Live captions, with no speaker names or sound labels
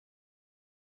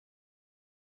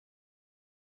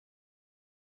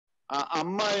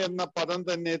അമ്മ എന്ന പദം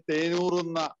തന്നെ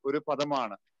തേനൂറുന്ന ഒരു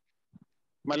പദമാണ്.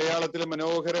 മലയാളത്തിൽ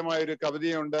മനോഹരമായ ഒരു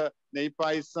കവിതയുണ്ട്,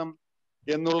 നെയ്പായസം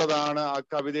എന്നുള്ളതാണ് ആ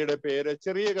കവിതയുടെ പേര്.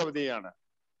 ചെറിയ കവിതയാണ്.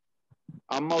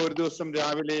 അമ്മ ഒരു ദിവസം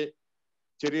രാവിലെ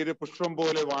ചെറിയൊരു പുഷ്പം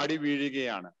പോലെ വാടി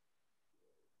വീഴുകയാണ്.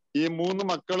 ഈ 3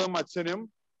 മക്കളും അച്ഛനും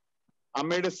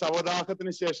അമ്മയുടെ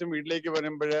ശവദാഹത്തിന് ശേഷം വീട്ടിലേക്ക്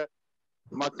വരുമ്പോഴ്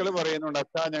മക്കള് പറയുന്നുണ്ട്,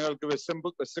 അച്ഛാ ഞങ്ങൾക്ക്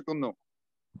വിശക്കുന്നു.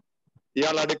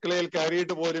 ഇയാൾ അടുക്കളയിൽ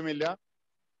കയറിയിട്ട് പോലുമില്ല.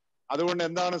 അതുകൊണ്ട്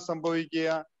എന്താണ് സംഭവിക്കുക?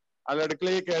 അത്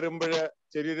അടുക്കളയിൽ കയറുമ്പോഴ്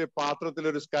ചെറിയൊരു പാത്രത്തിൽ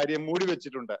ഒരു കാര്യം മൂടി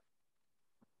വെച്ചിട്ടുണ്ട്.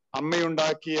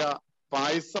 അമ്മയുണ്ടാക്കിയ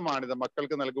പായസമാണിത്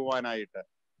മക്കൾക്ക് നൽകുവാനായിട്ട്.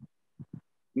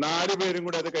 4 പേരും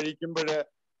കൂടെ അത് കഴിക്കുമ്പോഴ്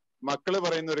മക്കള്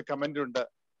പറയുന്ന ഒരു കമന്റ് ഉണ്ട്,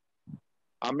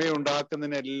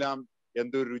 അമ്മയുണ്ടാക്കുന്നതിനെല്ലാം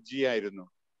എന്തൊരു രുചിയായിരുന്നു,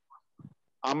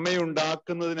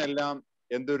 അമ്മയുണ്ടാക്കുന്നതിനെല്ലാം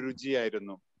എന്തൊരു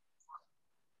രുചിയായിരുന്നു.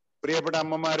 പ്രിയപ്പെട്ട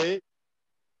അമ്മമാരെ,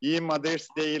 ഈ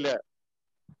മദേഴ്സ് ഡേയില്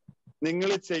നിങ്ങൾ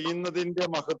ചെയ്യുന്നതിന്റെ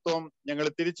മഹത്വം ഞങ്ങൾ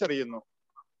തിരിച്ചറിയുന്നു.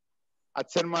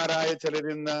 അച്ഛന്മാരായ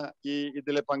ചിലരിന്ന്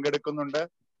ഇതിൽ പങ്കെടുക്കുന്നുണ്ട്.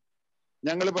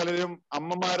 ഞങ്ങൾ പലരും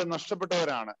അമ്മമാരെ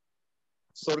നഷ്ടപ്പെട്ടവരാണ്.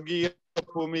 സ്വർഗീയ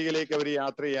ഭൂമിയിലേക്ക് അവർ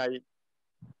യാത്രയായി.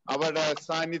 അവരുടെ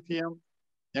സാന്നിധ്യം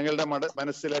ഞങ്ങളുടെ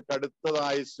മനസ്സിലെ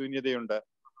കടുത്തതായ ശൂന്യതയുണ്ട്.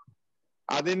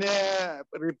 അതിനെ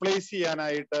റീപ്ലേസ്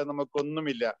ചെയ്യാനായിട്ട്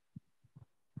നമുക്കൊന്നുമില്ല.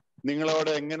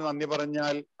 നിങ്ങളോട് എങ്ങനെ നന്ദി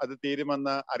പറഞ്ഞാൽ അത്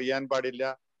തീരുമെന്ന് അറിയാൻ പാടില്ല.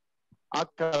 ആ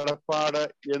കടപ്പാട്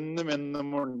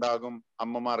എന്നും ഉണ്ടാകും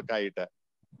അമ്മമാർക്കായിട്ട്.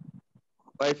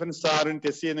 റൈഫൻ സാറും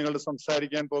ടെസ്സിയും നിങ്ങളോട്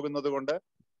സംസാരിക്കാൻ പോകുന്നത് കൊണ്ട്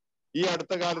ഈ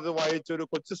അടുത്ത കാലത്ത് വായിച്ചൊരു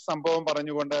കൊച്ചു സംഭവം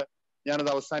പറഞ്ഞുകൊണ്ട് ഞാനത്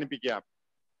അവസാനിപ്പിക്കാം.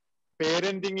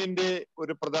 പേരന്റിങ്ങിന്റെ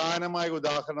ഒരു പ്രധാനമായ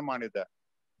ഉദാഹരണമാണിത്.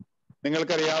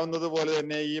 നിങ്ങൾക്കറിയാവുന്നതുപോലെ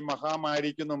തന്നെ ഈ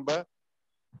മഹാമാരിക്ക് മുമ്പ്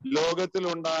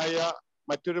ലോകത്തിലുണ്ടായ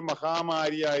മറ്റൊരു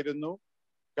മഹാമാരിയായിരുന്നു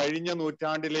കഴിഞ്ഞ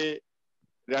നൂറ്റാണ്ടിലെ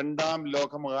 2ാം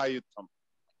ലോകമഹായുദ്ധം.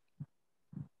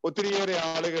 ഒത്തിരിയേറെ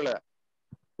ആളുകള്,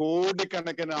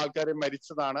 കോടിക്കണക്കിന് ആൾക്കാരെ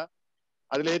മരിച്ചതാണ്.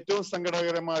 അതിലേറ്റവും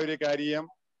സങ്കടകരമായ ഒരു കാര്യം,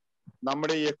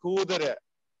 നമ്മുടെ യഹൂദര്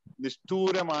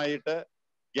നിഷ്ഠൂരമായിട്ട്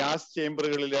ഗ്യാസ്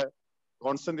ചേംബറുകളില്,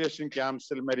 കോൺസെൻട്രേഷൻ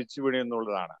ക്യാമ്പ്സിൽ മരിച്ചു വീണു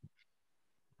എന്നുള്ളതാണ്.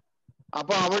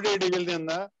 അപ്പൊ അവരുടെ ഇടയിൽ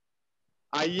നിന്ന്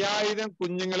 5000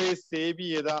 കുഞ്ഞുങ്ങളെ സേവ്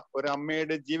ചെയ്ത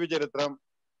ഒരമ്മയുടെ ജീവചരിത്രം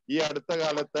ഈ അടുത്ത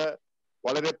കാലത്ത്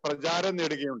വളരെ പ്രചാരം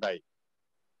നേടുകയുണ്ടായി.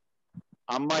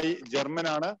 അമ്മ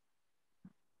ജർമ്മനാണ്.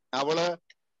 അവള്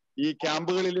ഈ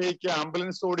ക്യാമ്പുകളിലേക്ക്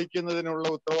ആംബുലൻസ് ഓടിക്കുന്നതിനുള്ള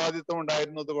ഉത്തരവാദിത്വം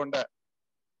ഉണ്ടായിരുന്നത് കൊണ്ട്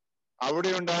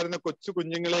അവിടെ ഉണ്ടായിരുന്ന കൊച്ചു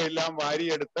കുഞ്ഞുങ്ങളെ എല്ലാം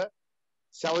വാരിയെടുത്ത്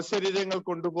ശവശരീരങ്ങൾ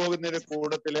കൊണ്ടുപോകുന്നതിന്റെ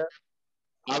കൂട്ടത്തില്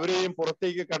അവരെയും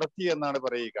പുറത്തേക്ക് കടത്തി എന്നാണ്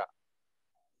പറയുക.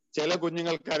 ചില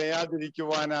കുഞ്ഞുങ്ങൾ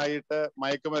കരയാതിരിക്കുവാനായിട്ട്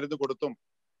മയക്കുമരുന്ന് കൊടുത്തും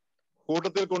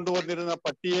കൂട്ടത്തിൽ കൊണ്ടുവന്നിരുന്ന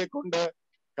പട്ടിയെ കൊണ്ട്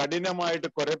കഠിനമായിട്ട്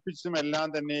കുരപ്പിച്ചും എല്ലാം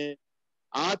തന്നെ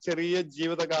ആ ചെറിയ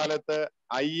ജീവിതകാലത്ത്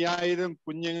 5000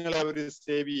 കുഞ്ഞുങ്ങളെ അവര്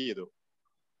സേവ് ചെയ്തു.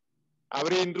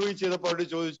 അവരെ ഇന്റർവ്യൂ ചെയ്തപ്പോൾ അവര്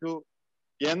ചോദിച്ചു,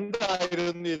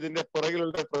 എന്തായിരുന്നു ഇതിന്റെ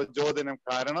പുറകിലുള്ള പ്രചോദനം?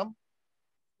 കാരണം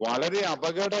വളരെ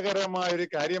അപകടകരമായ ഒരു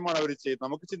കാര്യമാണ് അവർ ചെയ്തത്.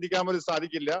 നമുക്ക് ചിന്തിക്കാൻ പോലും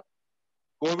സാധിക്കില്ല.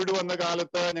 കോവിഡ് വന്ന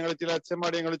കാലത്ത് ഞങ്ങൾ ചില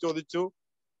അച്ഛന്മാരെ ഞങ്ങൾ ചോദിച്ചു,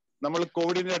 നമ്മൾ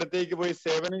കോവിഡിന്റെ അടുത്തേക്ക് പോയി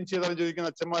സേവനം ചെയ്താൽ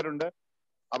ചോദിക്കുന്ന അച്ഛന്മാരുണ്ട്.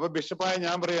 അപ്പൊ ബിഷപ്പായ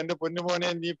ഞാൻ പറയും, എന്റെ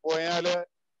പൊന്നുമോനെ, നീ പോയാല്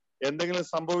എന്തെങ്കിലും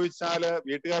സംഭവിച്ചാല്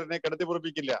വീട്ടുകാരനെ കിടത്തി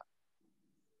പൊറപ്പിക്കില്ല.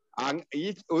 ഈ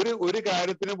ഒരു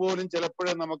കാര്യത്തിന് പോലും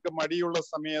ചിലപ്പോഴേ നമുക്ക് മടിയുള്ള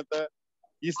സമയത്ത്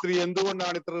ഈ സ്ത്രീ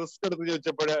എന്തുകൊണ്ടാണ് ഇത്ര റിസ്ക് എടുത്ത്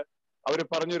ചോദിച്ചപ്പോഴ് അവര്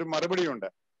പറഞ്ഞൊരു മറുപടിയുണ്ട്.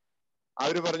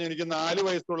 അവര് പറഞ്ഞു, എനിക്ക് 4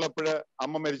 വയസ്സുള്ളപ്പോഴ്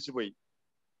അമ്മ മരിച്ചുപോയി,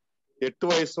 8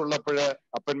 വയസ്സുള്ളപ്പോഴ്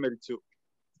അപ്പൻ മരിച്ചു.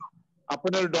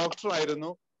 അപ്പനൊരു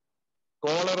ഡോക്ടറായിരുന്നു.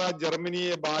 കോളറ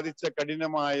ജർമ്മനിയെ ബാധിച്ച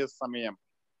കഠിനമായ സമയം.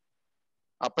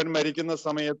 അപ്പൻ മരിക്കുന്ന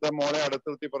സമയത്ത് മോളെ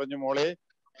അടുത്തിർത്തി പറഞ്ഞു, മോളെ,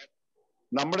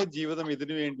 നമ്മുടെ ജീവിതം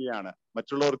ഇതിനു വേണ്ടിയാണ്,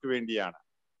 മറ്റുള്ളവർക്ക് വേണ്ടിയാണ്.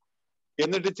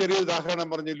 എന്നിട്ട് ചെറിയ ഉദാഹരണം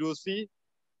പറഞ്ഞു, ലൂസി,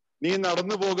 നീ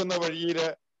നടന്നു പോകുന്ന വഴിയില്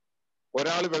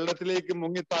ഒരാൾ വെള്ളത്തിലേക്ക്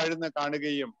മുങ്ങിത്താഴുന്ന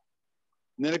കാണുകയും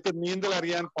നിനക്ക് നീന്തൽ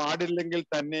അറിയാൻ പാടില്ലെങ്കിൽ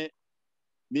തന്നെ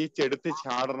നീ ചെടുത്ത്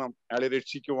ചാടണം അയാളെ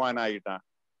രക്ഷിക്കുവാനായിട്ടാണ്.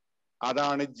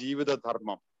 അതാണ്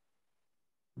ജീവിതധർമ്മം.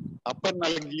 അപ്പൻ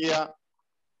നൽകിയ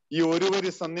ഈ ഒരു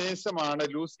വരി സന്ദേശമാണ്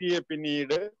ലൂസിയെ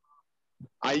പിന്നീട്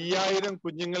 5000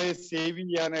 കുഞ്ഞുങ്ങളെ സേവ്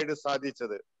ചെയ്യാനായിട്ട്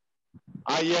സാധിച്ചത്.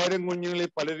 5000 കുഞ്ഞുങ്ങളിൽ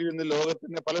പലരും ഇന്ന്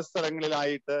ലോകത്തിന്റെ പല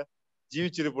സ്ഥലങ്ങളിലായിട്ട്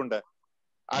ജീവിച്ചിരിപ്പുണ്ട്.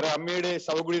 അമ്മയുടെ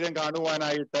ശവകുടീരം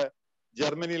കാണുവാനായിട്ട്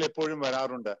ജർമ്മനിയിൽ എപ്പോഴും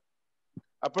വരാറുണ്ട്.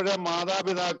 അപ്പോഴ്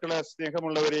മാതാപിതാക്കളെ,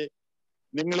 സ്നേഹമുള്ളവരെ,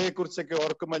 നിങ്ങളെ കുറിച്ചൊക്കെ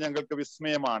ഓർക്കുമ്പോൾ ഞങ്ങൾക്ക്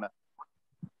വിസ്മയമാണ്.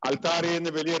 അൾത്താരയിൽ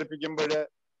നിന്ന് ബലിയർപ്പിക്കുമ്പോൾ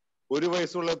 1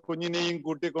 വയസ്സുള്ള കുഞ്ഞിനെയും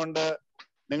കൂട്ടിക്കൊണ്ട്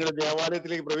നിങ്ങൾ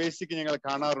ദേവാലയത്തിലേക്ക് പ്രവേശിക്കുക ഞങ്ങൾ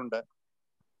കാണാറുണ്ട്.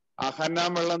 ആ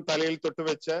ഹന്നാം വെള്ളം തലയിൽ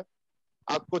തൊട്ടുവെച്ച്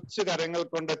ആ കൊച്ചു കരങ്ങൾ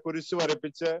കൊണ്ട് കുരിശു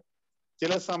വരപ്പിച്ച്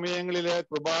ചില സമയങ്ങളില്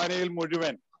കുർബാനയിൽ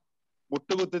മുഴുവൻ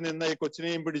മുട്ടുകുത്തി നിന്ന് ഈ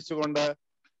കൊച്ചിനെയും പിടിച്ചുകൊണ്ട്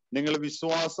നിങ്ങൾ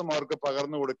വിശ്വാസം അവർക്ക്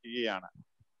പകർന്നു കൊടുക്കുകയാണ്.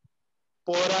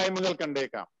 പോരായ്മകൾ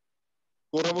കണ്ടേക്കാം,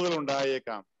 കുറവുകൾ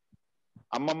ഉണ്ടായേക്കാം.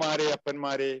 അമ്മമാരെ,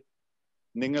 അപ്പന്മാരെ,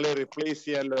 നിങ്ങളെ റിപ്ലേസ്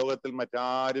ചെയ്യാൻ ലോകത്തിൽ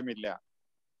മറ്റാരുമില്ല.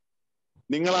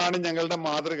 നിങ്ങളാണ് ഞങ്ങളുടെ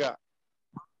മാതൃക.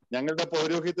 ഞങ്ങളുടെ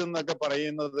പൗരോഹിത്യം എന്നൊക്കെ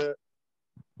പറയുന്നത്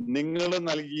നിങ്ങൾ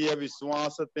നൽകിയ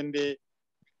വിശ്വാസത്തിന്റെ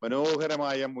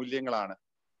മനോഹരമായ മൂല്യങ്ങളാണ്.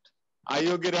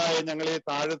 അയോഗ്യരായ ഞങ്ങളെ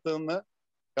താഴത്ത് നിന്ന്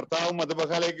കർത്താവ്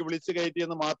മതബഹാലേക്ക് വിളിച്ചു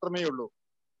കയറ്റിയെന്ന് മാത്രമേ ഉള്ളൂ.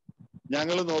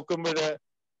 ഞങ്ങൾ നോക്കുമ്പോൾ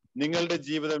നിങ്ങളുടെ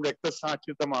ജീവിതം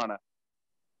രക്തസാക്ഷിത്വമാണ്,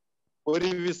 ഒരു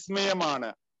വിസ്മയമാണ്.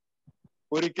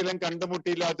 ഒരിക്കലും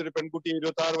കണ്ടുമുട്ടിയില്ലാത്തൊരു പെൺകുട്ടി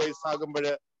 26 വയസ്സാകുമ്പോൾ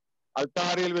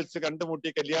അൾത്താരയിൽ വെച്ച് കണ്ടുമുട്ടി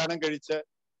കല്യാണം കഴിച്ച്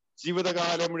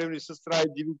ജീവിതകാലം മുഴുവൻ വിശ്വസ്തരായി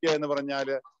ജീവിക്കുക എന്ന്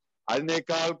പറഞ്ഞാല്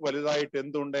അതിനേക്കാൾ വലുതായിട്ട്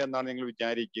എന്തുണ്ട് എന്നാണ് നിങ്ങൾ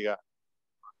വിചാരിക്കുക.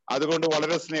 അതുകൊണ്ട്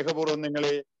വളരെ സ്നേഹപൂർവ്വം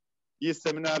നിങ്ങളെ ഈ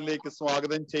സെമിനാറിലേക്ക്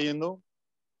സ്വാഗതം ചെയ്യുന്നു.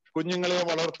 കുഞ്ഞുങ്ങളെ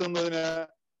വളർത്തുന്നതിന്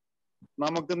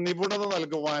നമുക്ക് നിപുണത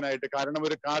നൽകുവാനായിട്ട്, കാരണം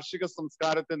ഒരു കാർഷിക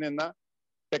സംസ്കാരത്തിൽ നിന്ന്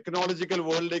ടെക്നോളജിക്കൽ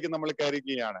വേൾഡിലേക്ക് നമ്മൾ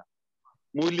കയറുകയാണ്.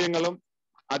 മൂല്യങ്ങളും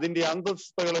അതിന്റെ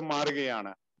അന്തസ്ഥകളും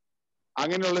മാറുകയാണ്.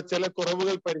 അങ്ങനെയുള്ള ചില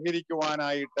കുറവുകൾ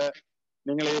പരിഹരിക്കുവാനായിട്ട്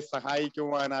നിങ്ങളെ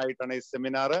സഹായിക്കുവാനായിട്ടാണ് ഈ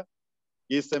സെമിനാർ.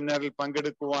 ഈ സെമിനാറിൽ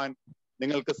പങ്കെടുക്കുവാൻ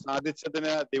നിങ്ങൾക്ക്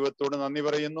സാധിച്ചതിന് ദൈവത്തോട് നന്ദി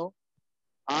പറയുന്നു.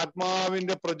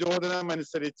 ആത്മാവിന്റെ പ്രചോദനം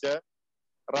അനുസരിച്ച്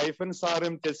റൈഫൻ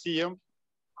സാറും ടെസ്സിയും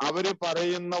അവര്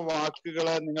പറയുന്ന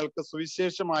വാക്കുകള് നിങ്ങൾക്ക്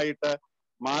സുവിശേഷമായിട്ട്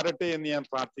മാറട്ടെ എന്ന് ഞാൻ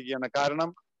പ്രാർത്ഥിക്കുകയാണ്. കാരണം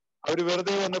അവർ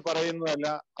വെറുതെ വന്ന് പറയുന്നതല്ല,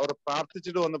 അവർ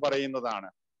പ്രാർത്ഥിച്ചിട്ട് വന്ന് പറയുന്നതാണ്.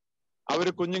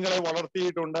 അവര് കുഞ്ഞുങ്ങളെ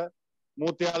വളർത്തിയിട്ടുണ്ട്.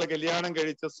 മൂത്തയാള് കല്യാണം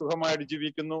കഴിച്ച് സുഖമായിട്ട്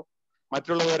ജീവിക്കുന്നു.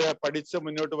 മറ്റുള്ളവരെ പഠിച്ച്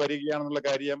മുന്നോട്ട് വരികയാണെന്നുള്ള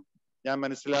കാര്യം ഞാൻ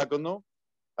മനസ്സിലാക്കുന്നു.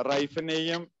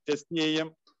 റൈഫിനെയും ടെസ്സിയെയും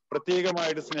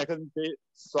പ്രത്യേകമായിട്ട്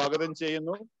സ്വാഗതം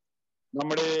ചെയ്യുന്നു.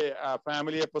 നമ്മുടെ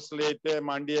ഫാമിലി അപ്പോസ്റ്റലേറ്റ്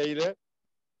മാണ്ഡ്യയില്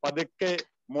പതുക്കെ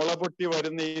മുളപൊട്ടി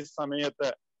വരുന്ന ഈ സമയത്ത്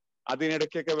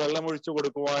അതിനിടയ്ക്കൊക്കെ വെള്ളമൊഴിച്ചു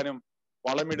കൊടുക്കുവാനും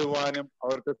വളമിടുവാനും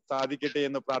അവർക്ക് സാധിക്കട്ടെ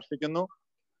എന്ന് പ്രാർത്ഥിക്കുന്നു.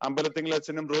 അമ്പലത്തിങ്കൽ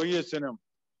അച്ഛനും റോയി അച്ഛനും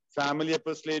ഫാമിലി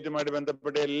അപ്പോസ്റ്റലേറ്റുമായിട്ട്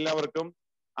ബന്ധപ്പെട്ട എല്ലാവർക്കും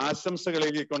ആശംസകൾ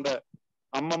നൽകിക്കൊണ്ട്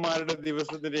അമ്മമാരുടെ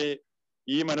ദിവസത്തിന്റെ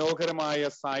ഈ മനോഹരമായ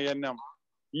സായാഹ്നം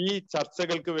ഈ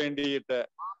ചർച്ചകൾക്ക് വേണ്ടിയിട്ട്,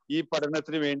 ഈ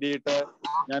പഠനത്തിന് വേണ്ടിയിട്ട്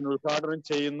ഞാൻ ഉദ്ഘാടനം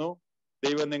ചെയ്യുന്നു.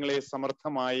 ദൈവം നിങ്ങളെ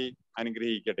സമർത്ഥമായി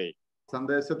അനുഗ്രഹിക്കട്ടെ.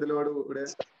 സന്ദേശത്തിലോടുകൂടെ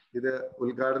ഇത്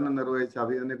ഉദ്ഘാടനം നിർവഹിച്ച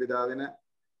അഭിനന്ദ പിതാവിന്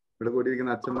ഇവിടെ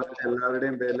കൂടിയിരിക്കുന്ന അച്ഛന്മാരുടെ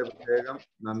എല്ലാവരുടെയും പേരിൽ പ്രത്യേകം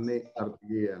നന്ദി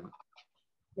അർപ്പിക്കുകയാണ്.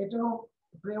 ഏറ്റവും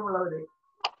പ്രിയമുള്ളവരെ,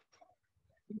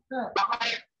 ഇന്ന്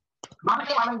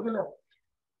ആണെങ്കിൽ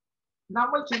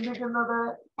നമ്മൾ ചിന്തിക്കുന്നത്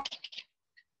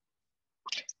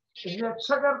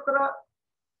രക്ഷകർത്തൃ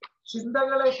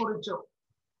ചിന്തകളെ കുറിച്ചും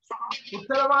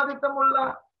ഉത്തരവാദിത്തമുള്ള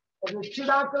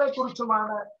രക്ഷിതാക്കളെ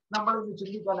കുറിച്ചുമാണ് നമ്മൾ ഇന്ന്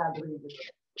ചിന്തിക്കാൻ ആഗ്രഹിക്കുന്നത്.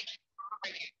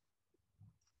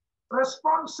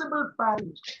 റെസ്പോൺസിബിൾ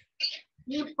പാരന്റ്,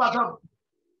 ഈ പദം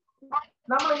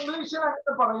നമ്മൾ ഇംഗ്ലീഷിൽ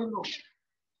അങ്ങനെ പറയുന്നു.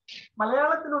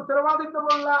 മലയാളത്തിൽ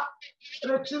ഉത്തരവാദിത്തമുള്ള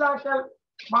രക്ഷിതാക്കൾ,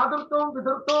 മാതൃത്വവും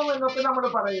പിതൃത്വവും എന്നൊക്കെ നമ്മൾ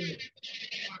പറയുന്നു.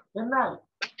 എന്നാൽ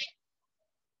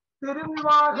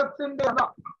തിരുവിവാഹത്തിന്റെ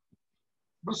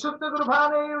വിശുദ്ധ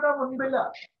കുർബാനയുടെ മുൻപില്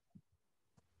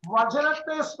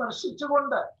വചനത്തെ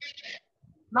സ്പർശിച്ചുകൊണ്ട്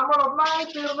നമ്മൾ ഒന്നായി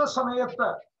തീർന്ന സമയത്ത്,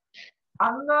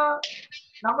 അന്ന്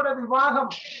നമ്മുടെ വിവാഹം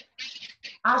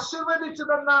ആശീർവദിച്ചു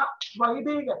തന്ന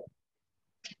വൈദികൻ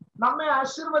നമ്മെ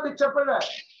ആശീർവദിച്ചപ്പോഴ്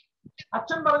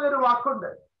അച്ഛൻ പറഞ്ഞൊരു വാക്കുണ്ട്: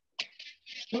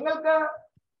 നിങ്ങൾക്ക്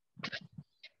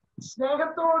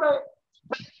സ്നേഹത്തോടെ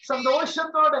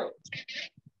സന്തോഷത്തോടെ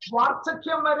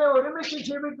വാർദ്ധക്യം വരെ ഒരുമിച്ച്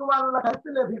ജീവിക്കുവാനുള്ള കരുത്ത്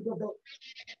ലഭിക്കട്ടെ.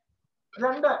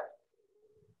 2,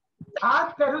 ആ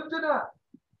കരുത്തിന്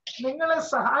നിങ്ങളെ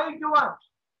സഹായിക്കുവാൻ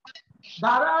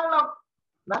ധാരാളം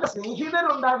നല്ല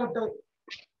സ്നേഹിതരുണ്ടാകട്ടെ.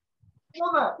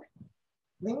 3,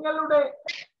 നിങ്ങളുടെ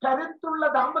കരുത്തുള്ള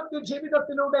ദാമ്പത്യ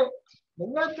ജീവിതത്തിലൂടെ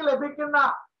നിങ്ങൾക്ക് ലഭിക്കുന്ന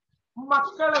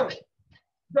മക്കളെ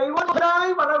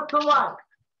ദൈവമായി വളർത്തുവാൻ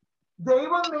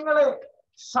ദൈവം നിങ്ങളെ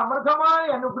സമൃദ്ധമായി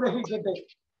അനുഗ്രഹിക്കട്ടെ.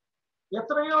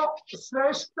 എത്രയോ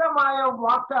ശ്രേഷ്ഠമായ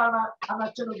വാക്കാണ് അന്ന്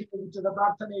അച്ഛൻ ഉപയോഗിച്ചത്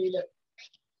പ്രാർത്ഥനയില്.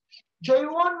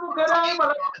 ദൈവോന്മുഖരായി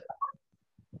വളർത്തുക,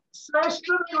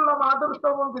 ശ്രേഷ്ഠതയുള്ള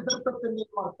മാതൃത്വവും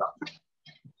പിതൃത്വത്തിന്റെയും അർത്ഥം,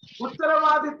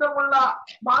 ഉത്തരവാദിത്തമുള്ള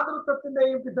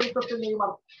മാതൃത്വത്തിന്റെയും പിതൃത്വത്തിന്റെയും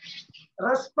അർത്ഥം.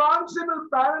 റെസ്പോൺസിബിൾ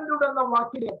പാരന്റുഡ് എന്ന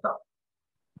വാക്കിന്റെ അർത്ഥം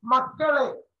മക്കളെ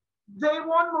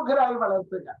ദൈവോന്മുഖരായി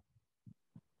വളർത്തുക.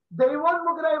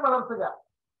 ദൈവോന്മുഖരായി വളർത്തുക,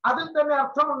 അതിൽ തന്നെ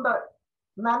അർത്ഥമുണ്ട്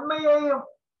നന്മയെയും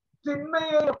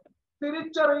തിന്മയെയും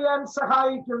തിരിച്ചറിയാൻ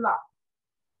സഹായിക്കുന്ന,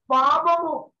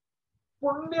 പാപവും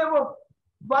പുണ്യവും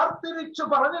വേർതിരിച്ചു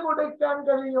പറഞ്ഞു കൊടുക്കാൻ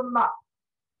കഴിയുന്ന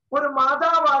ഒരു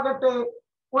മാതാവാകട്ടെ,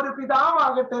 ഒരു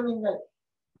പിതാവാകട്ടെ നിങ്ങൾ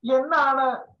എന്നാണ്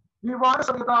വിവാഹ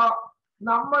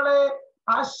നമ്മളെ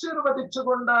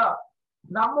ആശീർവദിച്ചുകൊണ്ട്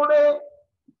നമ്മുടെ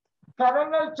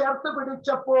കരങ്ങൾ ചേർത്ത്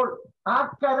പിടിച്ചപ്പോൾ ആ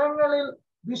കരങ്ങളിൽ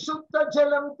വിശുദ്ധ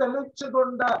ജലം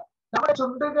തെളിച്ചുകൊണ്ട് നമ്മുടെ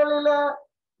ചുണ്ടുകളില്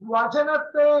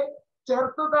വചനത്തെ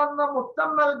ചേർത്തു തന്ന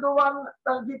മുത്തം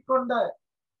നൽകിക്കൊണ്ട്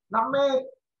നമ്മെ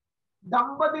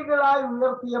ദമ്പതികളായി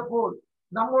ഉയർത്തിയപ്പോൾ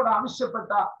നമ്മോട്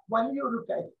ആവശ്യപ്പെട്ട വലിയൊരു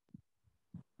കാര്യം.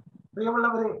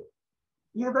 പ്രിയമുള്ളവരെ,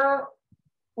 ഇത്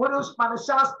ഒരു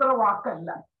മനഃശാസ്ത്ര വാക്കല്ല,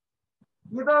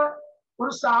 ഇത്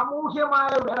ഒരു സാമൂഹ്യമായ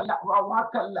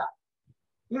വാക്കല്ല,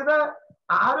 ഇത്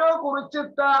ആരോ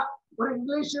കുറിച്ചിട്ട ഒരു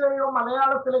ഇംഗ്ലീഷിലെയോ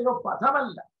മലയാളത്തിലെയോ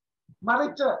പദമല്ല,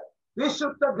 മറിച്ച്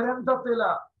വിശുദ്ധ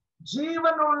ഗ്രന്ഥത്തില്,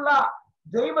 ജീവനുള്ള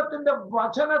ദൈവത്തിന്റെ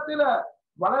വചനത്തില്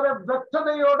വളരെ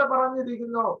വ്യക്തതയോടെ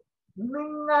പറഞ്ഞിരിക്കുന്നു.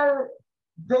 നിങ്ങൾ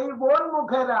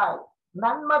ദൈവോന്മുഖരായി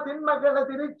നന്മ തിന്മകളെ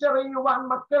തിരിച്ചറിയുവാൻ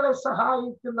മക്കളെ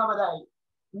സഹായിക്കുന്നവരായി,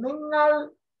 നിങ്ങൾ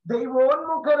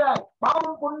ദൈവോന്മുഖരായി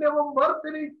പാപവും പുണ്യവും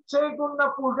വേർതിരിച്ചേക്കുന്ന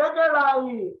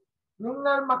പുഴകളായി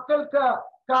നിങ്ങൾ മക്കൾക്ക്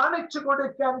കാണിച്ചു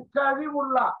കൊടുക്കാൻ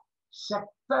കഴിവുള്ള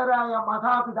ശക്തരായ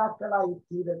മാതാപിതാക്കളായി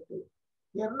തീരട്ടെ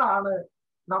എന്നാണ്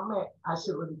നമ്മെ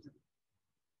ആശീർവദിച്ചത്.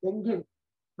 എങ്കിൽ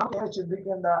നമ്മൾ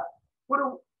ചിന്തിക്കേണ്ട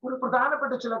ഒരു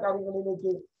പ്രധാനപ്പെട്ട ചില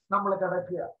കാര്യങ്ങളിലേക്ക് നമ്മൾ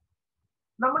കടക്കുക.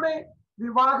 നമ്മുടെ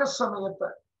വിവാഹ സമയത്ത്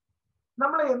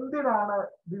നമ്മൾ എന്തിനാണ്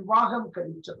വിവാഹം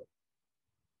കഴിച്ചത്?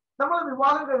 നമ്മൾ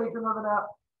വിവാഹം കഴിക്കുന്നതിന്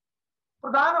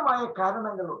പ്രധാനമായ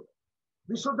കാരണങ്ങളുണ്ട്.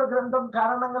 വിശുദ്ധ ഗ്രന്ഥം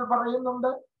കാരണങ്ങൾ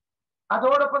പറയുന്നുണ്ട്.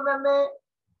 അതോടൊപ്പം തന്നെ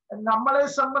നമ്മളെ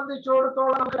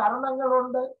സംബന്ധിച്ചിടത്തോളം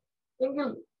കാരണങ്ങളുണ്ട്. എങ്കിൽ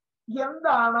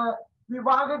എന്താണ്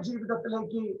വിവാഹ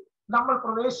ജീവിതത്തിലേക്ക് നമ്മൾ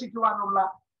പ്രവേശിക്കുവാനുള്ള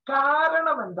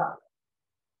കാരണം എന്താണ്?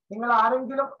 നിങ്ങൾ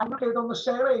ആരെങ്കിലും അങ്ങോട്ട് ഇതൊന്ന്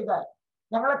ഷെയർ ചെയ്താൽ,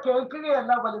 ഞങ്ങളെ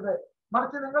കേൾക്കുകയല്ല വലുത്,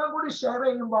 മറിച്ച് നിങ്ങളും കൂടി ഷെയർ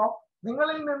ചെയ്യുമ്പോൾ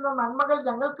നിങ്ങളിൽ നിന്ന് നന്മകൾ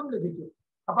ഞങ്ങൾക്കും ലഭിക്കും.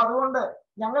 അപ്പൊ അതുകൊണ്ട്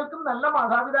ഞങ്ങൾക്കും നല്ല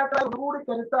മാതാപിതാക്കളെ ഒന്നുകൂടി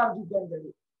കരുത്താർജിക്കാൻ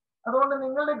കഴിയും. അതുകൊണ്ട്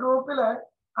നിങ്ങളുടെ ഗ്രൂപ്പില്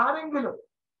ആരെങ്കിലും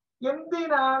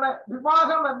എന്തിനാണ്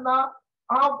വിവാഹം എന്ന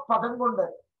ആ പദം കൊണ്ട്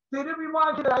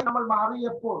തിരുവിവാഹിതരായി നമ്മൾ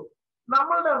മാറിയപ്പോൾ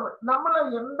നമ്മൾ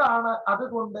എന്താണ്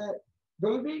അതുകൊണ്ട്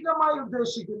ദൈവികമായി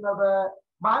ഉദ്ദേശിക്കുന്നത്,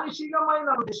 മാനുഷികമായി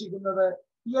നാം ഉദ്ദേശിക്കുന്നത്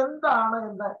എന്താണ്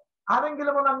എന്ന്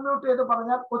ആരെങ്കിലും ഒന്ന് അൺമ്യൂട്ട് ചെയ്ത്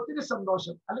പറഞ്ഞാൽ ഒത്തിരി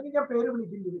സന്തോഷം. അല്ലെങ്കിൽ ഞാൻ പേര്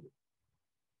വിളിക്കേണ്ടി വരും.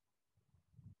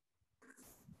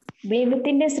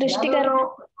 ദൈവത്തിന്റെ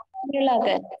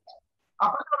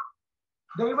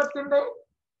ദൈവത്തിന്റെ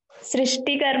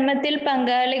സൃഷ്ടികർമ്മത്തിൽ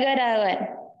പങ്കാളികരാകാൻ,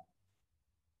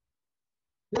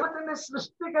 ദൈവത്തിന്റെ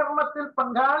സൃഷ്ടികർമ്മത്തിൽ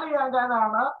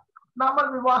പങ്കാളിയാകാനാണ് നമ്മൾ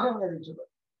വിവാഹം കഴിച്ചത്.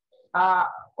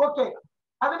 ഓക്കെ,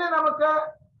 അതിനെ നമുക്ക്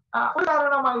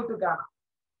ഉദാഹരണമായിട്ട് കാണാം.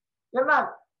 എന്നാൽ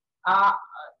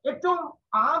ഏറ്റവും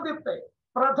ആദ്യത്തെ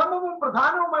പ്രഥമവും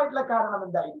പ്രധാനവുമായിട്ടുള്ള കാരണം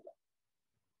എന്തായിരിക്കും?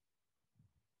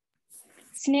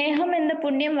 സ്നേഹം എന്ന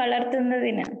പുണ്യം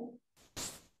വളർത്തുന്നതിന്.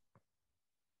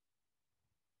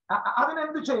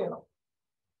 അതിനെന്ത് ചെയ്യണം?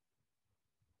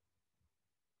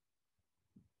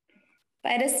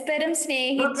 പരസ്പരം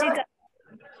സ്നേഹിച്ച്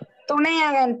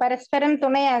തുണയാകാൻ, പരസ്പരം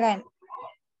തുണയാകാൻ.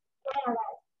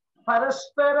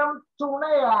 പരസ്പരം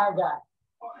തുണയാകാൻ.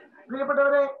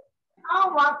 പ്രിയപ്പെട്ടവരെ, ആ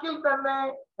വാക്കിൽ തന്നെ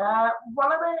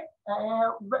വളരെ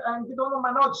എനിക്ക് തോന്നുന്നു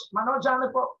മനോജാണ്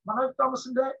ഇപ്പോ, മനോജ്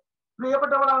തോമസിന്റെ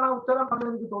പ്രിയപ്പെട്ടവരാണ് ഉത്തരം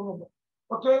പറഞ്ഞത് എനിക്ക് തോന്നുന്നു.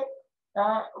 ഓക്കെ,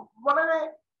 വളരെ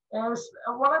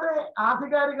വളരെ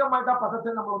ആധികാരികമായിട്ട് ആ പദത്തെ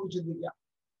നമ്മൾ ഒന്ന് ചിന്തിക്കാം.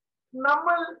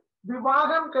 നമ്മൾ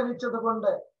വിവാഹം കഴിച്ചത്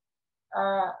കൊണ്ട്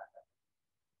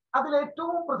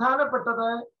അതിലേറ്റവും പ്രധാനപ്പെട്ടത്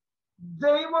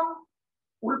ദൈവം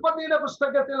ഉൽപ്പത്തിയുടെ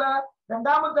പുസ്തകത്തില്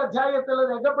 2-ാമത്തെ അധ്യായത്തിൽ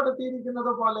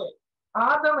രേഖപ്പെടുത്തിയിരിക്കുന്നത് പോലെ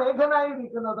ആദം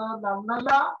ഏകനായിരിക്കുന്നത് നന്നല്ല,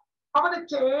 അവന്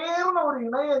ചേർന്ന ഒരു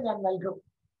ഇണയെ ഞാൻ നൽകും,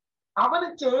 അവന്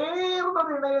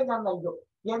ചേർന്നൊരു ഇണയെ ഞാൻ നൽകും.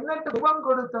 എന്നിട്ട് ദൈവം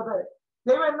കൊടുത്തത്,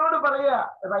 ദൈവം എന്നോട് പറയാ,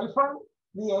 റൈഫൺ,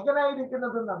 നീ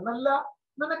ഏകനായിരിക്കുന്നത് നന്നല്ല,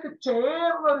 നിനക്ക്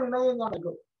ചേർന്നൊരു ഇണയെ ഞാൻ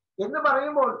നൽകും എന്ന്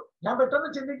പറയുമ്പോൾ ഞാൻ പെട്ടെന്ന്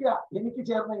ചിന്തിക്കുക, എനിക്ക്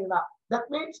ചേർന്ന ഇണ,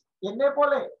 ദാറ്റ് മീൻസ് എന്നെ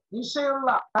പോലെ ഈശയുള്ള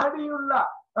താടിയുള്ള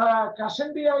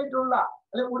കഷണ്ടിയായിട്ടുള്ള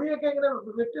അല്ലെ മുടിയൊക്കെ ഇങ്ങനെ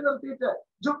വെട്ടി നിർത്തിയിട്ട്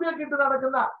ജുബിയൊക്കെ ഇട്ട്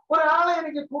നടക്കുന്ന ഒരാളെ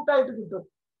എനിക്ക് കൂട്ടായിട്ട് കിട്ടും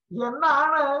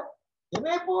എന്നാണ്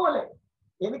എന്നെ പോലെ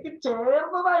എനിക്ക്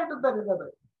ചേർന്നതായിട്ട് തരുന്നത്.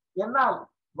 എന്നാൽ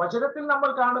വചനത്തിൽ നമ്മൾ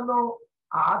കാണുന്നു,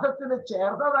 ആദത്തിന്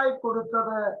ചേർന്നതായി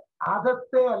കൊടുത്തത്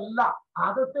ആദത്തെ അല്ല,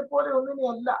 ആദത്തെ പോലെ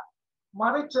ഒന്നിനെയല്ല,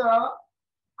 മറിച്ച്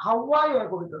ഹവ്വായെ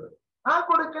കൊടുത്തത്. ആ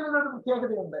കൊടുക്കലിന് ഒരു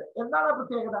പ്രത്യേകതയുണ്ട്. എന്താണ് ആ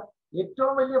പ്രത്യേകത?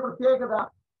 ഏറ്റവും വലിയ പ്രത്യേകത,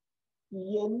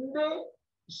 എന്റെ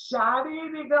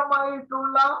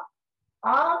ശാരീരികമായിട്ടുള്ള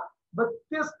ആ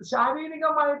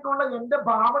ശാരീരികമായിട്ടുള്ള എന്റെ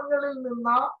ഭാവങ്ങളിൽ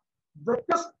നിന്ന്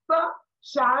വ്യത്യസ്ത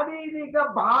ശാരീരിക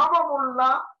ഭാവമുള്ള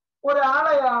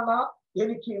ഒരാളെയാണ്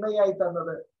എനിക്ക് ഇണയായി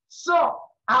തന്നത്. So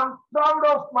I am proud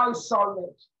of my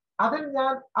soulmate. അതിൽ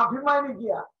ഞാൻ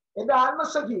അഭിമാനിക്കുക. എന്റെ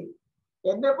ആത്മസഖി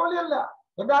എന്നെ പോലെയല്ല.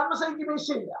 എന്റെ ആത്മസഖിക്ക്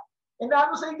മീശയില്ല, എന്റെ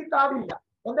ആത്മസഖിക്ക് താടിയില്ല,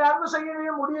 എന്റെ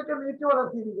ആത്മസഖിയെയും മുടിയൊക്കെ നീട്ടി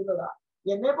വളർത്തിയിരിക്കുന്നതാ.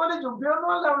 എന്നെ പോലെ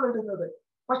ജുബ്ബയൊന്നുമല്ല അവൾ ഇടുന്നത്.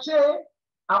 പക്ഷേ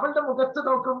അവളുടെ മുഖത്ത്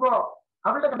നോക്കുമ്പോ,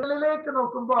 അവളുടെ കണ്ണുകളിലേക്ക്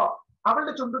നോക്കുമ്പോ,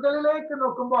 അവളുടെ ചുണ്ടുകളിലേക്ക്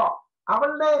നോക്കുമ്പോ,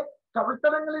 അവളുടെ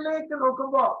കവിൾത്തരങ്ങളിലേക്ക്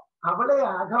നോക്കുമ്പോ, അവളെ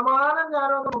ആകമാനം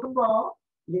ഞാനോ നോക്കുമ്പോ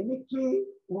എനിക്ക്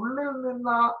ഉള്ളിൽ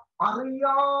നിന്ന്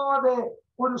അറിയാതെ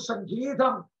ഒരു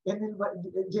സംഗീതം എന്നിൽ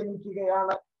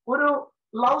ജനിക്കുകയാണ്. ഒരു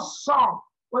ലവ് സോങ്,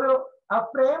 ഒരു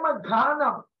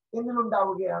പ്രേമഗാനം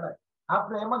എന്നിലുണ്ടാവുകയാണ്. ആ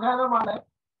പ്രേമഗാനമാണ്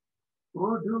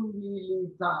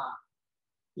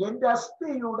എന്റെ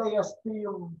അസ്ഥിയുടെ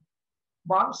അസ്ഥിയും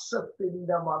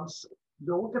മാംസത്തിന്റെ മാംസം.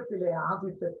 ലോകത്തിലെ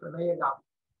ആദ്യത്തെ പ്രണയഗാനം,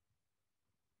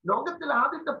 ലോകത്തിലെ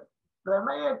ആദ്യത്തെ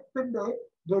പ്രണയത്തിന്റെ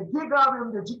ഗദ്യകാവ്യം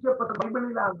രചിക്കപ്പെട്ട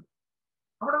ബൈബിളിലാണ്.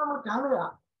 അവിടെ നമ്മൾ കാണുക,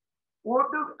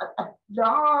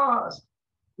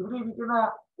 ഇവിടെ ഇരിക്കുന്ന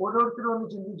ഓരോരുത്തരും ഒന്ന്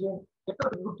ചിന്തിക്കുകയും, എത്ര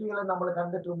പെൺകുട്ടികളെ നമ്മൾ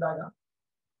കണ്ടിട്ടുണ്ടാകാം,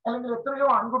 അല്ലെങ്കിൽ എത്രയോ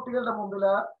ആൺകുട്ടികളുടെ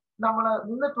മുമ്പില് നമ്മൾ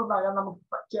നിന്നിട്ടുണ്ടാകാം, നമുക്ക്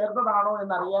ചേർന്നതാണോ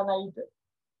എന്നറിയാനായിട്ട്.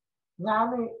 ഞാൻ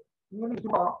ഇങ്ങനെ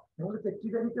ഇരിക്കുമ്പോ നിങ്ങൾ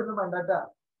തെറ്റിദ്ധരിക്കൊന്നും വേണ്ടട്ട,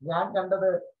 ഞാൻ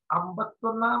കണ്ടത്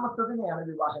 51ാമത്തതിനെയാണ്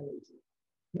വിവാഹം കഴിച്ചത്.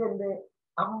 ഇതെന്റെ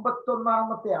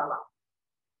 51ാമത്തെ ആളാണ്.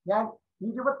 ഞാൻ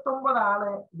 29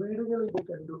 ആളെ വീടുകളിൽ പോയി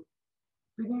കണ്ടു.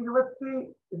 പിന്നെ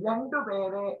 22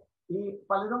 പേരെ ഈ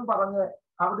പലരും പറഞ്ഞ്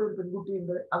അവിടെ ഒരു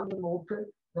പെൺകുട്ടിയുണ്ട്, അതിന് നോക്ക്,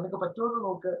 നിനക്ക് പറ്റുമെന്ന്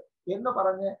നോക്ക് എന്ന്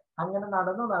പറഞ്ഞ് അങ്ങനെ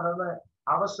നടന്ന്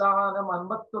അവസാനം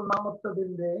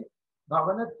 51ാമത്തതിന്റെ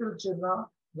ഭവനത്തിൽ ചെന്ന്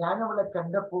ഞാൻ അവളെ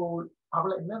കണ്ടപ്പോൾ അവൾ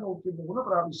എന്നെ നോക്കി 3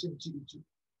 പ്രാവശ്യം ചിരിച്ചു.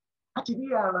 ആ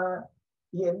ചിരിയാണ്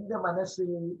എന്റെ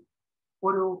മനസ്സിൽ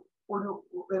ഒരു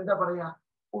എന്താ പറയാ,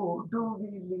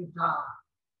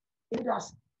 എന്റെ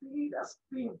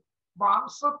അസ്ഥിയും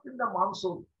മാംസത്തിന്റെ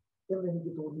മാംസവും എന്ന്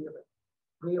എനിക്ക് തോന്നിയത്.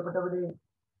 പ്രിയപ്പെട്ടവരെ,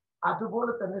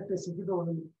 അതുപോലെ തന്നെ ടെസ്സിക്ക്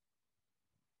തോന്നി.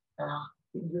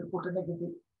 എനിക്കൊരു കുട്ടനെ കിട്ടി.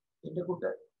 എന്റെ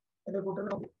കുട്ടൻ എന്റെ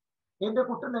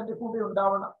കൂടെ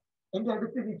ഉണ്ടാവണം. എന്റെ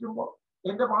അടുത്തിരിക്കുമ്പോ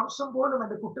എന്റെ മാംസം പോലും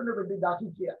എന്റെ കുട്ടന് വേണ്ടി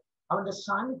ദാഹിക്കുക, അവന്റെ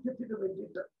സാന്നിധ്യത്തിന്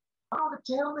വേണ്ടിയിട്ട്, അവനോട്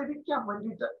ചേർന്നിരിക്കാൻ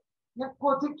വേണ്ടിയിട്ട് ഞാൻ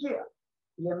കൊതിക്കുക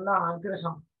എന്ന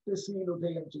ആഗ്രഹം ടെസ്സിയിൽ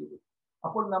ഉദയം ചെയ്തു.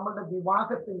 അപ്പോൾ നമ്മളുടെ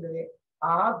വിവാഹത്തിന്റെ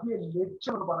ആദ്യ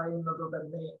ലക്ഷ്യം എന്ന് പറയുന്നത്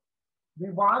തന്നെ,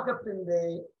 വിവാഹത്തിന്റെ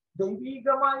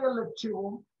ദൈവികമായ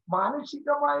ലക്ഷ്യവും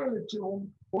മാനുഷികമായ ലക്ഷ്യവും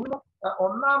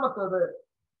ഒന്നാമത്തത്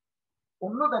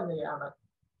ഒന്ന് തന്നെയാണ്.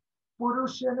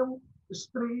 പുരുഷനും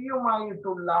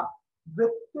സ്ത്രീയുമായിട്ടുള്ള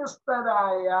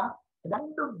വ്യത്യസ്തരായ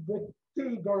 2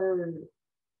 വ്യക്തികൾ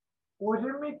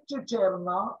ഒരുമിച്ച്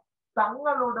ചേർന്ന്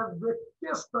തങ്ങളുടെ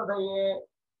വ്യത്യസ്തതയെ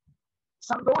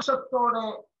സന്തോഷത്തോടെ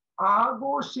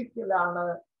ആഘോഷിക്കലാണ്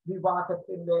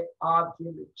വിവാഹത്തിന്റെ ആദ്യ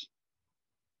ലക്ഷ്യം.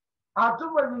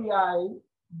 അതുവഴിയായി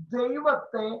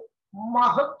ദൈവത്തെ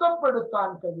മഹത്വപ്പെടുത്താൻ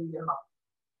കഴിയണം.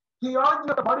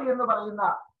 തിയോളജി ഓഫ് ബോഡി എന്ന് പറയുന്ന,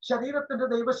 ശരീരത്തിന്റെ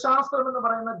ദൈവശാസ്ത്രം എന്ന്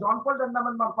പറയുന്ന ജോൺ പോൾ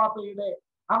രണ്ടാമൻ മാർപ്പാപ്പയുടെ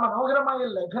ആ മനോഹരമായ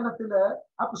ലേഖനത്തില്,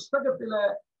 ആ പുസ്തകത്തില്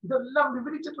ഇതെല്ലാം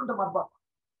വിവരിച്ചിട്ടുണ്ട് മാർപ്പാപ്പ.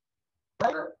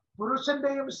 അതായത്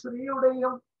പുരുഷന്റെയും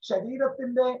സ്ത്രീയുടെയും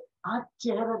ശരീരത്തിന്റെ ആ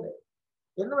ചേരല്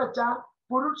എന്ന് വെച്ചാൽ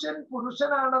പുരുഷൻ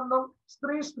പുരുഷനാണെന്നും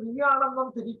സ്ത്രീ സ്ത്രീയാണെന്നും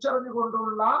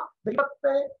തിരിച്ചറിഞ്ഞുകൊണ്ടുള്ള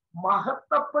ദൈവത്തെ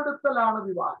മഹത്വപ്പെടുത്തലാണ്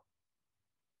വിവാഹം.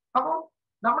 അപ്പോൾ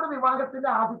നമ്മുടെ വിവാഹത്തിന്റെ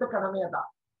ആദ്യത്തെ കടമ ഏതാ?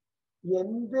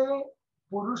 എന്റെ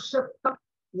പുരുഷത്വം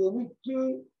എനിക്ക്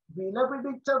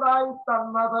വിലപിടിച്ചതായി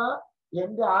തന്നത്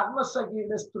എന്റെ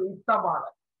ആത്മസഖിയുടെ സ്ത്രീത്വമാണ്.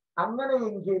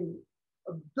 അങ്ങനെയെങ്കിൽ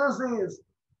this is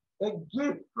A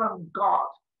gift from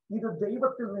God. ഇത്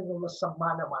ദൈവത്തിൽ നിന്നുള്ള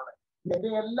സമ്മാനമാണ്.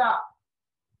 എന്റെ അല്ല,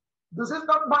 ദിസ് ഈസ്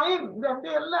നോട്ട് മൈൻ, ഇത്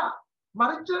എന്റെ അല്ല,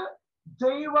 മറിച്ച്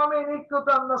ദൈവം എനിക്ക്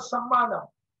തന്ന സമ്മാനം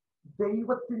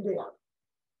ദൈവത്തിന്റെയാണ്,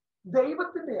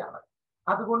 ദൈവത്തിന്റെയാണ്.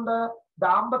 അതുകൊണ്ട്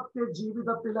ദാമ്പത്യ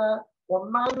ജീവിതത്തില്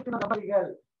ഒന്നായിരിക്കുന്ന ദമ്പതികൾ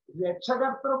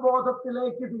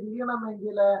രക്ഷകർത്തൃബോധത്തിലേക്ക്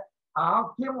തിരിയണമെങ്കിൽ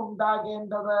ആദ്യം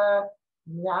ഉണ്ടാകേണ്ടത്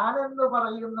ഞാനെന്ന്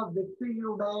പറയുന്ന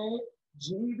വ്യക്തിയുടെ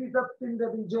ജീവിതത്തിന്റെ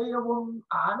വിജയവും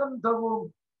ആനന്ദവും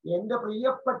എന്റെ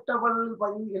പ്രിയപ്പെട്ടവൾ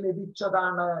വഴി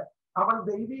ലഭിച്ചതാണ്. അവൾ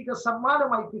ദൈവിക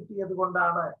സമ്മാനമായി കിട്ടിയത്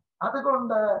കൊണ്ടാണ്.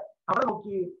 അതുകൊണ്ട് അവളെ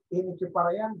നോക്കി എനിക്ക്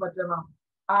പറയാൻ പറ്റണം,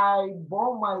 ഐ ബോ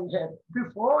മൈ ഹെഡ്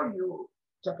ബിഫോർ യു.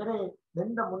 ചക്കരെ,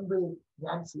 നിന്റെ മുൻപിൽ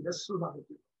ഞാൻ ശിരസ്സു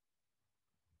നമിക്കുന്നു.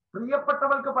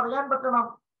 പ്രിയപ്പെട്ടവൾക്ക് പറയാൻ പറ്റണം,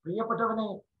 പ്രിയപ്പെട്ടവനെ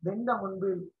നിന്റെ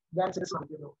മുൻപിൽ ഞാൻ ശിരസ്സു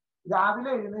നമിക്കുന്നു.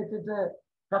 രാവിലെ എഴുന്നേറ്റിട്ട്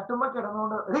കട്ടുമ്പ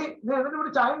കിടന്നുകൊണ്ട് എന്നിട്ട്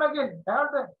ഇവിടെ ചായ ഉണ്ടാക്കിയ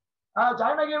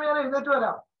ചായ ഉണ്ടാക്കിയ ഞാൻ എഴുന്നേറ്റ്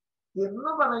വരാം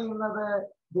എന്ന് പറയുന്നത്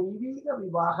ദൈവിക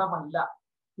വിവാഹമല്ല.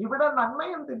 ഇവിടെ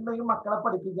നന്മയും തിന്മയും മക്കളെ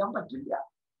പഠിപ്പിക്കാൻ പറ്റില്ല.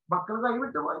 മക്കൾ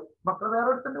കൈവിട്ടു പോയി, മക്കൾ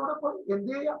വേറൊരുത്തിന്റെ കൂടെ പോയി,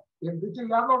 എന്ത് ചെയ്യാം, എന്ത്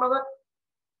ചെയ്യാന്നുള്ളത്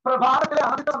പ്രഭാതത്തിലെ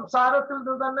ആദ്യത്തെ സംസാരത്തിൽ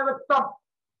നിന്ന് തന്നെ വ്യക്തം.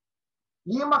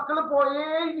 ഈ മക്കള് പോയേ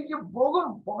എനിക്ക്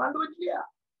പോകാണ്ട് പറ്റില്ല.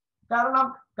 കാരണം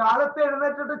കാലത്ത്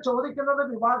എഴുന്നേറ്റിട്ട് ചോദിക്കുന്നത്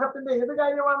വിവാഹത്തിന്റെ ഏത്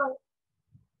കാര്യമാണ്?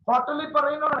 ഹോട്ടലിൽ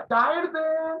പറയുന്ന ചായ എടുത്തേ,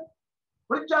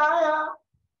 ഒരു ചായ.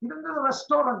 ഇതെന്ത്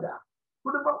റെസ്റ്റോറന്റാ?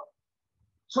 കുടുംബം.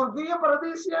 സ്വർഗീയ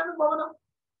പ്രതീക്ഷയാണ് ഭവനം.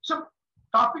 പക്ഷെ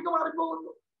ടോപ്പിക്ക്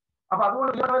മാറിപ്പോകുന്നു. അപ്പൊ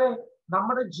അതുകൊണ്ട്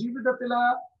നമ്മുടെ ജീവിതത്തില്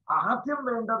ആദ്യം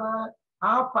വേണ്ടത്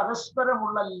ആ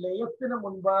പരസ്പരമുള്ള ലയത്തിന്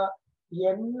മുൻപ്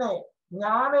എന്നെ,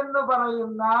 ഞാൻ എന്ന്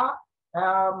പറയുന്ന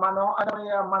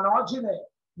മനോജിനെ,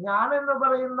 ഞാൻ എന്ന്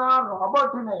പറയുന്ന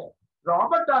റോബർട്ടിനെ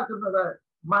റോബർട്ട് ആക്കുന്നത്,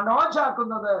 മനോജ്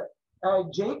ആക്കുന്നത്,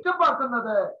 ജേക്കബ്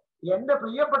ആക്കുന്നത്, എന്റെ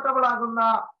പ്രിയപ്പെട്ടവളാകുന്ന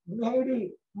മേരി,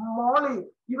 മോളി,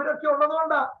 ഇവരൊക്കെ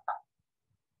ഉള്ളതുകൊണ്ടാ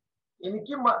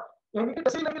എനിക്ക്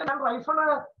ഞാൻ റൈഫണ്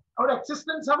അവിടെ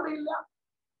എക്സിസ്റ്റൻസ് അവിടെ ഇല്ല.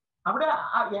 അവിടെ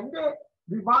എന്റെ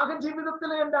വിവാഹ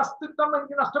ജീവിതത്തിലെ എന്റെ അസ്തിത്വം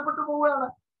എനിക്ക് നഷ്ടപ്പെട്ടു പോവുകയാണ്.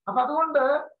 അപ്പൊ അതുകൊണ്ട്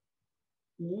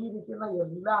ഈ ഇരിക്കുന്ന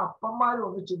എല്ലാ അപ്പന്മാരും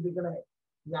ഒന്ന് ചിന്തിക്കണേ,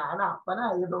 ഞാൻ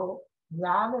അപ്പനായതോ,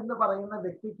 ഞാൻ എന്ന് പറയുന്ന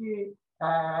വ്യക്തിക്ക്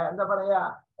എന്താ പറയാ,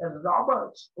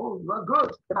 Robert, oh you are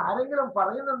good എന്ന് ആരെങ്കിലും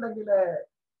പറയുന്നുണ്ടെങ്കിൽ,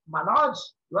 Manoj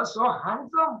you are so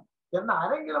handsome എന്ന്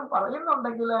ആരെങ്കിലും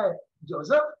പറയുന്നുണ്ടെങ്കിൽ,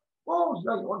 Joseph oh you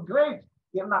are great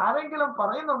എന്ന് ആരെങ്കിലും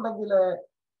പറയുന്നുണ്ടെങ്കിൽ,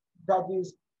 ദാറ്റ്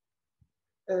ഈസ്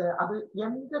അത്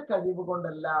എന്റെ കഴിവ്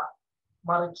കൊണ്ടല്ല,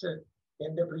 മറിച്ച്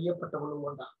എന്റെ പ്രിയപ്പെട്ടവൾ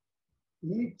കൊണ്ടാണ്.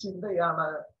 ഈ ചിന്തയാണ്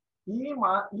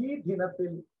ഈ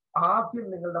ദിനത്തിൽ ആദ്യം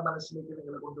നിങ്ങളുടെ മനസ്സിലേക്ക്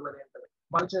നിങ്ങൾ കൊണ്ടുവരേണ്ടത്.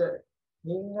 മറിച്ച്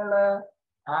നിങ്ങള്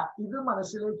ഇത്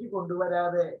മനസ്സിലേക്ക്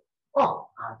കൊണ്ടുവരാതെ, ഓ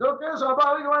അതൊക്കെ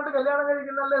സ്വാഭാവികമായിട്ട് കല്യാണം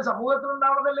കഴിക്കുന്നല്ലേ, സമൂഹത്തിൽ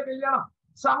ഉണ്ടാവുന്നതല്ലേ കല്യാണം.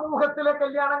 സമൂഹത്തിലെ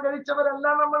കല്യാണം കഴിച്ചവരല്ല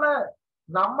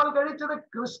നമ്മൾ കഴിച്ചത്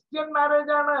ക്രിസ്ത്യൻ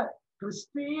മാരേജ് ആണ്,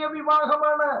 ക്രിസ്തീയ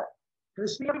വിവാഹമാണ്.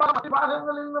 ക്രിസ്തീയ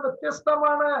വിവാഹങ്ങളിൽ നിന്ന്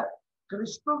വ്യത്യസ്തമാണ്.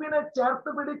 ക്രിസ്തുവിനെ ചേർത്ത്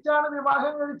പിടിച്ചാണ്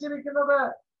വിവാഹം കഴിച്ചിരിക്കുന്നത്.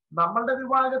 നമ്മളുടെ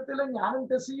വിവാഹത്തില് ഞാനും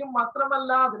ടെസ്സിയും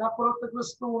മാത്രമല്ല, അതിനപ്പുറത്ത്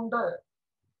ക്രിസ്തു ഉണ്ട്.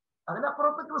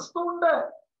 അതിനപ്പുറത്ത് ക്രിസ്തു ഉണ്ട്.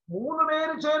 3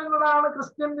 പേര് ചേരുന്നതാണ്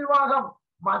ക്രിസ്ത്യൻ വിവാഹം.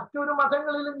 മറ്റൊരു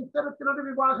മതങ്ങളിലും ഇത്തരത്തിലൊരു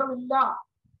വിവാഹം ഇല്ല.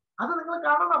 അത് നിങ്ങൾ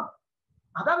കാണണം.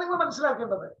 അതാണ് നിങ്ങൾ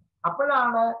മനസ്സിലാക്കേണ്ടത്.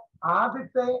 അപ്പോഴാണ്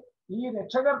ആദ്യത്തെ ഈ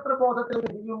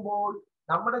രക്ഷകർത്തൃബോധത്തിലേക്ക് തിരിയുമ്പോൾ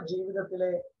നമ്മുടെ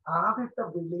ജീവിതത്തിലെ ആദ്യത്തെ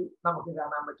വിളി നമുക്ക്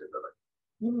കാണാൻ പറ്റുന്നത്.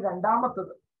 ഇനി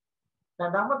രണ്ടാമത്തത്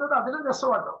അതിലും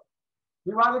രസമാട്ടോ.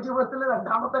 വിവാഹ ജീവിതത്തിലെ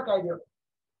രണ്ടാമത്തെ കാര്യം,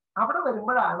 അവിടെ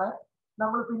വരുമ്പോഴാണ്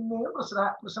നമ്മൾ പിന്നെയും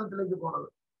പ്രശ്നത്തിലേക്ക് പോണത്.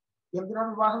 എന്തിനാ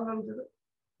വിവാഹം കഴിച്ചത്?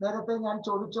 നേരത്തെ ഞാൻ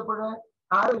ചോദിച്ചപ്പോഴ്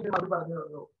ആരെങ്കിലും അത് പറഞ്ഞു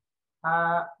തന്നു,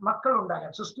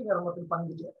 മക്കളുണ്ടാകാൻ, സൃഷ്ടികർമ്മത്തിൽ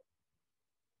പങ്കുചേരുക.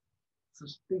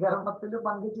 സൃഷ്ടികർമ്മത്തിൽ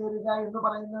പങ്കുചേരുക എന്ന്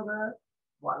പറയുന്നത്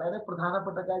വളരെ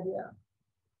പ്രധാനപ്പെട്ട കാര്യമാണ്.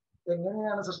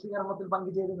 എങ്ങനെയാണ് സൃഷ്ടികർമ്മത്തിൽ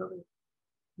പങ്കുചേരുന്നത്?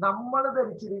 നമ്മൾ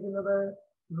ധരിച്ചിരിക്കുന്നത്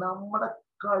നമ്മുടെ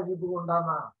കഴിവ്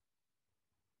കൊണ്ടാണ്.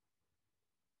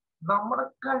 നമ്മുടെ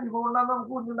കഴിവ് കൊണ്ടാണ്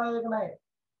നമുക്ക് കുഞ്ഞുണ്ടായേക്കണേ.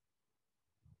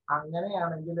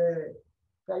 അങ്ങനെയാണെങ്കിൽ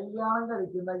കല്യാണം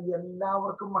കഴിക്കുന്ന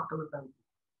എല്ലാവർക്കും മക്കളുണ്ടാവില്ല.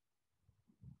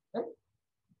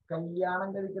 കല്യാണം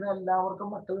കഴിക്കുന്ന എല്ലാവർക്കും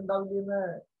മക്കളുണ്ടാവില്ലെന്ന്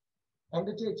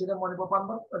എന്റെ ചേച്ചിയുടെ മോൻ ഇപ്പൊ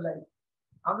 12 കൊല്ലായി.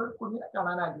 അവനൊരു കുഞ്ഞിനെ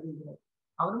കാണാൻ ആഗ്രഹിക്കുന്നു,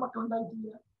 അവന്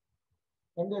മക്കളുണ്ടായിട്ടില്ല.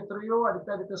 എന്റെ എത്രയോ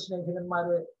അടുത്തടുത്ത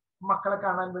സ്നേഹിതന്മാര് മക്കളെ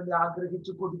കാണാൻ വേണ്ടി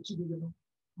ആഗ്രഹിച്ച് കൊതിച്ചിരിക്കുന്നു,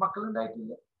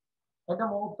 മക്കളുണ്ടായിട്ടില്ല. എന്റെ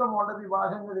മൂത്ത മോളുടെ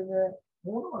വിവാഹം കഴിഞ്ഞ്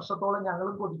 3 വർഷത്തോളം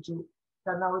ഞങ്ങളും കൊതിച്ചു,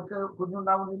 കാരണം അവർക്ക്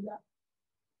കുഞ്ഞുണ്ടാവുന്നില്ല.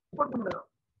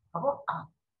 അപ്പൊ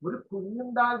ഒരു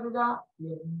കുഞ്ഞുണ്ടാകുക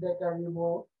എന്റെ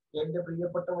കഴിവോ എന്റെ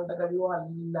പ്രിയപ്പെട്ടവരുടെ കഴിവോ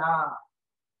അല്ല,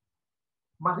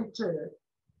 മറിച്ച്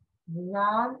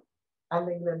ഞാൻ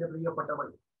അല്ലെങ്കിൽ എന്റെ പ്രിയപ്പെട്ടവൾ,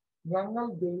 ഞങ്ങൾ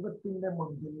ദൈവത്തിന്റെ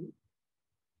മുൻപിൽ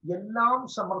എല്ലാം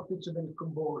സമർപ്പിച്ചു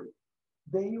നിൽക്കുമ്പോൾ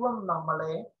ദൈവം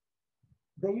നമ്മളെ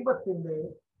ദൈവത്തിന്റെ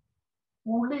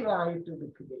ഉളിയായിട്ട്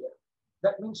എടുക്കുകയാണ്.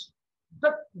 That means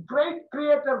the great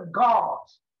creator God,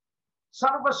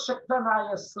 സർവശക്തനായ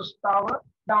സൃഷ്ടാവ്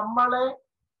നമ്മളെ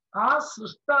ആ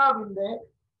സൃഷ്ടാവിന്റെ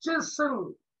ചിസിൽ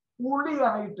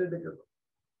ഉളിയായിട്ട് എടുക്കുന്നു.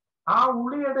 ആ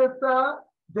ഉളിയെടുത്ത്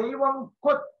ദൈവം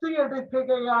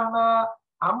കൊത്തിയെടുക്കുകയാണ്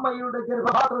അമ്മയുടെ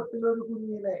ഗർഭപാത്രത്തിൽ ഒരു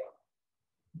കുഞ്ഞിനെ.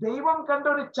 ദൈവം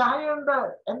കണ്ടൊരു ഛായയുണ്ട്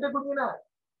എന്റെ കുഞ്ഞിന്,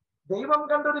 ദൈവം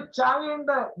കണ്ടൊരു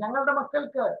ഛായയുണ്ട് ഞങ്ങളുടെ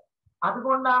മക്കൾക്ക്.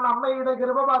 അതുകൊണ്ടാണ് അമ്മയുടെ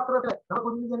ഗർഭപാത്രത്തിൽ നമ്മുടെ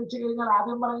കുഞ്ഞ് ജനിച്ചു കഴിഞ്ഞാൽ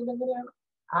ആദ്യം പറയുന്നത് എങ്ങനെയാണ്?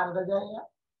 ആരുടെ ഛായ?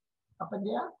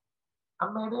 അപ്പന്റെയാ,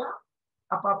 അമ്മയുടെയാ,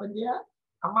 അപ്പാപ്പന്റെയാ,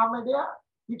 അമ്മാമ്മയുടെയാ?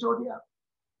 ഈ ചോദ്യ.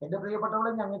 എന്റെ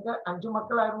പ്രിയപ്പെട്ടവളെ, ഞങ്ങൾക്ക് 5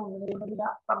 മക്കളായിരുന്നു. ഇങ്ങനെ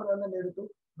തമ്മിൽ തന്നെ എടുത്തു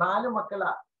 4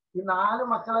 മക്കളാ. ഈ 4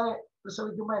 മക്കളെ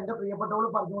പ്രസവിക്കുമ്പോ എന്റെ പ്രിയപ്പെട്ടവള്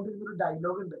പറഞ്ഞുകൊണ്ടിരുന്നൊരു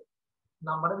ഡയലോഗ് ഉണ്ട്.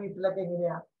 നമ്മുടെ വീട്ടിലൊക്കെ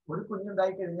എങ്ങനെയാ, ഒരു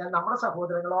കുഞ്ഞുണ്ടായി കഴിഞ്ഞാൽ നമ്മുടെ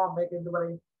സഹോദരങ്ങളോ അമ്മയൊക്കെ എന്ത്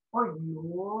പറയും?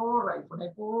 അയ്യോ റൈഫിനെ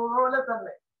പോലെ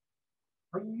തന്നെ,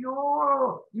 അയ്യോ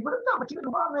ഇവിടുത്തെ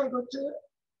അമ്മച്ചിനെ കൊച്ച്,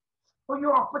 അയ്യോ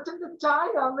അപ്പച്ചന്റെ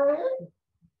ചായ അന്നേ.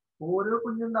 ഓരോ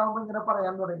കുഞ്ഞുണ്ടാവുമ്പോ ഇങ്ങനെ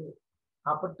പറയാൻ തുടങ്ങി.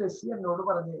 അപ്പൊ ടെസ്സി എന്നോട്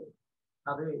പറഞ്ഞേ,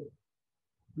 അതെ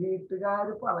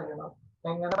വീട്ടുകാര് പറയണം.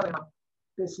 എങ്ങനെ പറയണം?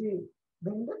 ടെസ്സി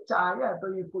നിന്റെ ചായ കേട്ടോ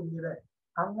ഈ കുഞ്ഞിനെ,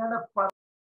 അങ്ങനെ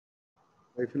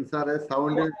റൈഫിൻ സാറേ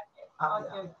സൗണ്ട്.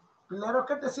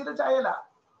 പിള്ളേരൊക്കെ ടെസ്സിയുടെ ചായല.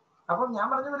 അപ്പം ഞാൻ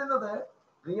പറഞ്ഞു വരുന്നത്,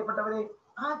 പ്രിയപ്പെട്ടവരെ,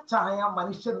 ആ ചായ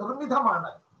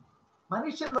മനുഷ്യനിർമ്മിതമാണ്.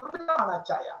 മനുഷ്യനിർമ്മിതമാണ് ആ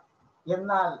ചായ.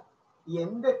 എന്നാൽ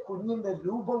എന്റെ കുഞ്ഞിന്റെ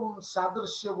രൂപവും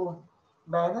സാദൃശ്യവും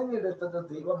മെനഞ്ഞെടുത്തത്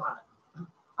ദൈവമാണ്.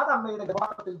 അത് അമ്മയുടെ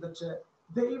ഗർഭത്തിൽ വെച്ച്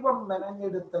ദൈവം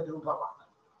മെനഞ്ഞെടുത്ത രൂപമാണ്.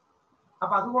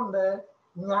 അപ്പൊ അതുകൊണ്ട്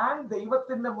ഞാൻ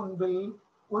ദൈവത്തിന്റെ മുൻപിൽ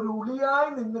ഒരു ഉളിയായി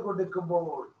നിന്ന്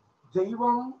കൊടുക്കുമ്പോൾ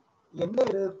ദൈവം എന്നെ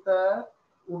എടുത്ത്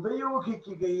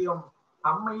ഉപയോഗിക്കുകയും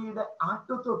അമ്മയുടെ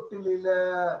ആട്ടുതൊട്ടിലില്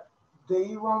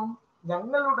ദൈവം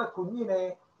ഞങ്ങളുടെ കുഞ്ഞിനെ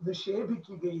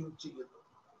നിക്ഷേപിക്കുകയും ചെയ്യുന്നു.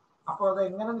 അപ്പൊ അത്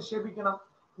എങ്ങനെ നിക്ഷേപിക്കണം?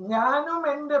 ഞാനും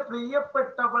എൻ്റെ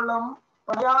പ്രിയപ്പെട്ടവളും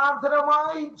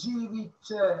പ്രണയാർദ്രമായി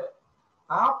ജീവിച്ച്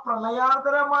ആ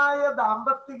പ്രണയാർദ്രമായ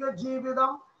ദാമ്പത്തിക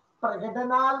ജീവിതം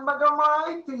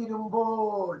പ്രകടനാത്മകമായി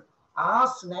തീരുമ്പോൾ ആ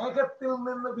സ്നേഹത്തിൽ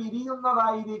നിന്ന്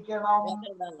വിരിയുന്നതായിരിക്കണം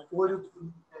ഒരു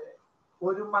കുഞ്ഞ്,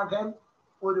 ഒരു മകൻ,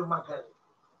 ഒരു മകൾ.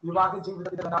 വിവാഹ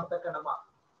ജീവിതത്തിന്റെ രണ്ടാമത്തെ കടമ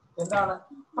എന്താണ്?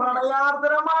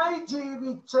 പ്രണയാർദ്രമായി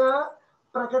ജീവിച്ച്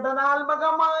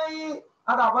പ്രകടനാത്മകമായി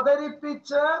അത്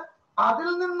അവതരിപ്പിച്ച് അതിൽ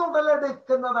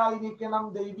നിന്നുടലെടുക്കുന്നതായിരിക്കണം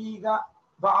ദൈവീക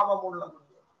ഭാവമുള്ള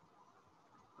കുഞ്ഞ്.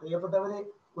 പ്രിയപ്പെട്ടവരെ,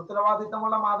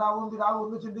 ഉത്തരവാദിത്തമുള്ള മാതാവും പിതാവും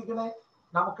ഒന്ന് ചിന്തിക്കണേ.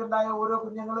 നമുക്കുണ്ടായ ഓരോ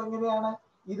കുഞ്ഞുങ്ങളും എങ്ങനെയാണ്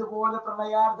ഇതുപോലെ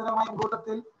പ്രണയാർദ്രമായ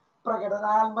കൂട്ടത്തിൽ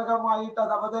പ്രകടനാത്മകമായിട്ട്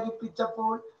അത്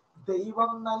അവതരിപ്പിച്ചപ്പോൾ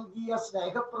ദൈവം നൽകിയ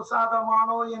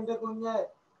സ്നേഹപ്രസാദമാണോ എന്റെ കുഞ്ഞ്?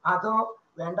 അതോ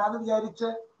വേണ്ടാന്ന് വിചാരിച്ച്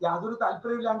യാതൊരു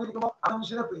താല്പര്യമില്ലാണ്ടിരിക്കുമ്പോ ആ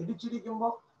മനുഷ്യനെ പേടിച്ചിരിക്കുമ്പോ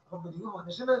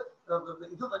മനുഷ്യന്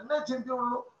ഇത് തന്നെ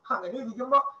ചിന്തയുള്ളൂ, അങ്ങനെ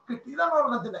ഇരിക്കുമ്പോ കിട്ടിയതാണ്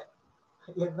ഒരെണ്ണത്തിന്.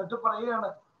 എന്നിട്ട് പറയാണ്,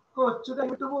 കൊച്ചു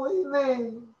കൈവിട്ട് പോയിന്നേ,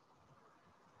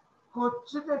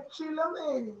 കൊച്ചു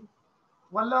രക്ഷയില്ലെന്നേ,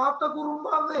 വല്ലാത്ത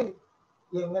കുറുമ്പാന്നേ.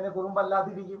 എങ്ങനെ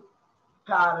കുറുമ്പല്ലാതിരിക്കും?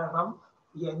 കാരണം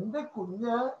എന്റെ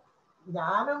കുഞ്ഞ്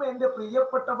ഞാനും എൻ്റെ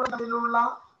പ്രിയപ്പെട്ടവരിലുള്ള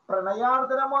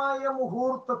പ്രണയാർദ്രമായ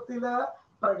മുഹൂർത്തത്തില്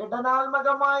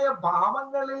പ്രകടനാത്മകമായ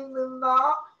ഭാവങ്ങളിൽ നിന്ന്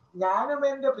ഞാനും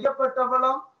എൻ്റെ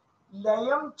പ്രിയപ്പെട്ടവളും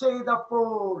ലയം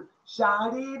ചെയ്തപ്പോൾ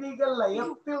ശാരീരിക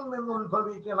ലയത്തിൽ നിന്ന്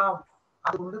ഉത്ഭവിക്കണം.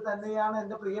 അതുകൊണ്ട് തന്നെയാണ്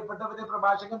എൻ്റെ പ്രിയപ്പെട്ടവരെ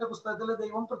പ്രഭാഷകന്റെ പുസ്തകത്തിൽ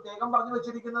ദൈവം പ്രത്യേകം പറഞ്ഞു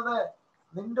വെച്ചിരിക്കുന്നത്,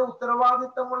 നിന്റെ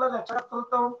ഉത്തരവാദിത്തമുള്ള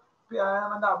രക്ഷകർത്തൃത്വവും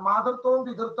മാതൃത്വവും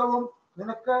പിതൃത്വവും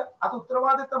നിനക്ക് അത്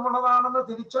ഉത്തരവാദിത്തമുള്ളതാണെന്ന്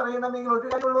തിരിച്ചറിയണമെങ്കിൽ ഒരു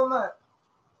കാര്യമുള്ളൂന്ന്,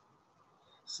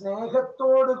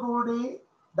 സ്നേഹത്തോടുകൂടി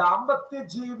ദാമ്പത്യ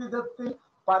ജീവിതത്തിൽ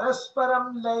പരസ്പരം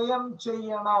ലയം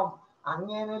ചെയ്യണം.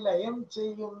 അങ്ങനെ ലയം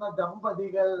ചെയ്യുന്ന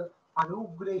ദമ്പതികൾ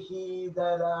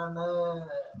അനുഗ്രഹീതരാണ്.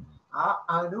 ആ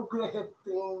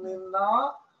അനുഗ്രഹത്തിൽ നിന്ന്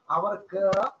അവർക്ക്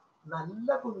നല്ല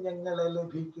കുഞ്ഞുങ്ങളെ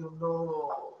ലഭിക്കുന്നു.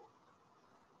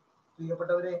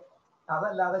 പ്രിയപ്പെട്ടവരെ,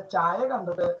 അതല്ലാതെ ചായ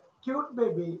കണ്ടിട്ട് ക്യൂട്ട്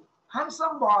ബേബി,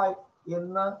 ഹാൻസം ബോയ്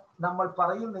എന്ന് നമ്മൾ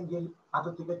പറയുന്നെങ്കിൽ അത്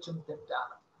തികച്ചും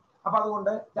തെറ്റാണ്. അപ്പൊ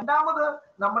അതുകൊണ്ട് രണ്ടാമത്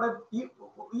നമ്മുടെ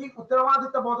ഈ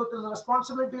ഉത്തരവാദിത്ത ബോധത്തിൽ,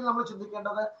 റെസ്പോൺസിബിലിറ്റിയിൽ നമ്മൾ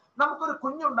ചിന്തിക്കേണ്ടത് നമുക്കൊരു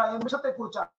കുഞ്ഞുണ്ടായ നിമിഷത്തെ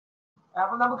കുറിച്ചാണ്.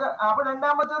 അപ്പൊ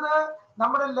രണ്ടാമത്തേത്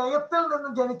നമ്മുടെ ലയത്തിൽ നിന്ന്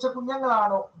ജനിച്ച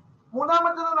കുഞ്ഞുങ്ങളാണോ?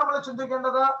 മൂന്നാമത്തേത് നമ്മൾ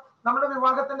ചിന്തിക്കേണ്ടത് നമ്മുടെ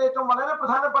വിവാഹത്തിന്റെ ഏറ്റവും വളരെ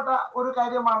പ്രധാനപ്പെട്ട ഒരു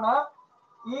കാര്യമാണ്,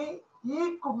 ഈ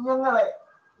കുഞ്ഞുങ്ങളെ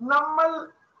നമ്മൾ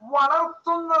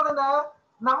വളർത്തുന്നതിന്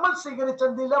നമ്മൾ സ്വീകരിച്ച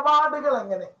നിലപാടുകൾ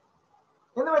എങ്ങനെ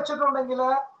എന്ന് വെച്ചിട്ടുണ്ടെങ്കിൽ,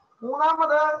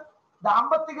 മൂന്നാമത്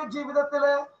ദാമ്പത്തിക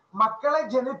ജീവിതത്തില് മക്കളെ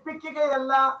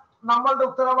ജനിപ്പിക്കുകയല്ല നമ്മളുടെ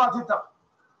ഉത്തരവാദിത്തം,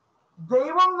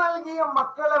 ദൈവം നൽകിയ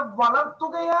മക്കളെ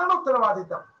വളർത്തുകയാണ്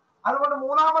ഉത്തരവാദിത്തം. അതുകൊണ്ട്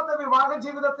മൂന്നാമത്തെ വിവാഹ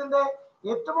ജീവിതത്തിന്റെ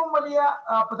ഏറ്റവും വലിയ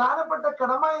പ്രധാനപ്പെട്ട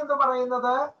കടമ എന്ന്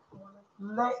പറയുന്നത്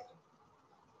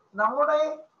നമ്മുടെ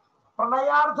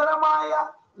പ്രണയാർദ്രമായ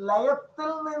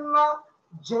ലയത്തിൽ നിന്ന്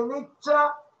ജനിച്ച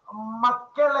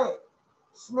മക്കളെ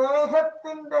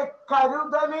സ്നേഹത്തിന്റെ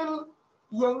കരുതലിൽ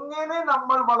എങ്ങനെ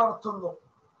നമ്മൾ വളർത്തുന്നു,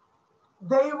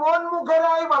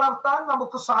 ദൈവോന്മുഖരായി വളർത്താൻ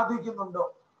നമുക്ക് സാധിക്കുന്നുണ്ടോ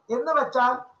എന്ന്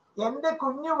വെച്ചാൽ, എൻ്റെ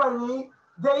കുഞ്ഞു വഴി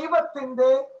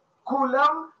ദൈവത്തിന്റെ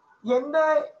കുലം എൻ്റെ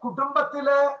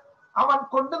കുടുംബത്തില് അവൻ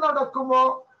കൊണ്ടു നടക്കുമോ,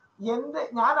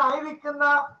 ഞാനായിരിക്കുന്ന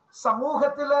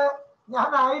സമൂഹത്തില്,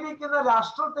 ഞാനായിരിക്കുന്ന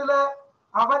രാഷ്ട്രത്തില്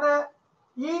അവന്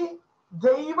ഈ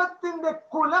ദൈവത്തിന്റെ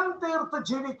കുലം തീർത്ത്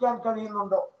ജീവിക്കാൻ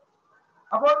കഴിയുന്നുണ്ടോ?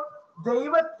 അപ്പോൾ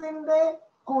ദൈവത്തിന്റെ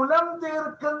കുലം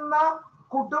തീർക്കുന്ന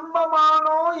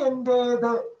കുടുംബമാണോ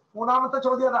എന്റേത്? മൂന്നാമത്തെ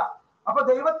ചോദ്യത. അപ്പൊ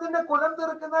ദൈവത്തിന്റെ കുലം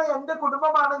തീർക്കുന്ന എന്റെ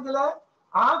കുടുംബമാണെങ്കിൽ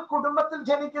ആ കുടുംബത്തിൽ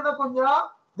ജനിക്കുന്ന കുഞ്ഞ്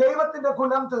ദൈവത്തിന്റെ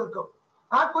കുലം തീർക്കും,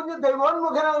 ആ കുഞ്ഞ്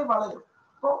ദൈവോന്മുഖനായി വളരും.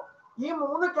 അപ്പോ ഈ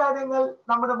മൂന്ന് കാര്യങ്ങൾ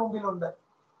നമ്മുടെ മുമ്പിലുണ്ട്.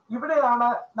 ഇവിടെയാണ്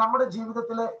നമ്മുടെ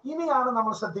ജീവിതത്തില് ഇനിയാണ്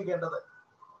നമ്മൾ ശ്രദ്ധിക്കേണ്ടത്.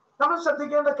 നമ്മൾ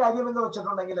ശ്രദ്ധിക്കേണ്ട കാര്യം എന്ന്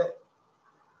വെച്ചിട്ടുണ്ടെങ്കിൽ,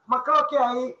 മക്കളൊക്കെ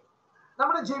ആയി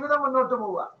നമ്മുടെ ജീവിതം മുന്നോട്ട്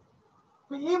പോവുക.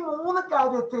 ഈ മൂന്ന്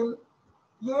കാര്യത്തിൽ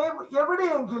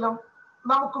എവിടെയെങ്കിലും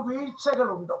നമുക്ക്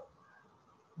വീഴ്ചകളുണ്ടോ?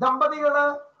 ദമ്പതികള്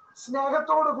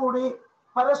സ്നേഹത്തോടു കൂടി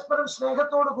പരസ്പരം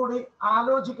സ്നേഹത്തോടു കൂടി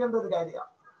ആലോചിക്കേണ്ട ഒരു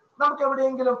കാര്യമാണ്. നമുക്ക്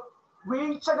എവിടെയെങ്കിലും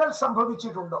വീഴ്ചകൾ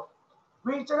സംഭവിച്ചിട്ടുണ്ടോ?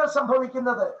 വീഴ്ചകൾ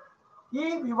സംഭവിക്കുന്നത് ഈ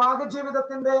വിവാഹ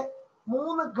ജീവിതത്തിന്റെ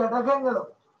 3 ഘടകങ്ങളും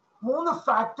 3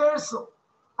 ഫാക്ടേഴ്സും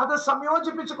അത്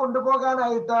സംയോജിപ്പിച്ച്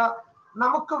കൊണ്ടുപോകാനായിട്ട്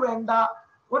നമുക്ക് വേണ്ട,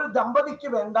 ഒരു ദമ്പതിക്ക്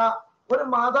വേണ്ട, ഒരു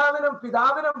മാതാവിനും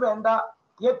പിതാവിനും വേണ്ട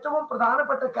ഏറ്റവും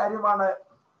പ്രധാനപ്പെട്ട കാര്യമാണ്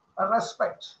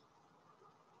റെസ്പെക്ട്.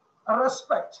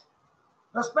 റെസ്പെക്ട്.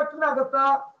 റെസ്പെക്റ്റിനകത്ത്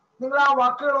നിങ്ങൾ ആ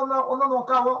വാക്കുകൾ ഒന്ന്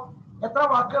നോക്കാവോ? എത്ര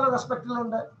വാക്കുകൾ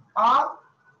റെസ്പെക്റ്റിലുണ്ട്?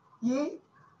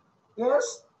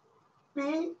 RESPECT.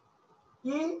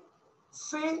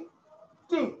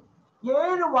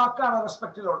 7 വാക്കാണ്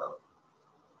റെസ്പെക്റ്റിലുള്ളത്.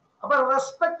 അപ്പൊ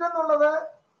റെസ്പെക്ട് എന്നുള്ളത്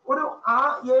ഒരു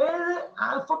 7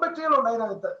 ആൽഫബറ്റുകളുണ്ട്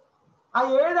അതിനകത്ത്. ആ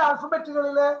 7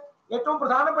 ആൽഫബറ്റുകളില് ഏറ്റവും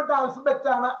പ്രധാനപ്പെട്ട ആൽഫബറ്റ്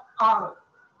ആണ് R.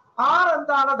 R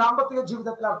എന്താണ് ദാമ്പത്തിക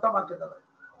ജീവിതത്തിൽ അർത്ഥമാക്കുന്നത്?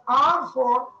 R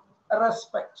ഫോർ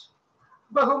റെസ്പെക്ട്,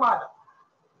 ബഹുമാനം.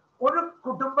 ഒരു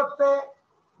കുടുംബത്തെ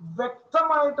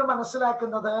വ്യക്തമായിട്ട്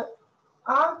മനസ്സിലാക്കുന്നത്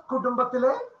ആ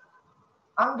കുടുംബത്തിലെ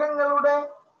അംഗങ്ങളുടെ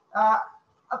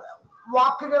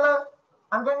വാക്കുകള്,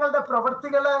 അംഗങ്ങളുടെ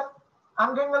പ്രവൃത്തികള്,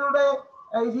 അംഗങ്ങളുടെ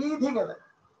രീതികള്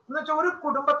എന്ന് വെച്ചാൽ ഒരു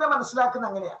കുടുംബത്തെ മനസ്സിലാക്കുന്ന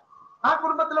അങ്ങനെയാ. ആ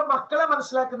കുടുംബത്തിലെ മക്കളെ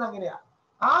മനസ്സിലാക്കുന്ന അങ്ങനെയാ.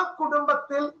 ആ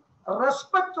കുടുംബത്തിൽ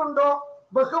റെസ്പെക്ട് ഉണ്ടോ?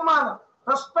 ബഹുമാനം,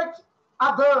 റെസ്പെക്ട്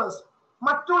അതേഴ്സ്,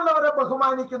 മറ്റുള്ളവരെ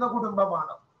ബഹുമാനിക്കുന്ന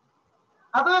കുടുംബമാണ്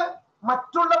അത്.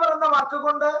 മറ്റുള്ളവർ എന്ന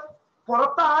വാക്കുകൊണ്ട്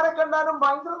പുറത്ത് ആരെ കണ്ടാലും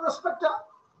ഭയങ്കര റെസ്പെക്റ്റാ.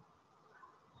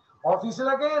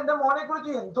 ഓഫീസിലൊക്കെ എന്റെ മോനെ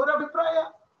കുറിച്ച് എന്തൊരു അഭിപ്രായ.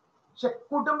 പക്ഷെ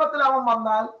കുടുംബത്തിൽ അവൻ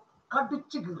വന്നാൽ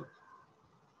കടിച്ചു കീറും.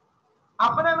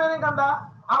 അപ്പനമ്മേനെ കണ്ട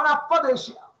അവൻ അപ്പ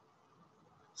ദേഷ്യ.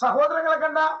 സഹോദരങ്ങളെ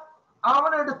കണ്ട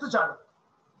അവൻ എടുത്തു ചാടും.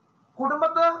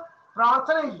 കുടുംബത്ത്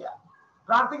പ്രാർത്ഥനയില്ല,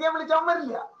 പ്രാർത്ഥിക്കാൻ വിളിച്ചവൻ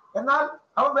വരില്ല. എന്നാൽ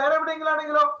അവൻ വേറെ എവിടെയെങ്കിലും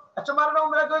ആണെങ്കിലോ അച്ഛന്മാരുടെ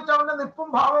മുമ്പിലൊക്കെ വെച്ച് അവന്റെ നിപ്പും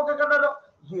ഭാവവും ഒക്കെ കണ്ടല്ലോ,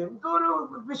 എന്തൊരു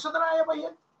വിശുദ്ധനായ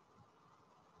പയ്യൻ.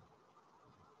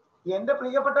 എന്റെ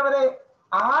പ്രിയപ്പെട്ടവരെ,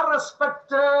 ആ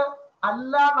റെസ്പെക്ട്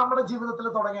അല്ല നമ്മുടെ ജീവിതത്തിൽ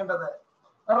തുടങ്ങേണ്ടത്.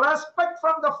 Respect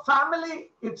from the family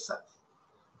itself.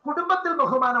 കുടുംബത്തിൽ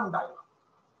ബഹുമാനം ഉണ്ടായിരുന്നു.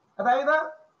 അതായത്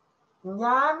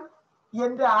ഞാൻ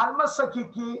എന്റെ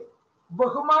ആത്മസഖിക്ക്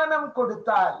ബഹുമാനം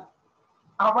കൊടുത്താൽ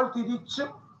അവൾ തിരിച്ചും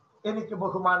എനിക്ക്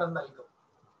ബഹുമാനം നൽകും.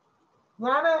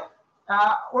 ഞാന്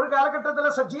ഒരു കാലഘട്ടത്തില്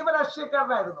സജീവ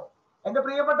രാഷ്ട്രീയക്കാരനായിരുന്നു. എന്റെ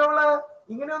പ്രിയപ്പെട്ടവള്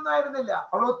ഇങ്ങനെയൊന്നും ആയിരുന്നില്ല.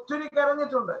 അവൾ ഒത്തിരി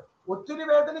കരഞ്ഞിട്ടുണ്ട്, ഒത്തിരി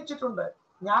വേദനിച്ചിട്ടുണ്ട്.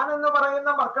 ഞാൻ എന്ന് പറയുന്ന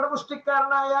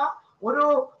മർക്കടപുഷ്ടിക്കാരനായ ഒരു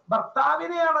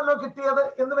ഭർത്താവിനെയാണല്ലോ കിട്ടിയത്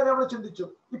എന്ന് വരെ അവള് ചിന്തിച്ചു.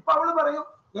 ഇപ്പൊ അവള് പറയും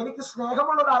എനിക്ക്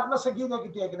സ്നേഹമുള്ള ഒരു ആത്മസഖിയെ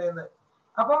കിട്ടിയേക്കണേന്ന്.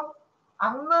 അപ്പം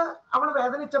അന്ന് അവള്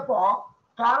വേദനിച്ചപ്പോ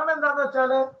കാരണം എന്താന്ന്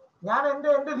വെച്ചാല് ഞാൻ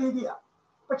എന്റെ രീതിയാ.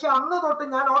 പക്ഷെ അന്ന് തൊട്ട്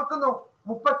ഞാൻ ഓർക്കുന്നു,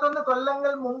 31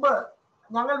 കൊല്ലങ്ങൾ മുമ്പ്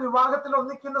ഞങ്ങൾ വിവാഹത്തിൽ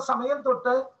ഒന്നിക്കുന്ന സമയം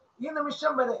തൊട്ട് ഈ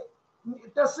നിമിഷം വരെ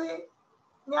ടെസ്സി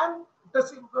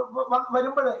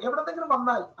വരുമ്പോഴ് എവിടെന്തെങ്കിലും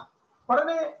വന്നാൽ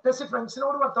ഉടനെ ടെസ്സി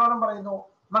ഫ്രണ്ട്സിനോട് വർത്തമാനം പറയുന്നു,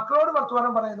 മക്കളോട്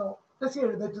വർത്തമാനം പറയുന്നു. ടെസ്സി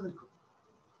എഴുന്നേറ്റ് നിൽക്കും,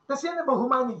 ടെസ്സി എന്നെ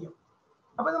ബഹുമാനിക്കും.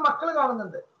 അപ്പൊ ഇത് മക്കള്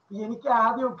കാണുന്നുണ്ട്. എനിക്ക്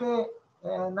ആദ്യമൊക്കെ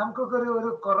നമുക്കൊക്കെ ഒരു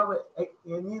കുറവ്,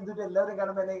 ഇനി ഇതിട്ട് എല്ലാവരും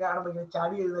കാണുമ്പോൾ എന്നെ കാണുമ്പോൾ ഇങ്ങനെ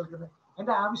ചാടി എഴുന്നേൽക്കുന്നത്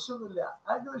എന്റെ ആവശ്യമൊന്നുമില്ല,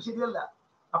 അതൊന്നും ശരിയല്ല.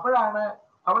 അപ്പോഴാണ്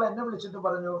അവൾ എന്നെ വിളിച്ചിട്ട്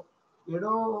പറഞ്ഞു,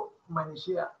 എടോ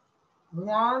മനുഷ്യ,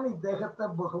 ഞാൻ ഇദ്ദേഹത്തെ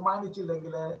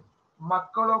ബഹുമാനിച്ചില്ലെങ്കിൽ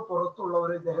മക്കളോ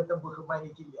പുറത്തുള്ളവരോ ഇദ്ദേഹത്തെ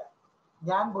ബഹുമാനിക്കില്ല.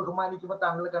 ഞാൻ ബഹുമാനിക്കുമ്പോൾ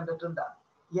താങ്കൾ കണ്ടിട്ടുണ്ടാ,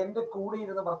 എന്റെ കൂടെ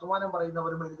ഇരുന്ന് വർത്തമാനം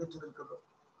പറയുന്നവരും എഴുന്നേറ്റ് നിൽക്കുന്നു,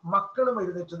 മക്കളും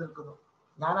എഴുന്നേറ്റ് നിൽക്കുന്നു.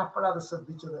 ഞാൻ അപ്പോഴത്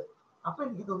ശ്രദ്ധിച്ചത്. അപ്പൊ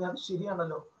എനിക്ക് തോന്നി അത്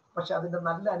ശരിയാണല്ലോ. പക്ഷെ അതിന്റെ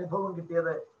നല്ല അനുഭവം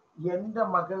കിട്ടിയത് എന്റെ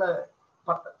മകള്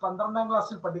 12ാം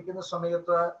ക്ലാസ്സിൽ പഠിക്കുന്ന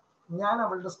സമയത്ത് ഞാൻ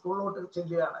അവളുടെ സ്കൂളിലോട്ട്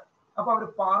ചെല്ലുകയാണ്. അപ്പൊ അവര്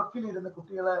പാർക്കിലിരുന്ന്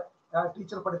കുട്ടികളെ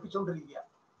ടീച്ചർ പഠിപ്പിച്ചുകൊണ്ടിരിക്കുക.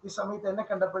 ഈ സമയത്ത് എന്നെ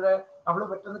കണ്ടപ്പോഴ് അവള്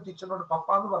പെട്ടെന്ന് ടീച്ചറിനോട്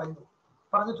പപ്പാന്ന്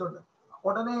പറഞ്ഞിട്ടുണ്ട്.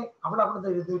 ഉടനെ അവൾ അവിടുന്ന്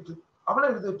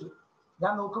എഴുന്നേറ്റു.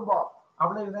 ഞാൻ നോക്കുമ്പോ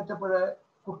അവൾ എഴുന്നേറ്റപ്പോഴ്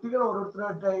കുട്ടികൾ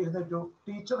ഓരോരുത്തരായിട്ട് എഴുന്നേറ്റു,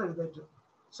 ടീച്ചർ എഴുന്നേറ്റു.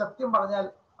 സത്യം പറഞ്ഞാൽ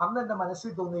അന്ന് എന്റെ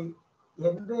മനസ്സിൽ തോന്നി,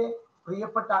 എന്റെ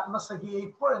പ്രിയപ്പെട്ട ആത്മസഖിയെ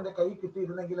ഇപ്പോൾ എന്റെ കൈ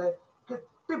കിട്ടിയിരുന്നെങ്കിൽ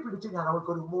കെട്ടിപ്പിടിച്ച് ഞാൻ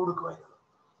അവൾക്ക് ഒരു ഉമ്മ കൊടുക്കുമായിരുന്നു.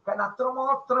 കാരണം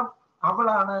അത്രമാത്രം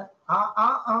അവളാണ്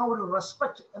ആ ഒരു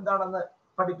റെസ്പെക്ട് എന്താണെന്ന്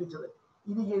പഠിപ്പിച്ചത്.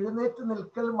 ഇനി എഴുന്നേറ്റ്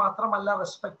നിൽക്കൽ മാത്രമല്ല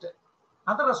റെസ്പെക്ട്,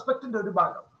 അത് റെസ്പെക്റ്റിന്റെ ഒരു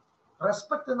ഭാഗം.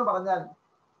 റെസ്പെക്ട് എന്ന് പറഞ്ഞാൽ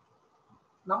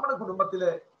നമ്മുടെ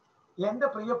കുടുംബത്തില് എന്റെ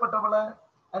പ്രിയപ്പെട്ടവള്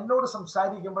എന്നോട്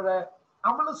സംസാരിക്കുമ്പോഴ്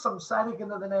അവള്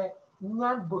സംസാരിക്കുന്നതിനെ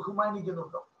ഞാൻ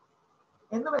ബഹുമാനിക്കുന്നുണ്ടോ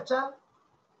എന്ന് വെച്ചാൽ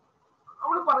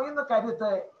അവള് പറയുന്ന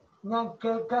കാര്യത്തെ ഞാൻ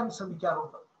കേൾക്കാൻ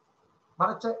ശ്രമിക്കാറുണ്ട്.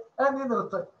 മറിച്ച് നീ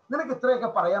നിർത്ത്, നിനക്ക് ഇത്രയൊക്കെ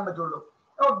പറയാൻ പറ്റുള്ളൂ,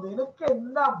 നിനക്ക്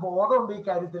എന്നാ ബോധമുണ്ട് ഈ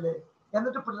കാര്യത്തില്,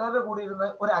 എന്നിട്ട് പിള്ളേരുടെ കൂടെ ഇരുന്ന്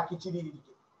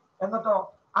ഒരാക്കിച്ചിരിക്കും. എന്നിട്ടോ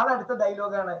അതടുത്ത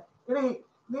ഡയലോഗാണ്, ഇനി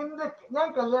ഞാൻ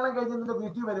കല്യാണം കഴിഞ്ഞ് നിന്റെ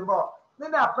വീട്ടിൽ വരുമ്പോ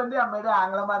നിന്റെ അപ്പന്റെ അമ്മയുടെ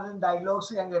ആംഗ്ലമാരുടെ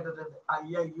ഡയലോഗ്സ് ഞാൻ കേട്ടിട്ടുണ്ട്.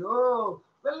 അയ്യോ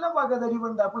വല്ല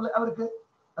വകതരിവുണ്ട് അവർക്ക്.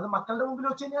 അത് മക്കളുടെ മുമ്പിൽ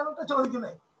വെച്ച് ഞാനൊക്കെ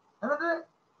ചോദിക്കുന്നത്. എന്നിട്ട്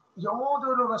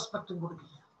യാതൊരു റെസ്പെക്റ്റും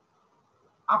കൊടുക്കില്ല.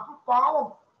 അപ്പൊ പാവം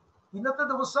ഇന്നത്തെ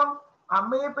ദിവസം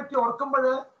അമ്മയെ പറ്റി ഓർക്കുമ്പോൾ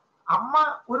അമ്മ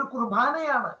ഒരു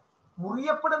കുർബാനയാണ്,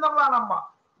 മുറിയപ്പെടുന്നവളാണ് അമ്മ.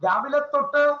 രാവിലെ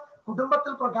തൊട്ട്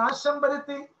കുടുംബത്തിൽ പ്രകാശം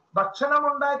വരുത്തി, ഭക്ഷണം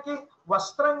ഉണ്ടാക്കി,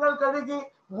 വസ്ത്രങ്ങൾ കഴുകി,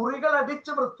 മുറികൾ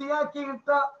അടിച്ച്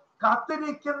വൃത്തിയാക്കിയിട്ട്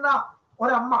കാത്തിരിക്കുന്ന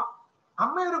ഒരമ്മ.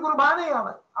 അമ്മ ഒരു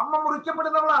കുർബാനയാണ്. അമ്മ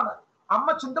മുറിക്കപ്പെടുന്നവളാണ്, അമ്മ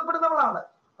ചിന്തപ്പെടുന്നവളാണ്.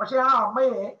 പക്ഷെ ആ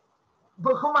അമ്മയെ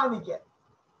ബഹുമാനിക്കാൻ,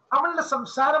 അവളുടെ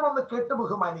സംസാരം ഒന്ന് കേട്ട്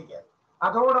ബഹുമാനിക്കാൻ,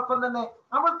 അതോടൊപ്പം തന്നെ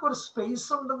അവൾക്കൊരു സ്പേസ്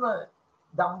ഉണ്ടെന്ന്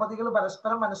ദമ്പതികൾ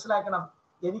പരസ്പരം മനസ്സിലാക്കണം.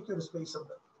 എനിക്കൊരു സ്പേസ്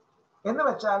ഉണ്ട് എന്ന്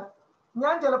വെച്ചാൽ,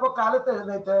 ഞാൻ ചിലപ്പോ കാലത്ത്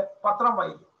എഴുന്നേറ്റ് പത്രം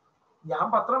വായിക്കും. ഞാൻ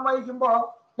പത്രം വായിക്കുമ്പോ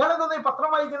ഞാനെന്താ ഈ പത്രം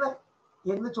വായിക്കുന്നത്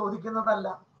എന്ന് ചോദിക്കുന്നതല്ല.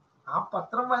 ആ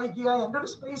പത്രം വായിക്കുക എൻ്റെ ഒരു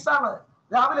സ്പേസ് ആണ്.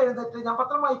 രാവിലെ എഴുന്നേറ്റ് ഞാൻ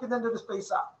പത്രം വായിക്കുന്ന എൻ്റെ ഒരു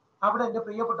സ്പേസാ. അവിടെ എൻ്റെ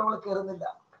പ്രിയപ്പെട്ടവള് കയറുന്നില്ല.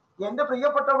 എൻ്റെ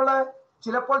പ്രിയപ്പെട്ടവള്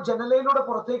ചിലപ്പോൾ ജനലയിലൂടെ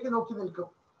പുറത്തേക്ക് നോക്കി നിൽക്കും.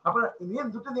 അപ്പോൾ ഇനി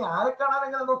എന്തിട്ട് നീ ആരെ കാണാൻ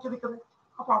എങ്ങനെ നോക്കി നിൽക്കുന്നത്?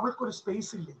 അപ്പൊ അവൾക്കൊരു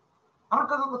സ്പേസ് ഇല്ലേ?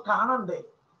 അവൾക്കതൊന്ന് കാണണ്ടേ?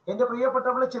 എൻ്റെ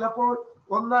പ്രിയപ്പെട്ടവള് ചിലപ്പോൾ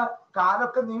ഒന്ന്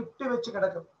കാലൊക്കെ നീട്ടി വെച്ച്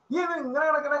കിടക്കും. നീ ഇങ്ങനെ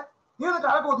കിടക്കണേ, നീ ഒന്ന്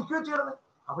കാലൊക്കെ ഒതുക്കി വെച്ച് കിടന്ന്.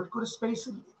 അവൾക്കൊരു സ്പേസ്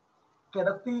ഇല്ലേ?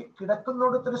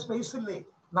 കിടക്കുന്നിടത്തൊരു സ്പേസ് ഇല്ലേ?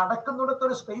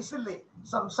 നടക്കുന്നിടത്തൊരു സ്പേസ് ഇല്ലേ?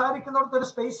 സംസാരിക്കുന്നിടത്തൊരു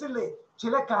സ്പേസ് ഇല്ലേ?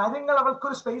 ചില കാര്യങ്ങൾ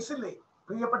അവൾക്കൊരു സ്പേസ് ഇല്ലേ?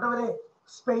 പ്രിയപ്പെട്ടവരെ,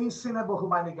 സ്പേസിനെ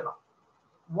ബഹുമാനിക്കണം.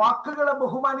 വാക്കുകളെ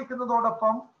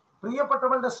ബഹുമാനിക്കുന്നതോടൊപ്പം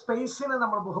പ്രിയപ്പെട്ടവളുടെ സ്പേസിനെ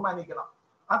നമ്മൾ ബഹുമാനിക്കണം.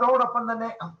 അതോടൊപ്പം തന്നെ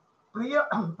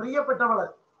പ്രിയപ്പെട്ടവള്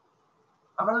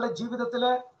അവളുടെ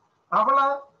ജീവിതത്തില് അവള്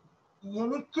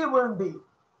എനിക്ക് വേണ്ടി,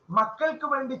 മക്കൾക്ക്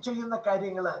വേണ്ടി ചെയ്യുന്ന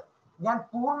കാര്യങ്ങള് ഞാൻ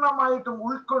പൂർണ്ണമായിട്ടും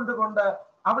ഉൾക്കൊണ്ടുകൊണ്ട്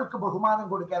അവൾക്ക് ബഹുമാനം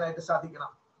കൊടുക്കാനായിട്ട്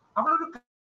സാധിക്കണം. അവളൊരു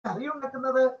കറി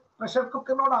ഉണ്ടാക്കുന്നത് പ്രഷർ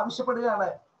കുക്കറിനോട് ആവശ്യപ്പെടുകയാണ്,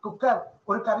 കുക്കർ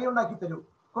ഒരു കറി ഉണ്ടാക്കി തരൂ.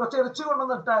 കുറച്ച് ഇറച്ചി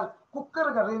കൊണ്ടുവന്നിട്ടാൽ കുക്കർ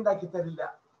കറി ഉണ്ടാക്കി തരില്ല.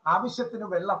 ആവശ്യത്തിന്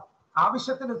വെള്ളം,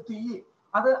 ആവശ്യത്തിന് തീ,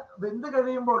 അത് വെന്ത്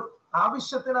കഴിയുമ്പോൾ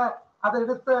ആവശ്യത്തിന്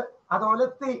അതെടുത്ത് അത്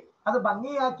ഒലത്തി അത്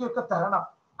ഭംഗിയാക്കിയൊക്കെ തരണം.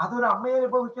 അതൊരു അമ്മയെ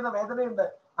അനുഭവിക്കുന്ന വേദനയുണ്ട്.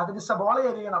 അതിന് സബോള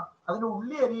അരിയണം, അതിന്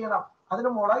ഉള്ളി അരിയണം, അതിന്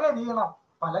മുളക് അരിയണം,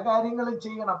 പല കാര്യങ്ങളും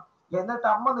ചെയ്യണം. എന്നിട്ട്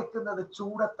അമ്മ നിൽക്കുന്നത്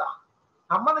ചൂടത്താ.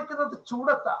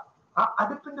 ആ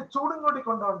അടുപ്പിന്റെ ചൂടും കൂടി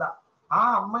കൊണ്ടുകൊണ്ട ആ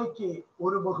അമ്മയ്ക്ക്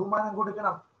ഒരു ബഹുമാനം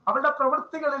കൊടുക്കണം. അവളുടെ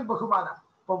പ്രവൃത്തികളിൽ ബഹുമാനം.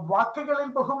 ഇപ്പൊ വാക്കുകളിൽ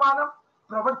ബഹുമാനം,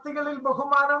 പ്രവൃത്തികളിൽ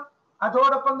ബഹുമാനം,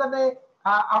 അതോടൊപ്പം തന്നെ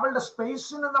അവളുടെ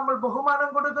സ്പേസിന് നമ്മൾ ബഹുമാനം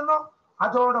കൊടുക്കുന്നു.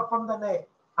 അതോടൊപ്പം തന്നെ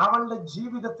അവളുടെ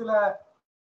ജീവിതത്തില്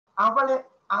അവളെ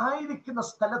ആയിരിക്കുന്ന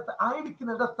സ്ഥലത്ത്,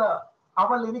 ആയിരിക്കുന്നിടത്ത്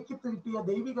അവൾ എനിക്ക് കിട്ടിയ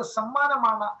ദൈവിക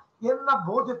സമ്മാനമാണ് എന്ന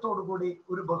ബോധ്യത്തോടു കൂടി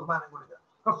ഒരു ബഹുമാനം കൊടുക്കുക.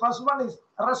 First one is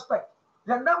respect.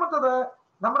 രണ്ടാമത്തത്,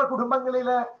 നമ്മുടെ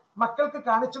കുടുംബങ്ങളില് മക്കൾക്ക്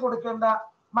കാണിച്ചു കൊടുക്കേണ്ട,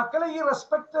 മക്കളെ ഈ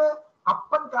റെസ്പെക്ട്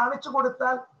അപ്പൻ കാണിച്ചു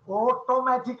കൊടുത്താൽ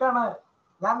ഓട്ടോമാറ്റിക് ആണ്.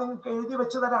 ഞാൻ നിങ്ങൾക്ക് എഴുതി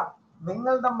വെച്ചു തരാം.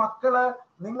 നിങ്ങളുടെ മക്കള്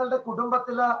നിങ്ങളുടെ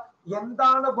കുടുംബത്തില്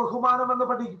എന്താണ് ബഹുമാനമെന്ന്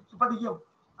പഠിക്കും.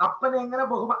 അപ്പനെ എങ്ങനെ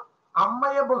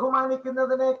അമ്മയെ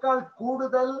ബഹുമാനിക്കുന്നതിനേക്കാൾ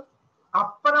കൂടുതൽ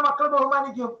അപ്പനെ മക്കൾ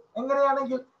ബഹുമാനിക്കും.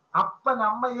 എങ്ങനെയാണെങ്കിൽ, അപ്പൻ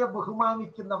അമ്മയെ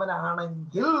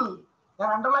ബഹുമാനിക്കുന്നവനാണെങ്കിൽ, ഞാൻ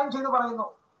അണ്ടർലൈൻ ചെയ്ത് പറയുന്നു,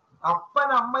 അപ്പൻ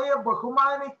അമ്മയെ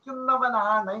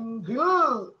ബഹുമാനിക്കുന്നവനാണെങ്കിൽ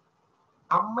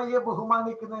അമ്മയെ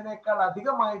ബഹുമാനിക്കുന്നതിനേക്കാൾ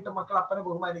അധികമായിട്ട് മക്കൾ അപ്പനെ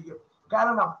ബഹുമാനിക്കും.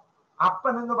 കാരണം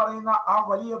അപ്പൻ എന്ന് പറയുന്ന ആ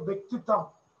വലിയ വ്യക്തിത്വം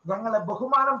ഞങ്ങളെ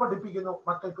ബഹുമാനം പഠിപ്പിക്കുന്നു,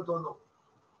 മക്കൾക്ക് തോന്നും.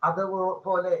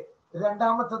 അതുപോലെ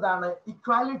രണ്ടാമത്തതാണ്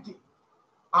ഇക്വാലിറ്റി.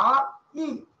 ഈ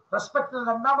റെസ്പെക്ട്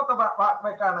രണ്ടാമത്തെ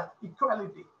വാക്കാണ്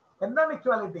ഇക്വാലിറ്റി. എന്താണ്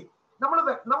ഇക്വാലിറ്റി?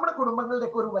 നമ്മുടെ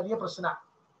കുടുംബങ്ങളുടെയൊക്കെ ഒരു വലിയ പ്രശ്നം,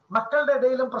 മക്കളുടെ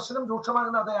ഇടയിലും പ്രശ്നം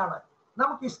രൂക്ഷമാകുന്ന അതാണ്.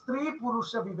 നമുക്ക് ഈ സ്ത്രീ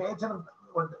പുരുഷ വിവേചനം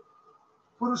ഉണ്ട്.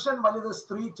 പുരുഷൻ വലുത്,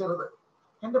 സ്ത്രീ ചെറുത്.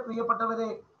 എന്റെ പ്രിയപ്പെട്ടവരെ,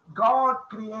 God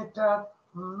created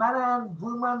men and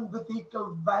women with equal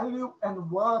value and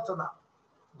worth എന്നാണ്.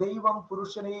 ദൈവം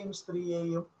പുരുഷനെയും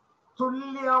സ്ത്രീയെയും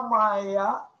തുല്യമായ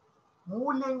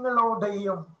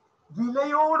മൂല്യങ്ങളോടെയും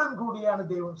വിലയോടും കൂടിയാണ്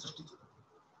ദൈവം സൃഷ്ടിച്ചത്.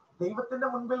 ദൈവത്തിന്റെ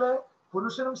മുൻപില്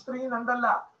പുരുഷനും സ്ത്രീയും രണ്ടല്ല.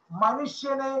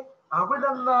 മനുഷ്യനെ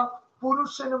അവിടുന്ന്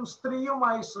പുരുഷനും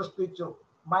സ്ത്രീയുമായി സൃഷ്ടിച്ചു.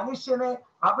 മനുഷ്യനെ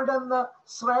അവിടുന്ന്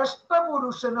ശ്രേഷ്ഠ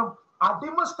പുരുഷനും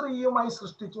അടിമ സ്ത്രീയുമായി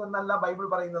സൃഷ്ടിച്ചു എന്നല്ല ബൈബിൾ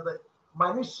പറയുന്നത്.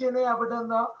 മനുഷ്യനെ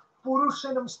അവിടുന്ന്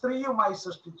പുരുഷനും സ്ത്രീയുമായി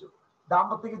സൃഷ്ടിച്ചു.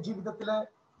 ദാമ്പത്തിക ജീവിതത്തില്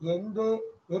എന്റെ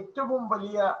ഏറ്റവും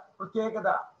വലിയ പ്രത്യേകത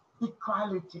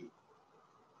ഇക്വാലിറ്റി.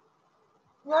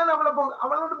 ഞാൻ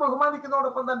അവളോട്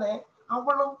ബഹുമാനിക്കുന്നതോടൊപ്പം തന്നെ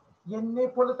അവളും എന്നെ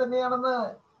പോലെ തന്നെയാണെന്ന്.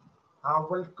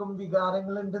 അവൾക്കും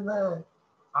വികാരങ്ങളുണ്ടെന്ന്,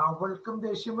 അവൾക്കും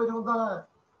ദേഷ്യം വരുമെന്ന്,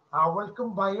 അവൾക്കും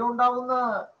ഭയം ഉണ്ടാവുന്ന,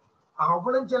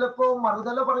 അവളും ചിലപ്പോ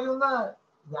മറുതല പറയുന്ന.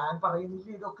 ഞാൻ പറയുന്നില്ല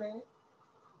ഇതൊക്കെ.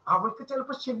 അവൾക്ക്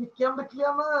ചിലപ്പോ ക്ഷമിക്കാൻ പറ്റില്ല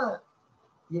എന്ന്.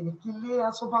 എനിക്കില്ലേ ആ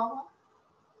സ്വഭാവം.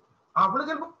 അവള്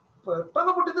ചിലപ്പോ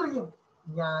പെട്ടെന്ന് പൊട്ടിത്തെറിക്കും.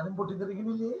 ഞാനും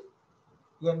പൊട്ടിത്തെറിക്കുന്നില്ലേ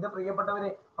എന്റെ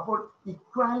പ്രിയപ്പെട്ടവരെ? അപ്പോൾ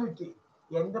ഇക്വാലിറ്റി,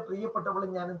 എന്റെ പ്രിയപ്പെട്ടവളും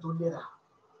ഞാനും തുല്യരാ.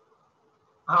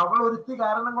 അവൾ ഒരുത്തി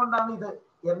കാരണം കൊണ്ടാണ് ഇത്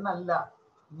എന്നല്ല,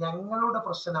 ഞങ്ങളുടെ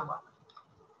പ്രശ്നമാണ്,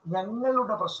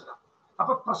 ഞങ്ങളുടെ പ്രശ്നം.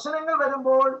 അപ്പൊ പ്രശ്നങ്ങൾ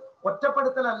വരുമ്പോൾ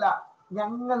ഒറ്റപ്പെടുത്തലല്ല,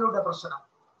 ഞങ്ങളുടെ പ്രശ്നം.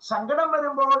 സങ്കടം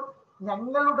വരുമ്പോൾ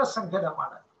ഞങ്ങളുടെ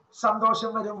സങ്കടമാണ്,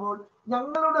 സന്തോഷം വരുമ്പോൾ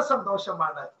ഞങ്ങളുടെ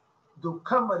സന്തോഷമാണ്,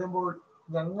 ദുഃഖം വരുമ്പോൾ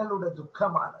ഞങ്ങളുടെ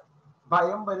ദുഃഖമാണ്,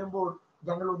 ഭയം വരുമ്പോൾ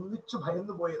ഞങ്ങൾ ഒന്നിച്ചു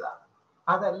ഭയന്നു പോയതാണ്.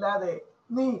 അതല്ലാതെ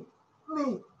നീ നീ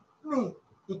നീ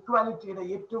ഇക്വാലിറ്റിയുടെ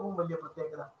ഏറ്റവും വലിയ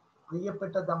പ്രത്യേകത.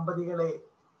 പ്രിയപ്പെട്ട ദമ്പതികളെ,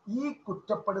 ഈ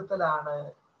കുറ്റപ്പെടുത്തലാണ്,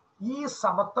 ഈ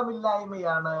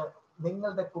സമത്വമില്ലായ്മയാണ്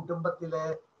നിങ്ങളുടെ കുടുംബത്തില്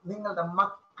നിങ്ങളുടെ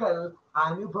മക്കൾ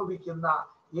അനുഭവിക്കുന്ന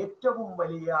ഏറ്റവും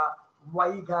വലിയ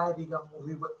വൈകാരിക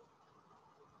മുറിവ്.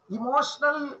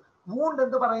 ഇമോഷണൽ വൂണ്ട്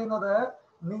എന്ന് പറയുന്നത്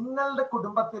നിങ്ങളുടെ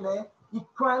കുടുംബത്തിലെ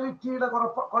ഇക്വാലിറ്റിയുടെ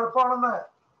കുഴപ്പമാണെന്ന്.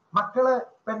 മക്കള്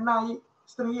പെണ്ണായി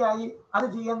സ്ത്രീയായി അത്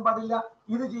ചെയ്യാൻ പാടില്ല,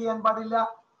 ഇത് ചെയ്യാൻ പാടില്ല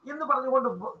എന്ന് പറഞ്ഞുകൊണ്ട്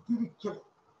തിരിക്കൽ.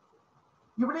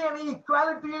 ഇവിടെയാണ് ഈ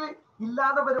ഇക്വാലിറ്റി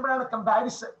ഇല്ലാതെ വരുമ്പോഴാണ്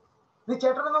കമ്പാരിസൺ. നീ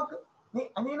ചേട്ടനെ നോക്ക്, നീ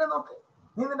അനിയനെ നോക്ക്,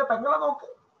 നീ നിന്റെ പെങ്ങളെ നോക്ക്,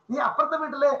 നീ അപ്പുറത്തെ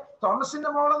വീട്ടിലെ തോമസിന്റെ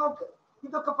മോളെ നോക്ക്.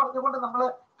 ഇതൊക്കെ പറഞ്ഞുകൊണ്ട് നമ്മള്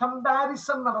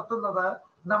കമ്പാരിസൺ നടത്തുന്നത്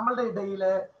നമ്മളുടെ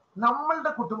ഇടയില്,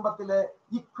 നമ്മളുടെ കുടുംബത്തില്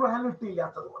ഇക്വാലിറ്റി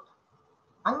ഇല്ലാത്തത് കൊണ്ട്.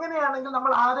 അങ്ങനെയാണെങ്കിൽ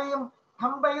നമ്മൾ ആരെയും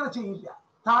കമ്പയർ ചെയ്യില്ല,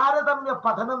 താരതമ്യ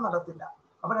പഠനം നടത്തില്ല.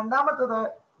 അപ്പൊ രണ്ടാമത്തത്,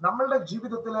 നമ്മളുടെ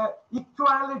ജീവിതത്തില്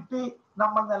ഇക്വാലിറ്റി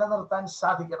നമ്മൾ നിലനിർത്താൻ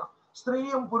സാധിക്കണം.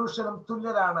 സ്ത്രീയും പുരുഷനും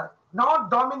തുല്യരാണ്, നോട്ട്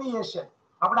ഡോമിനിയേഷൻ,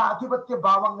 അവിടെ ആധിപത്യ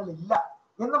ഭാവങ്ങളില്ല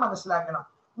എന്ന് മനസ്സിലാക്കണം.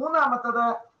 മൂന്നാമത്തത്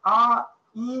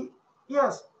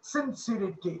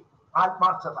സിൻസിരിറ്റി,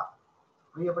 ആത്മാർത്ഥത.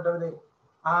 പ്രിയപ്പെട്ടവരെ,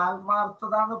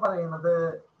 ആത്മാർത്ഥത എന്ന് പറയുന്നത്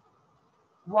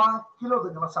വാക്കിൽ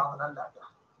ഒതുങ്ങുന്ന സാധനമല്ല,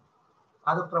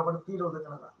 അത് പ്രവൃത്തിയിൽ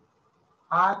ഒതുങ്ങുന്നതാണ്.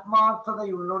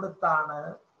 ആത്മാർത്ഥതയുള്ളിടത്താണ്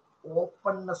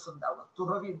ഓപ്പൺനെസ് ഉണ്ടാവുക,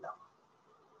 തുറവി ഉണ്ടാവുക.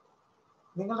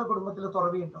 നിങ്ങളുടെ കുടുംബത്തിൽ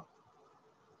തുറവിയുണ്ടോ?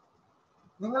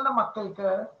 നിങ്ങളുടെ മക്കൾക്ക്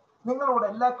നിങ്ങളോട്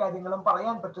എല്ലാ കാര്യങ്ങളും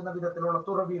പറയാൻ പറ്റുന്ന വിധത്തിലുള്ള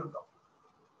തുറവിയുണ്ടോ?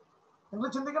 നിങ്ങൾ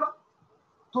ചിന്തിക്കണം.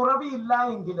 തുറവിയില്ല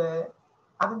എങ്കിൽ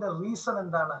അതിന്റെ റീസൺ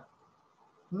എന്താണ്?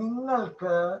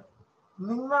 നിങ്ങൾക്ക്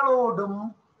നിങ്ങളോടും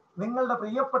നിങ്ങളുടെ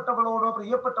പ്രിയപ്പെട്ടവളോടോ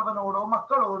പ്രിയപ്പെട്ടവനോടോ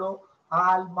മക്കളോടോ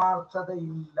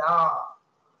ആത്മാർത്ഥതയില്ല.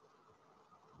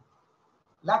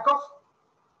 Lack of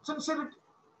sincerity.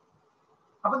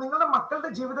 അപ്പൊ നിങ്ങളുടെ മക്കളുടെ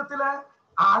ജീവിതത്തില്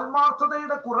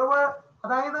ആത്മാർത്ഥതയുടെ കുറവ്,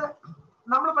 അതായത്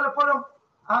നമ്മൾ പലപ്പോഴും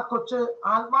ആ കൊച്ച്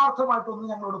ആത്മാർത്ഥമായിട്ടൊന്നും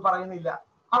ഞങ്ങളോട് പറയുന്നില്ല,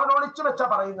 അവൻ ഒളിച്ചു വെച്ചാ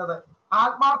പറയുന്നത്.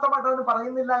 ആത്മാർത്ഥമായിട്ട് അവന്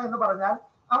പറയുന്നില്ല എന്ന് പറഞ്ഞാൽ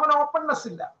അവൻ ഓപ്പൺനെസ്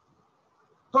ഇല്ല,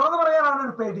 തുറന്നു പറയാൻ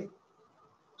അവനൊരു പേടി,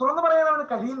 തുറന്നു പറയാൻ അവന്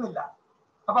കഴിയുന്നില്ല.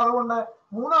 അപ്പൊ അതുകൊണ്ട്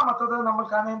മൂന്നാമത്തത് നമ്മൾ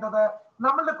കാണേണ്ടത്,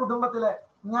 നമ്മളുടെ കുടുംബത്തില്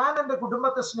ഞാൻ എന്റെ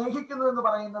കുടുംബത്തെ സ്നേഹിക്കുന്നു എന്ന്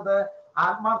പറയുന്നത്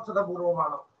ആത്മാർത്ഥത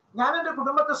പൂർവ്വമാണോ? ഞാൻ എന്റെ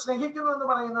കുടുംബത്തെ സ്നേഹിക്കുന്നു എന്ന്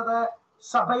പറയുന്നത്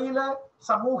സഭയില്,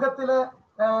 സമൂഹത്തില്,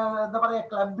 എന്താ പറയാ,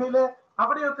 ക്ലബില്,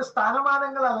 അവിടെയൊക്കെ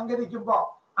സ്ഥാനമാനങ്ങൾ അലങ്കരിക്കുമ്പോ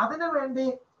അതിനു വേണ്ടി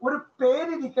ഒരു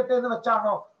പേരിരിക്കട്ടെ എന്ന്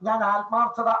വെച്ചാണോ ഞാൻ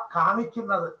ആത്മാർത്ഥത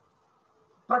കാണിക്കുന്നത്,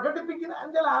 പ്രകടിപ്പിക്കുന്ന?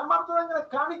 എന്റെ ആത്മാർത്ഥത ഇങ്ങനെ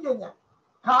കാണിക്കുക, ഞാൻ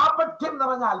കാപട്യം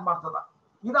നിറഞ്ഞ ആത്മാർത്ഥത.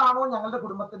 ഇതാണോ ഞങ്ങളുടെ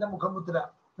കുടുംബത്തിന്റെ മുഖമുദ്ര?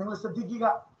 നിങ്ങൾ ശ്രദ്ധിക്കുക.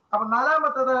 അപ്പൊ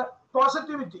നാലാമത്തത്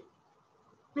പോസിറ്റിവിറ്റി.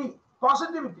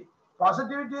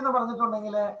 പോസിറ്റിവിറ്റി എന്ന്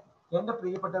പറഞ്ഞിട്ടുണ്ടെങ്കിൽ എന്റെ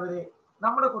പ്രിയപ്പെട്ടവരെ,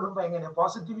 നമ്മുടെ കുടുംബം എങ്ങനെയാ?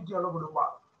 പോസിറ്റിവിറ്റി ഉള്ള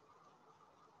കുടുംബമാണ്.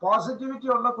 പോസിറ്റിവിറ്റി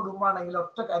ഉള്ള കുടുംബമാണെങ്കിൽ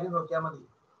ഒറ്റ കാര്യം നോക്കിയാൽ മതി.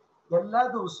 എല്ലാ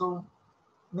ദിവസവും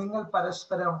നിങ്ങൾ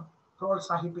പരസ്പരം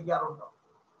പ്രോത്സാഹിപ്പിക്കാറുണ്ടോ?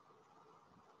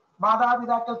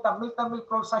 മാതാപിതാക്കൾ തമ്മിൽ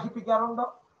പ്രോത്സാഹിപ്പിക്കാറുണ്ടോ?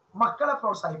 മക്കളെ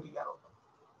പ്രോത്സാഹിപ്പിക്കാറുണ്ടോ?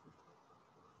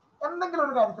 എന്തെങ്കിലും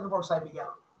ഒരു കാര്യത്തിന്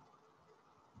പ്രോത്സാഹിപ്പിക്കാറുണ്ടോ?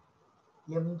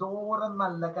 എന്തോരം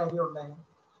നല്ല കാര്യമുള്ളേ.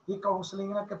 ഈ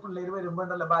കൗൺസിലിങ്ങിനൊക്കെ പിള്ളേര്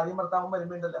വരുമ്പോണ്ടല്ലോ, ഭാര്യയും ഭർത്താവും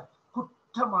വരുമ്പോണ്ടല്ലോ,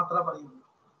 കുറ്റം മാത്രമേ പറയുള്ളൂ.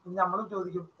 നമ്മൾ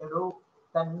ചോദിക്കും, എടോ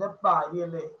തന്റെ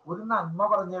ഭാര്യയല്ലേ, ഒരു നന്മ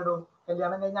പറഞ്ഞേടോ.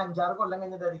 കല്യാണം കഴിഞ്ഞ 5-6 കൊല്ലം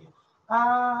കഴിഞ്ഞിട്ടായിരിക്കും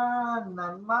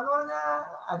നന്മ എന്ന് പറഞ്ഞാൽ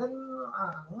അത്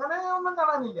അങ്ങനെ ഒന്നും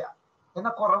കാണാനില്ല.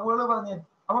 എന്നാ കുറവുകൾ പറഞ്ഞേ,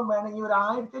 അവൻ വേണമെങ്കിൽ ഒരു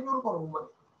 1500 കുറവ്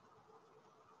പറയും.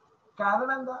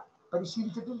 കാരണം എന്താ?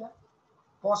 പരിശീലിച്ചിട്ടില്ല,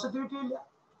 പോസിറ്റിവിറ്റി ഇല്ല.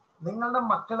 നിങ്ങളുടെ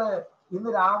മക്കള്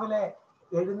ഇന്ന് രാവിലെ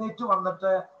എഴുന്നേറ്റ്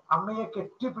വന്നിട്ട് അമ്മയെ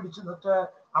കെട്ടിപ്പിടിച്ചു നിന്നിട്ട്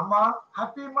അമ്മ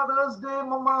ഹാപ്പി മദേഴ്സ് ഡേ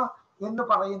മമ്മ എന്ന്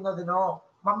പറയുന്നതിനോ,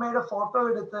 മമ്മയുടെ ഫോട്ടോ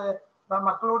എടുത്ത്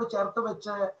മക്കളോട് ചേർത്ത്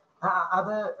വെച്ച്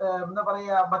അത് എന്താ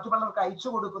പറയാ മറ്റു പലർക്ക് അയച്ചു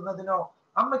കൊടുക്കുന്നതിനോ,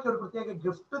 അമ്മയ്ക്ക് ഒരു പ്രത്യേക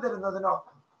ഗിഫ്റ്റ് തരുന്നതിനോ,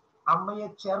 അമ്മയെ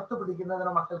ചേർത്ത്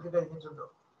പിടിക്കുന്നതിനോ മക്കൾക്ക് കഴിഞ്ഞിട്ടുണ്ടോ?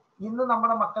 ഇന്ന്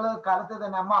നമ്മുടെ മക്കള് കാലത്തെ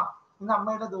തന്നെ അമ്മ ഇന്ന്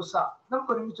അമ്മയുടെ ദിവസം,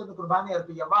 നമുക്ക് ഒരുമിച്ചൊന്ന് കുർബാന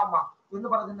അർപ്പിക്കാം വാ അമ്മ എന്ന്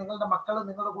പറഞ്ഞ് നിങ്ങളുടെ മക്കള്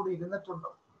നിങ്ങളുടെ കൂടെ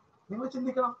ഇരുന്നിട്ടുണ്ടോ? നിങ്ങൾ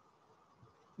ചിന്തിക്കണം.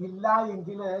 ഇല്ല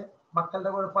എങ്കില്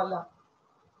മക്കളുടെ കുഴപ്പമല്ല.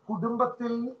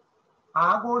 കുടുംബത്തിൽ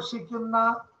ആഘോഷിക്കുന്ന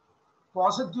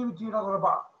പോസിറ്റിവിറ്റിയുടെ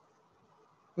കുറവാണ്.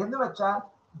 എന്ന് വെച്ചാൽ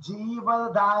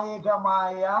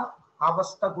ജീവദായകമായ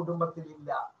അവസ്ഥ കുടുംബത്തിലില്ല.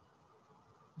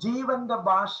 ജീവന്റെ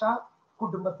ഭാഷ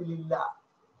കുടുംബത്തിലില്ല.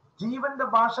 ജീവന്റെ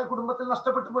ഭാഷ കുടുംബത്തിൽ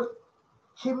നഷ്ടപ്പെട്ടു പോയി.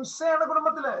 ഹിംസയാണ്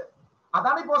കുടുംബത്തില്.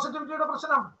 അതാണ് ഈ പോസിറ്റിവിറ്റിയുടെ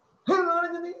പ്രശ്നം. ഈ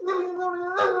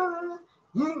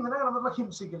ഇങ്ങനെ കിടന്നുള്ള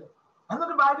ഹിംസിക്കല്.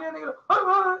 എന്നിട്ട് ഭാര്യയാണെങ്കിൽ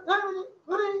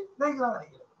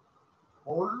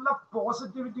ഉള്ള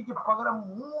പോസിറ്റിവിറ്റിക്ക് പകരം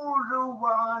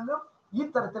മുഴുവനും ഈ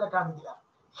തരത്തിലെ കാണിക്കില്ല,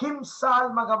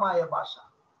 ഹിംസാത്മകമായ ഭാഷ.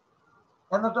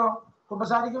 എന്നിട്ടോ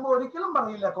കുമ്പസാരിക്കുമ്പോൾ ഒരിക്കലും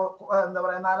പറയില്ല എന്താ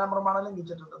പറയാ 4-ാം പ്രമാണം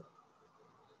ലംഘിച്ചിട്ടുണ്ട്.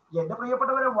 എന്റെ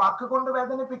പ്രിയപ്പെട്ടവരെ, വാക്കുകൊണ്ട്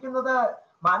വേദനിപ്പിക്കുന്നത്,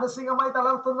 മാനസികമായി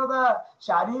തളർത്തുന്നത്,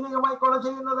 ശാരീരികമായി കൊല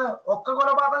ചെയ്യുന്നത് ഒക്കെ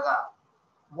കൊലപാതക.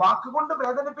 വാക്കുകൊണ്ട്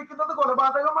വേദനിപ്പിക്കുന്നത്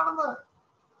കൊലപാതകമാണെന്ന്,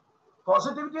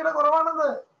 പോസിറ്റിവിറ്റിയുടെ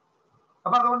കുറവാണെന്ന്.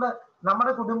 അപ്പൊ അതുകൊണ്ട്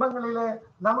നമ്മുടെ കുടുംബങ്ങളില്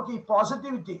നമുക്ക് ഈ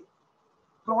പോസിറ്റിവിറ്റി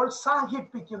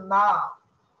പ്രോത്സാഹിപ്പിക്കുന്ന,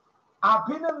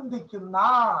 അഭിനന്ദിക്കുന്ന,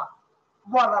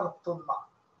 വളർത്തുന്ന,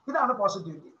 ഇതാണ്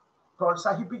പോസിറ്റിവിറ്റി.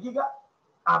 പ്രോത്സാഹിപ്പിക്കുക,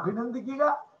 അഭിനന്ദിക്കുക,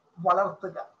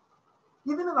 വളർത്തുക.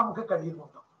 ഇതിന് നമുക്ക്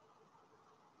കഴിയുന്നുണ്ടോ?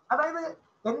 അതായത്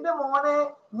എന്റെ മോനെ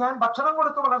ഞാൻ ഭക്ഷണം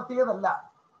കൊടുത്ത് വളർത്തിയതല്ല.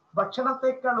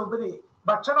 ഭക്ഷണത്തെക്കാൾ ഉപരി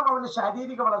ഭക്ഷണം അവന്റെ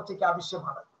ശാരീരിക വളർച്ചയ്ക്ക്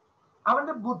ആവശ്യമാണ്.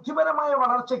 അവന്റെ ബുദ്ധിപരമായ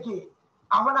വളർച്ചയ്ക്ക്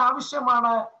അവൻ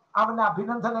ആവശ്യമാണ് അവന്റെ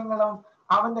അഭിനന്ദനങ്ങളും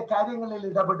അവന്റെ കാര്യങ്ങളിൽ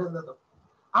ഇടപെടുന്നതും.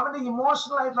 അവന്റെ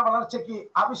ഇമോഷണൽ ആയിട്ടുള്ള വളർച്ചയ്ക്ക്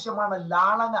ആവശ്യമാണ്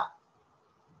ലാളന,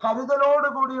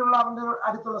 കരുതലോടുകൂടിയുള്ള അവന്റെ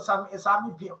അടുത്തുള്ള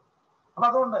സാമീപ്യം. അപ്പൊ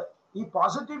അതുകൊണ്ട് ഈ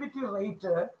പോസിറ്റിവിറ്റി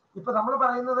റേറ്റ്, ഇപ്പൊ നമ്മൾ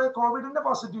പറയുന്നത് കോവിഡിന്റെ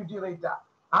പോസിറ്റിവിറ്റി റേറ്റാ.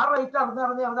 ആ റേറ്റ്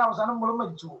അറിഞ്ഞറിഞ്ഞ് അവന്റെ അവസാനം മുഴുവൻ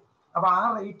മരിച്ചു പോകും. അപ്പൊ ആ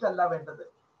റേറ്റ് അല്ല വേണ്ടത്.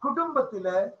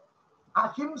 കുടുംബത്തില്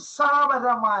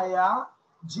അഹിംസാപരമായ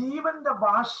ജീവന്റെ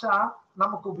ഭാഷ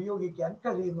നമുക്ക് ഉപയോഗിക്കാൻ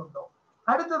കഴിയുന്നുണ്ടോ?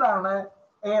 അടുത്തതാണ്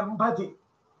എമ്പതി.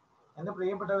 എന്റെ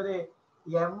പ്രിയപ്പെട്ടവരെ,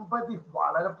 എമ്പതി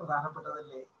വളരെ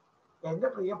പ്രധാനപ്പെട്ടതല്ലേ? എന്റെ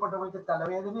പ്രിയപ്പെട്ടവർക്ക്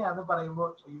തലവേദനയാന്ന് പറയുമ്പോൾ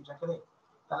ചക്കരെ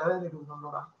തലവേദന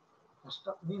എടുക്കുന്നുണ്ടോടാ,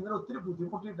 കഷ്ടം, നീ ഇന്നലെ ഒത്തിരി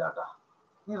ബുദ്ധിമുട്ടിയിട്ടാ,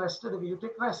 നീ റെസ്റ്റ് എടുക്കുക, യു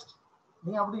ടേക്ക് റെസ്റ്റ്,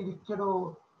 നീ അവിടെ ഇരിക്കടോ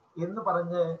എന്ന്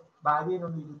പറഞ്ഞ്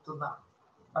ഭാര്യനൊന്ന് ഇരുത്തുന്ന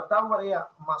ഭർത്താവ് പറയാ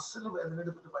മസിൽ വേദന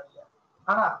എടുത്തിട്ട് പറ്റില്ല.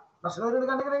 ആണാ മസിൽ വേദന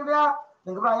എടുക്കാണ്ടെങ്കിൽ എങ്ങനെയാ,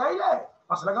 നിങ്ങൾക്ക് പ്രായമായില്ലേ,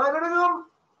 മസിലൊക്കെ വേദന എടുക്കും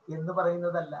എന്ന്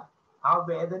പറയുന്നതല്ല. ആ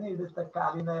വേദന എടുത്ത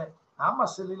കാലിന് ആ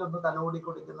മസിലിൽ ഒന്ന് തലോടി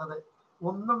കൊടുക്കുന്നത്.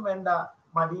 ഒന്നും വേണ്ട,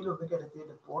 മടിയിലൊന്ന്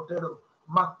കിടത്തിയിട്ട് പോട്ടിടും.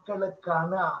 മക്കള്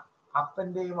കാണുക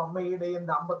അപ്പന്റെയും അമ്മയുടെയും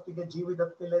ദാമ്പത്തിക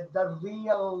ജീവിതത്തിലെ ദ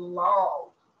റിയൽ ലവ്.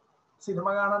 സിനിമ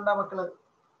കാണണ്ട മക്കള്,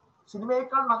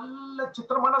 സിനിമയേക്കാൾ നല്ല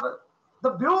ചിത്രമാണത്. The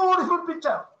beautiful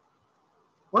picture.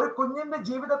 ഒരു കുഞ്ഞിന്റെ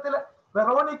ജീവിതത്തില്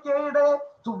വെറോണിക്കയുടെ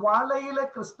തുവാലയിലെ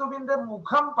ക്രിസ്തുവിന്റെ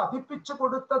മുഖം പതിപ്പിച്ചു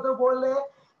കൊടുത്തതുപോലെ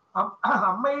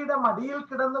അമ്മയുടെ മടിയിൽ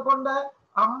കിടന്നുകൊണ്ട്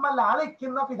അമ്മ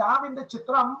ലാളിക്കുന്ന പിതാവിന്റെ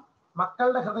ചിത്രം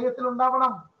മക്കളുടെ ഹൃദയത്തിൽ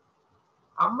ഉണ്ടാവണം.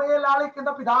 അമ്മയെ ലാളിക്കുന്ന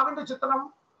പിതാവിന്റെ ചിത്രം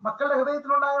മക്കളുടെ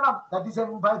ഹൃദയത്തിൽ ഉണ്ടാകണം. That is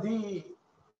empathy.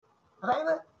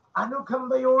 അതായത്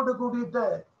അനുകമ്പയോട് കൂടിയിട്ട്,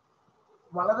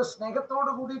 വളരെ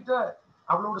സ്നേഹത്തോട് കൂടിയിട്ട്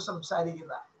അവളോട്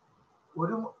സംസാരിക്കുന്ന.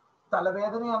 ഒരു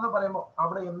തലവേദനയാന്ന് പറയുമ്പോൾ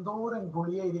അവിടെ എന്തോരം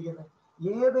ഗുളിയായിരിക്കുന്നത്.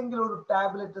 ഏതെങ്കിലും ഒരു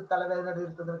ടാബ്ലറ്റ് തലവേദനയുടെ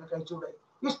എടുത്ത് നിനക്ക് കഴിച്ചൂടെ?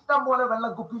 ഇഷ്ടം പോലെ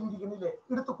വെള്ളം കുപ്പിയിലിരിക്കുന്നില്ലേ,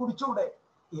 എടുത്ത് കുടിച്ചൂടെ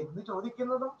എന്ന്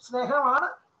ചോദിക്കുന്നതും സ്നേഹമാണ്.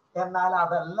 എന്നാൽ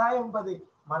അതല്ല എമ്പതി.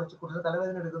 മറിച്ച് കുട്ടിയുടെ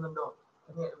തലവേദന എടുക്കുന്നുണ്ടോ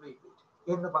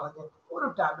എന്ന് പറഞ്ഞ് ഒരു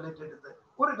ടാബ്ലറ്റ് എടുത്ത്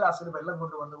ഒരു ഗ്ലാസ്സിൽ വെള്ളം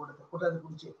കൊണ്ടുവന്ന് കൊടുത്ത് കുട്ടി അത്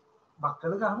കുടിച്ച്.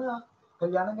 മക്കള് കാണുക,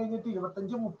 കല്യാണം കഴിഞ്ഞിട്ട്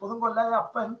 25-30 കൊല്ലമായ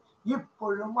അപ്പൻ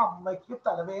ഇപ്പോഴും അമ്മയ്ക്ക്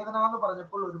തലവേദന എന്ന്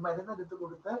പറഞ്ഞപ്പോൾ ഒരു മരുന്നെടുത്ത്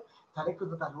കൊടുത്ത്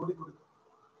തലയ്ക്കൊന്ന് തലോടി കൊടുക്കും.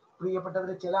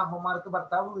 പ്രിയപ്പെട്ടവരെ, ചില അമ്മമാർക്ക്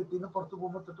ഭർത്താവ് വീട്ടിൽ നിന്ന് പുറത്തു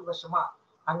പോകുമ്പോൾ തൊട്ട് വിഷമാ.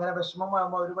 അങ്ങനെ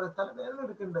വിഷമമാകുമ്പോൾ അവർ പറയും തലവേദന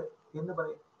എടുക്കുന്നുണ്ട് എന്ന്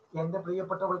പറയും. എന്റെ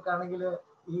പ്രിയപ്പെട്ടവൾക്കാണെങ്കിൽ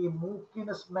ഈ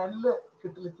മൂക്കിന് സ്മെല്ല്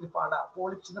കിട്ടില്ല, ഇത്തിരി പാടാ,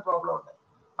 പോളിപ്സിന്റെ പ്രോബ്ലം ഉണ്ട്.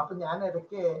 അപ്പൊ ഞാൻ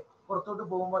ഇടയ്ക്ക് പുറത്തോട്ട്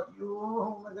പോകുമ്പോ അയ്യോ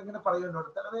ഇങ്ങനെ പറയുന്നുണ്ട്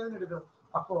തലവേദന എടുക്കണം.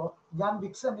 അപ്പോ ഞാൻ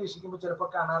വിക്സ് അന്വേഷിക്കുമ്പോൾ ചിലപ്പോൾ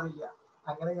കാണാറില്ല.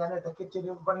 അങ്ങനെ ഞാൻ ഇടയ്ക്ക്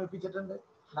ചെറിയ പണിയിപ്പിച്ചിട്ടുണ്ട്.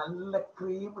 നല്ല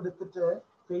ക്രീം എടുത്തിട്ട്,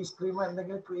 ഫേസ് ക്രീം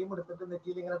എന്തെങ്കിലും ക്രീം എടുത്തിട്ട്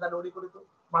നെറ്റിയിൽ ഇങ്ങനെ തലോടി കൊടുക്കും.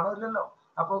 മണമില്ലല്ലോ,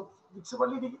 അപ്പൊ വിക്സ്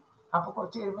പള്ളിയിരിക്കും. അപ്പൊ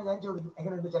കുറച്ച് കഴിയുമ്പോൾ ഞാൻ ചോദിക്കും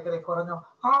എങ്ങനെയുണ്ട് ചക്കരെ, കുറഞ്ഞോ?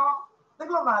 ആ,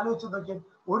 നിങ്ങളൊന്ന് ആലോചിച്ച് നോക്കിയാൽ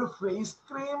ഒരു ഫേസ്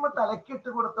ക്രീം തലക്കിട്ട്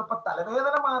കൊടുത്തപ്പോ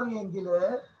തലവേദന മാറിയെങ്കില്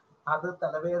അത്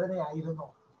തലവേദനയായിരുന്നു?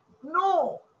 നോ.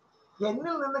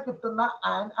 എന്നിൽ നിന്ന് കിട്ടുന്ന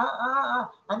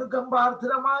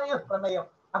അനുകമ്പാർദ്രമായ പ്രണയം,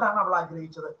 അതാണ് അവൾ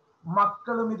ആഗ്രഹിച്ചത്.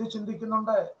 മക്കളും ഇത്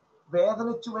ചിന്തിക്കുന്നുണ്ട്.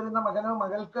 വേദനിച്ചു വരുന്ന മകനോ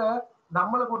മകൾക്ക്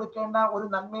നമ്മൾ കൊടുക്കേണ്ട ഒരു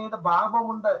നന്മയുടെ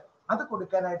ഭാവമുണ്ട്. അത്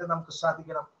കൊടുക്കാനായിട്ട് നമുക്ക്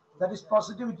സാധിക്കണം. That is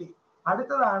positivity.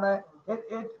 അടുത്തതാണ്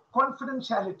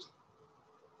കോൺഫിഡൻഷ്യാലിറ്റി.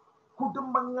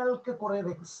 കുടുംബങ്ങൾക്ക് കുറെ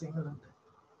രഹസ്യങ്ങളുണ്ട്,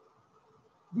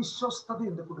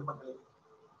 വിശ്വസ്തതയുണ്ട് കുടുംബങ്ങളിൽ.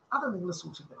 അത് നിങ്ങൾ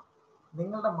സൂക്ഷിക്കണം.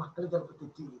 നിങ്ങളുടെ മക്കൾ ചിലപ്പോൾ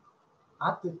തെറ്റ് ചെയ്യും. ആ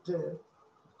തെറ്റ്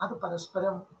അത്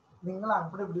പരസ്പരം നിങ്ങൾ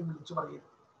അവിടെ ഇവിടെ വിളിച്ചു പറയരുത്.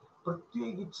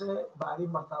 പ്രത്യേകിച്ച്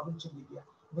ഭാര്യയും ഭർത്താവും ചിന്തിക്കുക.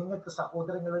 നിങ്ങൾക്ക്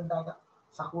സഹോദരങ്ങൾ ഉണ്ടാകാം,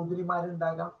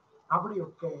 സഹോദരിമാരുണ്ടാകാം.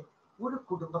 അവിടെയൊക്കെ ഒരു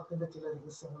കുടുംബത്തിന്റെ ചില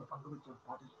രഹസ്യങ്ങൾ പങ്കുവയ്ക്കാൻ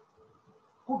പാടില്ല.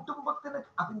 കുടുംബത്തിന്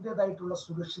അതിൻ്റെതായിട്ടുള്ള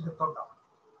സുരക്ഷിതത്വം ഉണ്ടാവണം.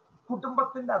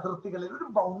 കുടുംബത്തിന്റെ അതിർത്തികളിൽ ഒരു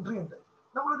ബൗണ്ടറി ഉണ്ട്.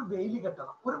 നമ്മളൊരു വേലി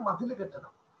കെട്ടണം, ഒരു മതിൽ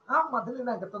കെട്ടണം. ആ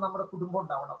മതിലിനകത്ത് നമ്മുടെ കുടുംബം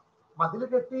ഉണ്ടാവണം. മതിൽ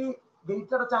കെട്ടി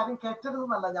ഗേറ്റ് അടച്ച് ആരും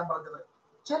കയറ്റരുതെന്നല്ല ഞാൻ പറഞ്ഞത്.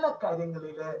 ചില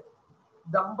കാര്യങ്ങളില്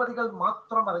ദമ്പതികൾ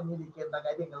മാത്രം അറിഞ്ഞിരിക്കേണ്ട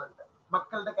കാര്യങ്ങളുണ്ട്.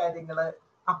 മക്കളുടെ കാര്യങ്ങള്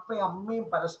അപ്പയും അമ്മയും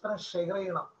പരസ്പരം ഷെയർ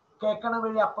ചെയ്യണം. കേൾക്കണ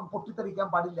വഴി അപ്പം പൊട്ടിത്തെറിക്കാൻ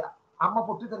പാടില്ല, അമ്മ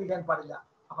പൊട്ടിത്തെറിക്കാൻ പാടില്ല.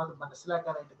 അപ്പൊ അത്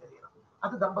മനസ്സിലാക്കാനായിട്ട് കഴിയണം.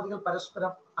 അത് ദമ്പതികൾ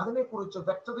പരസ്പരം അതിനെക്കുറിച്ച്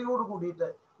വ്യക്തതയോട് കൂടിയിട്ട്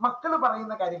മക്കള്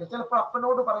പറയുന്ന കാര്യങ്ങൾ, ചിലപ്പോൾ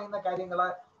അപ്പനോട് പറയുന്ന കാര്യങ്ങള്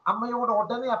അമ്മയോട്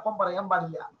ഉടനെ അപ്പം പറയാൻ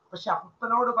പാടില്ല. പക്ഷെ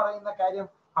അപ്പനോട് പറയുന്ന കാര്യം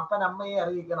അപ്പൻ അമ്മയെ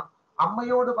അറിയിക്കണം,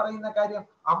 അമ്മയോട് പറയുന്ന കാര്യം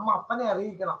അമ്മ അപ്പനെ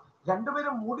അറിയിക്കണം.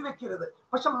 രണ്ടുപേരും മൂടി വെക്കരുത്.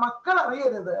 പക്ഷെ മക്കൾ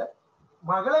അറിയരുത്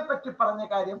മകളെ പറ്റി പറഞ്ഞ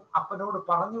കാര്യം അപ്പനോട്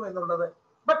പറഞ്ഞു എന്നുള്ളത്.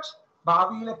 ബട്ട്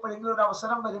ഭാവിയിൽ എപ്പോഴെങ്കിലും ഒരു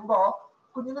അവസരം വരുമ്പോ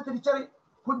കുഞ്ഞിനെ തിരിച്ചറി,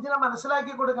 കുഞ്ഞിനെ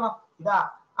മനസ്സിലാക്കി കൊടുക്കണം, ഇതാ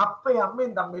അപ്പയും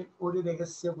അമ്മയും തമ്മിൽ ഒരു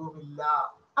രഹസ്യവുമില്ല.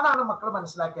 അതാണ് മക്കൾ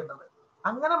മനസ്സിലാക്കേണ്ടത്.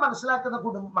 അങ്ങനെ മനസ്സിലാക്കുന്ന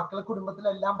മക്കൾ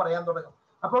കുടുംബത്തിലെല്ലാം പറയാൻ തുടങ്ങും.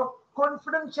 അപ്പോ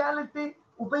കോൺഫിഡൻഷ്യാലിറ്റി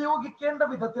ഉപയോഗിക്കേണ്ട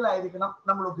വിധത്തിലായിരിക്കണം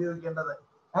നമ്മൾ ഉപയോഗിക്കേണ്ടത്.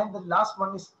 And the last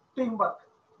one is team work.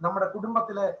 നമ്മുടെ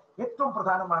കുടുംബത്തില് ഏറ്റവും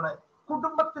പ്രധാനമാണ്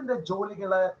കുടുംബത്തിന്റെ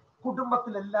ജോലികള്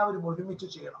കുടുംബത്തിൽ എല്ലാവരും ഒരുമിച്ച്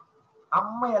ചെയ്യണം.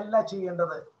 അമ്മയല്ല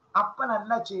ചെയ്യേണ്ടത്,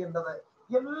 അപ്പനല്ല ചെയ്യേണ്ടത്,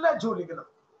 എല്ലാ ജോലികളും.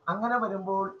 അങ്ങനെ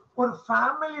വരുമ്പോൾ ഒരു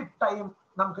ഫാമിലി ടൈം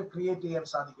നമുക്ക് ക്രിയേറ്റ് ചെയ്യാൻ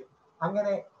സാധിക്കും.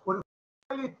 അങ്ങനെ ഒരു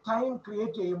ഫാമിലി ടൈം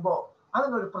ക്രിയേറ്റ് ചെയ്യുമ്പോൾ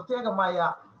അതിനൊരു പ്രത്യേകമായ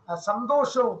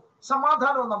സന്തോഷവും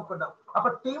സമാധാനവും നമുക്കുണ്ടാവും. അപ്പൊ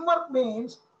team work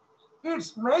means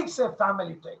it's makes A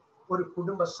family time. ഒരു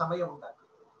കുടുംബ സമയം ഉണ്ടാക്കും.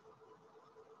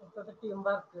 ടീം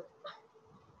വർക്ക്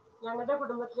ഞങ്ങളുടെ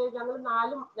കുടുംബത്തില്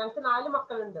ഞങ്ങൾക്ക് 4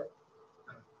 മക്കളുണ്ട്.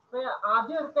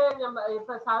 ആദ്യമൊക്കെ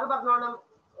ഇപ്പൊ സാറ് പറഞ്ഞോണം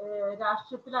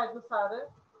രാഷ്ട്രീയത്തിലായിരുന്നു സാറ്.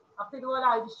 അപ്പൊ ഇതുപോലെ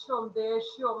അരിശവും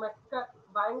ദേഷ്യവും ഒക്കെ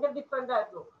ഭയങ്കര ഡിഫറെന്റ്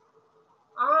ആയിരുന്നു.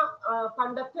 ആ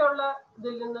പണ്ടത്തെ ഉള്ള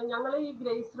ഇതിൽ നിന്ന് ഞങ്ങൾ ഈ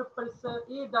ഗ്രേസ് റിപ്പിൾസ്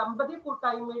ഈ ദമ്പതി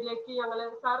കൂട്ടായ്മയിലേക്ക്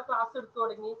സാർ ക്ലാസ് എടുത്തു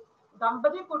തുടങ്ങി.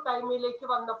 ദമ്പതി കൂട്ടായ്മയിലേക്ക്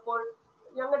വന്നപ്പോൾ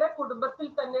ഞങ്ങളുടെ കുടുംബത്തിൽ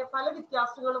തന്നെ പല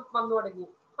വ്യത്യാസങ്ങളും വന്നു തുടങ്ങി.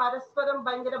 പരസ്പരം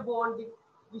ഭയങ്കര ബോണ്ടിങ്,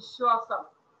 വിശ്വാസം,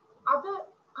 അത്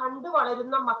കണ്ടു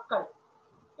വളരുന്ന മക്കൾ.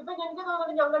 ഇപ്പൊ ഞങ്ങൾക്ക്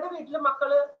തോന്നുന്നു ഞങ്ങളുടെ വീട്ടിലെ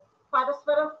മക്കള്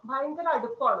പരസ്പരം ഭയങ്കര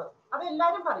അടുപ്പമാണ്.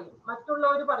 അതെല്ലാരും പറയും,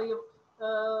 മറ്റുള്ളവർ പറയും,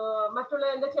 മറ്റുള്ള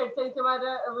എന്റെ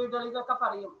ചേച്ചിമാരുടെ വീടുകളിൽ നിന്നൊക്കെ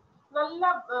പറയും. നല്ല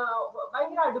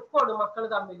ഭയങ്കര അടുപ്പമാണ് മക്കൾ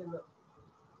തമ്മിൽ നിന്ന്.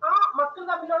 ആ മക്കൾ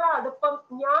തമ്മിലുള്ള അടുപ്പം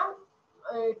ഞാൻ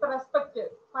ഇപ്പൊ റെസ്പെക്ട്,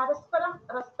 പരസ്പരം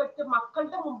റെസ്പെക്ട്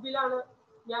മക്കളുടെ മുമ്പിലാണ്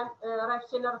ഞാൻ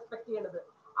റഷ്യനെ റെസ്പെക്ട് ചെയ്യുന്നത്.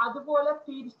 അതുപോലെ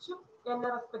തിരിച്ചും എന്നെ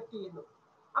റെസ്പെക്ട് ചെയ്യുന്നു.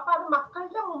 അപ്പൊ അത്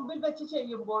മക്കളുടെ മുമ്പിൽ വെച്ച്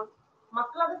ചെയ്യുമ്പോൾ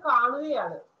മക്കൾ അത്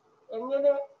കാണുകയാണ്,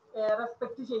 എങ്ങനെ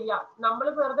റെസ്പെക്ട് ചെയ്യാം. നമ്മൾ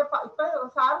വെറുതെ ഇപ്പൊ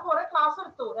സാറ് കുറെ ക്ലാസ്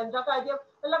എടുത്തു, എന്താ കാര്യം,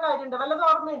 വല്ല കാര്യമുണ്ടോ, വല്ലതും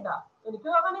ഓർമ്മയുണ്ടോ? എനിക്ക്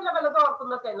തോന്നണില്ല വല്ലതും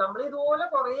ഓർക്കുന്നൊക്കെ. നമ്മൾ ഇതുപോലെ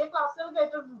കുറെ ക്ലാസ്സുകൾ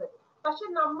കേട്ടിട്ടുണ്ട്. പക്ഷെ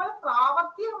നമ്മൾ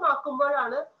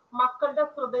പ്രാവർത്തികമാക്കുമ്പോഴാണ് മക്കളുടെ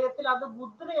ഹൃദയത്തിൽ അത്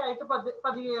മുദ്രയായിട്ട്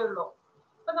പതിയുകയുള്ളൂ.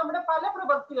 ഇപ്പൊ നമ്മുടെ പല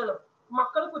പ്രവൃത്തികളും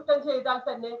മക്കൾ കുറ്റം ചെയ്താൽ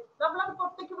തന്നെ നമ്മളത്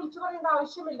പുറത്തേക്ക് വിളിച്ചു പറയേണ്ട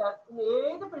ആവശ്യമില്ല.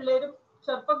 ഏത് പിള്ളേരും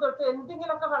ചെറുപ്പം തൊട്ട്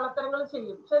എന്തെങ്കിലുമൊക്കെ കള്ളത്തരങ്ങൾ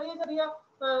ചെയ്യും, ചെറിയ ചെറിയ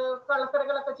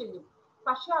കള്ളത്തരങ്ങളൊക്കെ ചെയ്യും.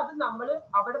 പക്ഷെ അത് നമ്മൾ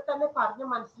അവിടെ തന്നെ പറഞ്ഞ്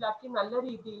മനസ്സിലാക്കി നല്ല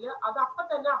രീതിയിൽ അത് അപ്പൊ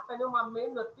തന്നെ അപ്പനും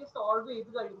അമ്മയും നിർത്തി സോൾവ് ചെയ്ത്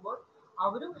കഴിയുമ്പോൾ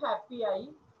അവരും ഹാപ്പിയായി,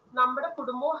 നമ്മുടെ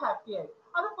കുടുംബവും ഹാപ്പിയായി.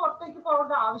 അത് പുറത്തേക്ക്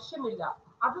പോകേണ്ട ആവശ്യമില്ല.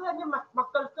 അത് തന്നെ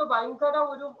മക്കൾക്ക് ഭയങ്കര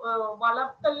ഒരു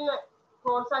വളർത്തലിനെ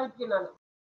പ്രോത്സാഹിപ്പിക്കുന്നതാണ്.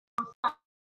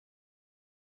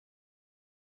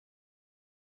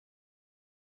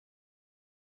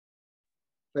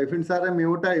 റൈഫിൻ സാറെ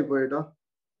മ്യൂട്ടായി പോയിട്ടോ.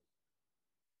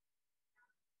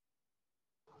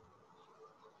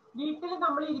 വീട്ടിൽ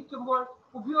നമ്മൾ ഇരിക്കുമ്പോൾ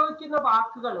ഉപയോഗിക്കുന്ന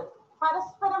വാക്കുകൾ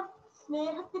പരസ്പരം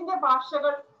സ്നേഹത്തിന്റെ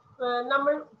ഭാഷകൾ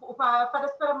നമ്മൾ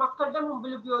പരസ്പരം മക്കളുടെ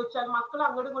മുമ്പിൽ ഉപയോഗിച്ചാൽ മക്കൾ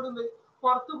അങ്ങോട്ടും ഇങ്ങോട്ടും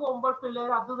പുറത്തു പോകുമ്പോൾ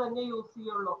പിള്ളേർ അത് തന്നെ യൂസ്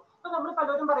ചെയ്യുള്ളൂ. ഇപ്പൊ നമ്മൾ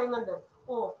പലരും പറയുന്നുണ്ട്,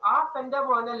 ഓ ആ അപ്പന്റെ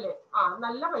മോനല്ലേ, ആ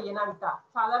നല്ല പയ്യനാണ് കേട്ടാ.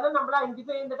 സാധാരണ നമ്മൾ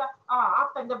ഐഡന്റിഫൈ ചെയ്യുന്നിട്ട് ആ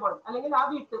അപ്പന്റെ മോൻ അല്ലെങ്കിൽ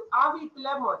ആ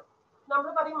വീട്ടിലെ മോൻ. നമ്മൾ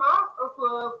പറയും ആ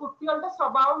കുട്ടികളുടെ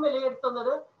സ്വഭാവം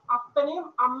വിലയിരുത്തുന്നത് അപ്പനെയും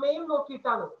അമ്മയും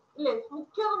നോക്കിയിട്ടാണ് ഇല്ലേ?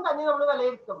 മിക്കതും തന്നെ നമ്മൾ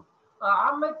വിലയിരുത്തും.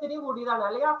 അമ്മ ഇത്തിരി കൂടിയതാണ്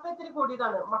അല്ലെങ്കിൽ അപ്പ ഇത്തിരി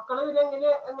കൂടിയതാണ്, മക്കള്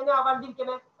എങ്ങനെ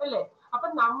ആവാണ്ടിരിക്കണേ അല്ലേ? അപ്പൊ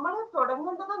നമ്മൾ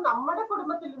തുടങ്ങേണ്ടത് നമ്മുടെ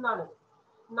കുടുംബത്തിൽ നിന്നാണ്.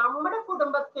 നമ്മുടെ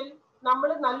കുടുംബത്തിൽ നമ്മൾ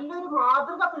നല്ലൊരു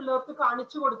മാതൃക പിള്ളേർക്ക്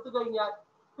കാണിച്ചു കൊടുത്തു കഴിഞ്ഞാൽ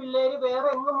പിള്ളേര് വേറെ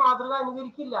എങ്ങും മാതൃക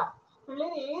അനുകരിക്കില്ല.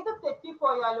 പിള്ളേർ ഏത്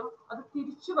തെറ്റിപ്പോയാലും അത്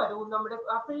തിരിച്ചു വരും. നമ്മുടെ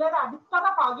പിള്ളേരെ അടിത്തറ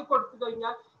പാകി കൊടുത്തു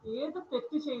കഴിഞ്ഞാൽ ഏത്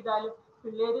തെറ്റ് ചെയ്താലും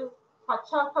പിള്ളേര്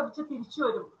പശ്ചാത്തപിച്ച് തിരിച്ചു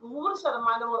വരും.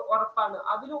 100% ഉറപ്പാണ്.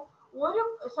 അതിൽ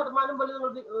 1% പോലും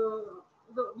നിങ്ങൾ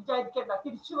ഇത് വിചാരിക്കേണ്ട,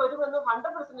 തിരിച്ചു വരുമെന്ന്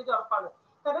 100% ഉറപ്പാണ്.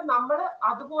 കാരണം നമ്മൾ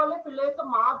അതുപോലെ പിള്ളേർക്ക്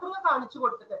മാതൃക കാണിച്ചു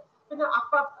കൊടുത്തിട്ട് പിന്നെ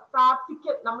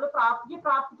നമ്മൾ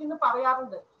പ്രാർത്ഥിക്കുന്നു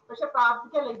പറയാറുണ്ട്. പക്ഷെ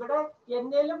പ്രാർത്ഥിക്കല്ല, ഇവിടെ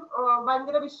എന്നേലും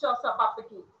ഭയങ്കര വിശ്വാസം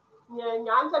പപ്പയ്ക്ക്.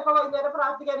 ഞാൻ ചിലപ്പോ വൈകുന്നേരം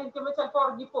പ്രാർത്ഥിക്കാനിരിക്കുമ്പോ ചിലപ്പോ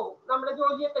ഉറങ്ങിപ്പോവും, നമ്മുടെ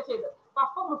ജോലിയൊക്കെ ചെയ്ത്.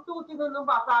 പപ്പ മുട്ടുകുത്തി നിന്നും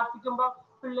പ്രാർത്ഥിക്കുമ്പോ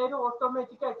പിള്ളേര്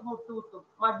ഓട്ടോമാറ്റിക് ആയിട്ട് മുട്ടുകുത്തും.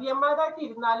 മടിയന്മാരായിട്ട്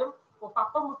ഇരുന്നാലും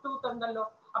പപ്പ മുട്ടുകുത്തണ്ടല്ലോ,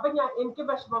 അപ്പൊ എനിക്ക്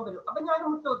വിഷമം വരും, അപ്പൊ ഞാൻ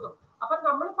മുട്ടുകുത്തും. അപ്പൊ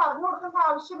നമ്മൾ പറഞ്ഞു കൊടുക്കേണ്ട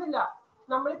ആവശ്യമില്ല.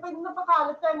 നമ്മളിപ്പോ ഇന്നിപ്പോ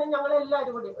കാലത്ത് തന്നെ ഞങ്ങൾ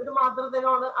എല്ലാവരും കൂടി ഒരു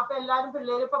മാതൃദിനമാണ്. അപ്പൊ എല്ലാരും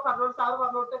പിള്ളേര് ഇപ്പൊ സാറ്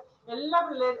പറഞ്ഞോട്ട് എല്ലാ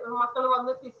മക്കൾ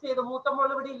വന്ന് കിസ് ചെയ്ത്. മൂത്ത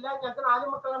മോള് ഇവിടെ ഇല്ല, ഞങ്ങൾക്ക് 4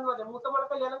 മക്കളാണെന്ന് പറയാം. മൂത്ത മോളെ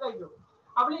കല്യാണം കഴിഞ്ഞു,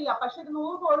 അവളില്ല. പക്ഷെ ഒരു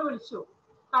 100 കോള് വിളിച്ചു.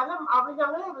 കാരണം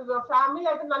ഞങ്ങള് ഫാമിലി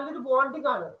ആയിട്ട് നല്ലൊരു ബോണ്ടിങ്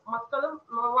ആണ്, മക്കളും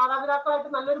മാതാപിതാക്കളായിട്ട്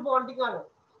നല്ലൊരു ബോണ്ടിങ് ആണ്.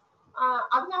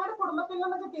 അത് ഞങ്ങളുടെ കുടുംബത്തിൽ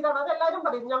നിന്ന് കിട്ടിയതാണ്. അത് എല്ലാവരും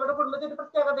പറയും ഞങ്ങളുടെ കുടുംബത്തിൽ ഒരു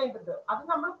പ്രത്യേകതയുണ്ട്. അത്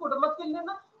നമ്മൾ കുടുംബത്തിൽ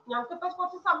നിന്ന്, ഞങ്ങൾക്കിപ്പോ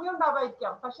കുറച്ച് സമയം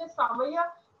ഉണ്ടാവായിരിക്കാം, പക്ഷെ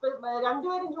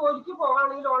രണ്ടുപേരും ജോലിക്ക്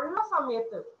പോവാണെങ്കിൽ ഉള്ള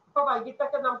സമയത്ത്, ഇപ്പൊ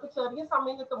വൈകിട്ടൊക്കെ നമുക്ക് ചെറിയ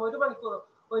സമയം കിട്ടും, 1 മണിക്കൂർ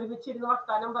ഒരുമിച്ചിരുന്ന്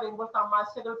വർത്താനം പറയുമ്പോൾ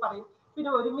തമാശകൾ പറയും.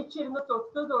 പിന്നെ ഒരുമിച്ചിരുന്ന്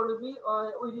തൊഴുകി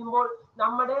ഉരുമ്പോൾ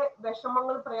നമ്മുടെ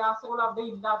വിഷമങ്ങളും പ്രയാസങ്ങളും അവിടെ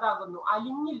ഇല്ലാതാകുന്നു,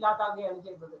 അലിഞ്ഞില്ലാതാകുകയാണ്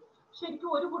ചെയ്യുന്നത്. ശരിക്കും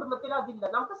ഒരു കുടുംബത്തിൽ അതില്ല.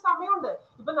 നമുക്ക് സമയമുണ്ട്.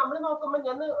 ഇപ്പൊ നമ്മൾ നോക്കുമ്പോ,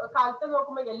 ഞാൻ കാലത്ത്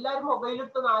നോക്കുമ്പോ എല്ലാവരും മൊബൈൽ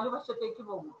എടുത്ത് 4 വർഷത്തേക്ക്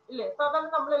പോകും ഇല്ലേ, സാധാരണ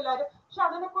നമ്മളെല്ലാരും. പക്ഷെ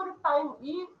അതിനൊക്കെ ഒരു ടൈം,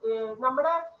 ഈ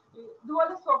നമ്മുടെ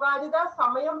ഇതുപോലെ സ്വകാര്യത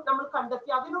സമയം നമ്മൾ കണ്ടെത്തി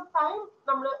അതിനൊരു ടൈം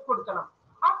നമ്മൾ കൊടുക്കണം.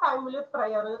 ആ ടൈമില്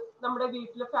പ്രയർ, നമ്മുടെ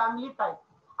വീട്ടില് ഫാമിലി ടൈം,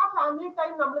 ആ ഫാമിലി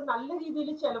ടൈം നമ്മൾ നല്ല രീതിയിൽ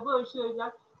ചെലവ് കഴിച്ചു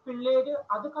കഴിഞ്ഞാൽ പിള്ളേര്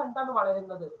അത് കണ്ടാണ്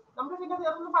വളരുന്നത്. നമ്മൾ പിന്നെ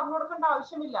വേറൊന്നും പറഞ്ഞു കൊടുക്കേണ്ട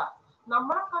ആവശ്യമില്ല.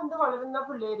 നമ്മളെ കണ്ട് വളരുന്ന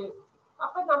പിള്ളേര്,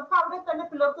 അപ്പൊ നമുക്ക് അവിടെ തന്നെ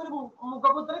പിള്ളേർക്ക് ഒരു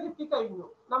മുഖമുദ്ര കിട്ടിക്കഴിഞ്ഞു.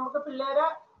 നമുക്ക്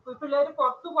പിള്ളേര്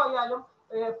പുറത്തു പോയാലും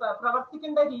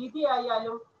പ്രവർത്തിക്കേണ്ട രീതി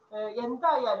ആയാലും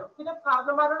എന്തായാലും, പിന്നെ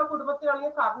കാരണന്മാരുടെ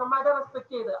കുടുംബത്തിലാണെങ്കിൽ കാരണന്മാരെ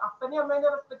റെസ്പെക്ട് ചെയ്ത്, അപ്പനെയും അമ്മേനെ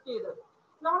റെസ്പെക്ട് ചെയ്ത്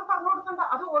നമ്മൾ പറഞ്ഞു കൊടുക്കേണ്ട.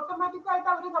 അത് ഓട്ടോമാറ്റിക് ആയിട്ട്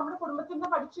അവര് നമ്മുടെ കുടുംബത്തിന്റെ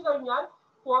പഠിച്ചു കഴിഞ്ഞാൽ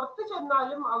പുറത്ത്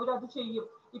ചെന്നാലും അവരത് ചെയ്യും.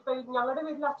 ഇപ്പൊ ഞങ്ങളുടെ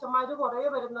വീട്ടിൽ അച്ഛന്മാര് കുറെ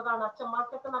വരുന്നതാണ്,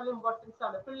 അച്ഛന്മാർക്കൊക്കെ നല്ല ഇമ്പോർട്ടൻസ്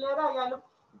ആണ്. പിള്ളേരായാലും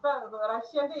ഇപ്പൊ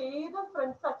റഷ്യന്റെ ഏത്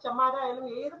ഫ്രണ്ട്സ്, അച്ഛന്മാരായാലും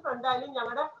ഏത് ഫ്രണ്ട് ആയാലും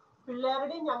ഞങ്ങളുടെ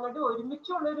പിള്ളേരുടെയും ഞങ്ങളുടെ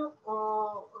ഒരുമിച്ചുള്ളൊരു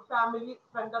ഫാമിലി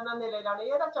ഫ്രണ്ട് എന്ന നിലയിലാണ്.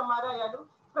 ഏത് അച്ഛന്മാരായാലും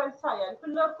ഫ്രണ്ട്സ് ആയാലും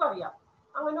പിള്ളേർക്കും അറിയാം.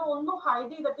 അങ്ങനെ ഒന്നും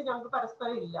ഹൈഡ് ചെയ്തിട്ട് ഞങ്ങൾക്ക്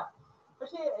പരസ്പരം ഇല്ല.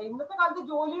 പക്ഷെ ഇന്നത്തെ കാലത്ത്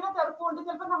ജോലിയുടെ തിരക്കുകൊണ്ട്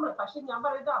ചിലപ്പോൾ പക്ഷെ ഞാൻ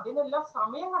പറയുന്നത് അതിനെല്ലാം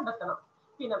സമയം കണ്ടെത്തണം.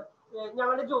 പിന്നെ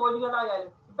ഞങ്ങളുടെ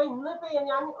ജോലികളായാലും ഇപ്പൊ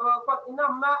ഞാൻ ഇന്ന്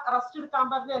അമ്മ റെസ്റ്റ് എടുക്കാൻ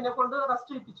പറഞ്ഞ് എന്നെ കൊണ്ട്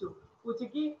റെസ്റ്റ് എടുപ്പിച്ചു.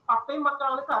 ഉച്ചയ്ക്ക് പപ്പയും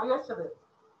മക്കളാണ് കറി വെച്ചത്.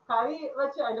 കറി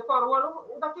വെച്ച് അതിന്റെ കുറവുകളും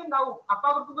ഇതൊക്കെ ഉണ്ടാവും. അപ്പൊ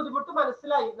അവർക്ക് ബുദ്ധിമുട്ട്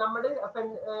മനസ്സിലായി. നമ്മുടെ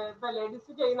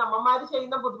ലേഡീസ് ചെയ്യുന്ന, അമ്മമാര്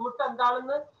ചെയ്യുന്ന ബുദ്ധിമുട്ട്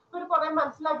എന്താണെന്ന് ഇവർ കുറെ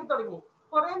മനസ്സിലാക്കി തുടങ്ങി.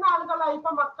 കുറെ നാളുകളായി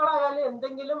ഇപ്പൊ മക്കളായാലും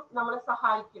എന്തെങ്കിലും നമ്മളെ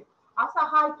സഹായിക്കും. ആ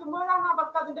സഹായിക്കുമ്പോഴാണ്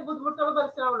അവർക്ക് അതിന്റെ ബുദ്ധിമുട്ടുകൾ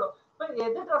മനസ്സിലാവുള്ളൂ. ഇപ്പൊ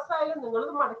ഏത് ഡ്രസ്സായാലും നിങ്ങൾ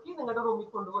മടക്കി നിങ്ങളുടെ റൂമിൽ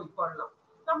കൊണ്ടുപോയിക്കൊള്ളണം.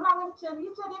 നമ്മൾ അങ്ങനെ ചെറിയ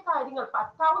ചെറിയ കാര്യങ്ങൾ,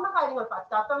 പറ്റാവുന്ന കാര്യങ്ങൾ,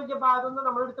 പറ്റാത്ത വലിയ ഭാരമൊന്നും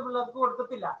നമ്മളെടുത്ത് പിള്ളേർക്ക്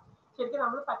കൊടുക്കത്തില്ല. ശരിക്കും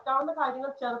നമ്മൾ പറ്റാവുന്ന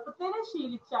കാര്യങ്ങൾ ചെറുപ്പത്തിനെ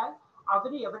ശീലിച്ചാൽ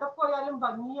അവര് എവിടെ പോയാലും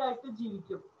ഭംഗിയായിട്ട്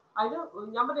ജീവിക്കും. അതിന്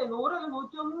ഞാൻ പറയാം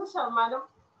 101%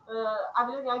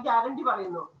 അതിൽ ഞാൻ ഗ്യാരണ്ടി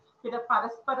പറയുന്നു. പിന്നെ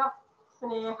പരസ്പരം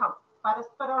സ്നേഹം,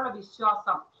 പരസ്പരമുള്ള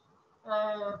വിശ്വാസം,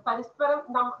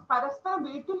 പരസ്പരം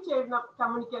വീട്ടിൽ ചെയ്യുന്ന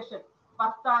കമ്മ്യൂണിക്കേഷൻ,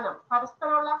 വർത്താനം,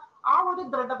 പരസ്പരമുള്ള ആ ഒരു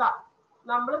ദൃഢത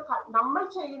നമ്മൾ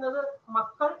ചെയ്യുന്നത്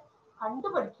മക്കൾ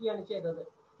കണ്ടുപഠിക്കുകയാണ് ചെയ്തത്.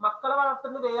 മക്കളെ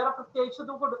വളർത്തുന്നത് വേറെ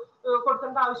പ്രത്യേകിച്ചൊന്നും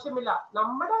കൊടുക്കേണ്ട ആവശ്യമില്ല.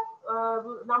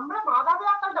 നമ്മുടെ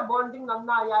മാതാപിതാക്കളുടെ ബോണ്ടിങ്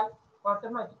നന്നായാൽ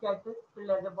ഓട്ടോമാറ്റിക് ആയിട്ട്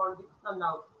പിള്ളേരുടെ ബോണ്ടിങ്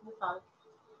നന്നാവും.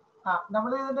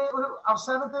 നമ്മൾ ഇതിന്റെ ഒരു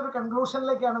അവസാനത്തെ ഒരു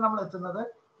കൺക്ലൂഷനിലേക്കാണ് നമ്മൾ എത്തുന്നത്.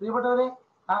 പ്രിയപ്പെട്ടവരെ,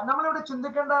 നമ്മളിവിടെ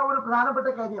ചിന്തിക്കേണ്ട ഒരു പ്രധാനപ്പെട്ട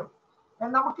കാര്യം,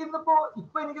 നമുക്കിന്നിപ്പോ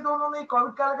എനിക്ക് തോന്നുന്നു ഈ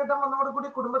കോവിഡ് കാലഘട്ടം വന്നതോടുകൂടി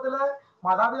കുടുംബത്തില്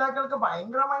മാതാപിതാക്കൾക്ക്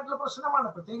ഭയങ്കരമായിട്ടുള്ള പ്രശ്നമാണ്.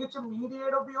 പ്രത്യേകിച്ച്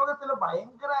മീഡിയയുടെ ഉപയോഗത്തിൽ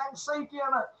ഭയങ്കര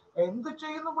ആൻസൈറ്റിയാണ്. എന്ത്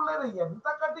ചെയ്യുന്നു പിള്ളേര്,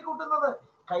 എന്താ കാട്ടിക്കൂട്ടുന്നത്,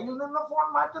 കയ്യിൽ നിന്ന് ഫോൺ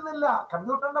മാറ്റുന്നില്ല,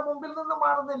 കമ്പ്യൂട്ടറിന്റെ മുമ്പിൽ നിന്ന്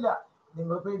മാറുന്നില്ല.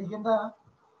 നിങ്ങൾ പേടിക്കേണ്ട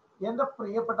എന്റെ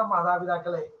പ്രിയപ്പെട്ട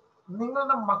മാതാപിതാക്കളെ.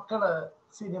 നിങ്ങളുടെ മക്കള്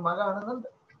സിനിമ കാണുന്നുണ്ട്,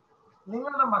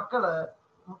 നിങ്ങളുടെ മക്കള്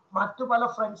മറ്റു പല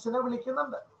ഫ്രണ്ട്സിനെ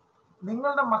വിളിക്കുന്നുണ്ട്,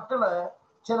 നിങ്ങളുടെ മക്കള്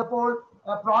ചിലപ്പോൾ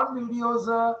പ്രോൺ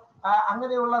വീഡിയോസ്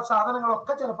അങ്ങനെയുള്ള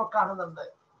സാധനങ്ങളൊക്കെ ചിലപ്പോൾ കാണുന്നുണ്ട്,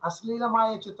 അശ്ലീലമായ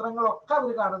ചിത്രങ്ങളൊക്കെ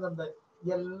അവർ കാണുന്നുണ്ട്,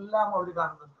 എല്ലാം അവർ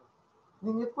കാണുന്നുണ്ട്.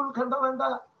 നിങ്ങൾക്ക് ഉത്കണ്ഠ വേണ്ട.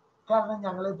 കാരണം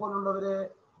ഞങ്ങളെ പോലുള്ളവര്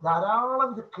ധാരാളം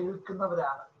ഇത്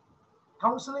കേൾക്കുന്നവരാണ്,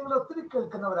 കൗൺസിലിംഗിൽ ഒത്തിരി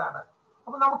കേൾക്കുന്നവരാണ്.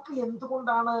 അപ്പൊ നമുക്ക്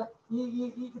എന്തുകൊണ്ടാണ് ഈ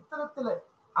ഇത്തരത്തില്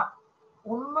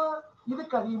ഒന്ന് ഇത്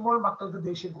കഴിയുമ്പോൾ മക്കൾക്ക്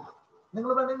ദേഷ്യം കൂടും.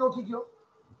 നിങ്ങൾ വേണേ നോക്കിക്കോ,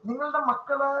 നിങ്ങളുടെ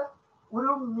മക്കള്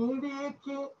ഒരു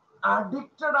മീഡിയയ്ക്ക്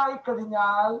അഡിക്റ്റഡ് ആയി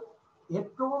കഴിഞ്ഞാൽ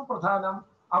ഏറ്റവും പ്രധാനം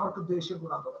അവർക്ക് ദേഷ്യം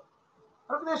കൂടാൻ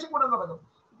തുടങ്ങും.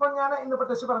 ഇപ്പൊ ഞാൻ ഇന്നിപ്പോ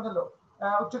ടെസ്റ്റ് പറഞ്ഞല്ലോ,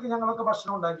 ഉച്ചയ്ക്ക് ഞങ്ങളൊക്കെ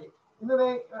ഭക്ഷണം ഉണ്ടാക്കി. ഇന്നലെ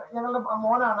ഞങ്ങളുടെ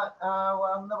മോനാണ്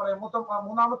എന്താ പറയാ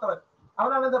മൂന്നാമത്തവൻ,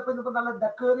 അവനാണ് ഇന്നിപ്പോ നല്ല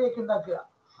ഡക്കേറിയൊക്കെ ഉണ്ടാക്കുക.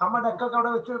 അമ്മ ഡക്കൊക്കെ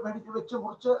അവിടെ വെച്ച്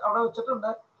മുറിച്ച് അവിടെ വെച്ചിട്ടുണ്ട്.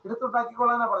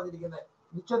 എടുത്തുണ്ടാക്കിക്കൊള്ളാനാ പറഞ്ഞിരിക്കുന്നത്.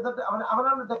 ചെന്നിട്ട്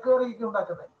അവനാണ് ഡെക്കറേറ്റ്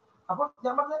ഉണ്ടാക്കുന്നത്. അപ്പൊ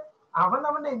ഞാൻ പറഞ്ഞ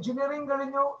അവന്റെ എഞ്ചിനീയറിംഗ്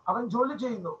കഴിഞ്ഞു, അവൻ ജോലി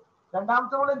ചെയ്യുന്നു.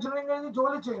 രണ്ടാമത്തവൻ എഞ്ചിനീയറിംഗ് കഴിഞ്ഞ്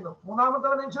ജോലി ചെയ്യുന്നു.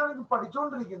 മൂന്നാമത്തവൻ എഞ്ചിനീയറിംഗ്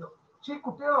പഠിച്ചുകൊണ്ടിരിക്കുന്നു. പക്ഷെ ഈ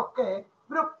കുട്ടികളൊക്കെ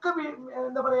ഇവരൊക്കെ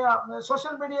എന്താ പറയാ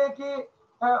സോഷ്യൽ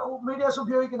മീഡിയാസ്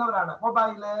ഉപയോഗിക്കുന്നവരാണ്.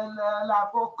 മൊബൈല്,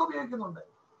 ലാപ്ടോപ്പ് ഒക്കെ ഉപയോഗിക്കുന്നുണ്ട്.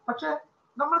 പക്ഷെ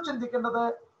നമ്മൾ ചിന്തിക്കേണ്ടത്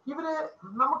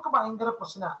നമുക്ക് ഭയങ്കര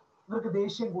പ്രശ്നമാണ്. ഇവർക്ക്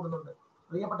ദേഷ്യം കൂടുന്നുണ്ട്.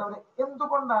 പ്രിയപ്പെട്ടവരെ,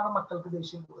 എന്തുകൊണ്ടാണ് മക്കൾക്ക്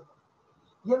ദേഷ്യം കൂടുന്നത്?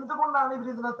 എന്തുകൊണ്ടാണ് ഇവർ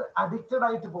ഇതിനകത്ത് അഡിക്റ്റഡ്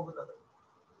ആയിട്ട് പോകുന്നത്?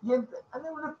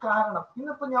 അതിനൊരു കാരണം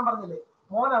ഇന്നിപ്പോ ഞാൻ പറഞ്ഞില്ലേ,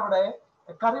 മോൻ അവിടെ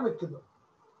കറി വെക്കുന്നു.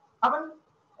 അവൻ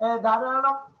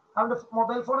ധാരാളം അവന്റെ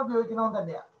മൊബൈൽ ഫോൺ ഉപയോഗിക്കുന്നവൻ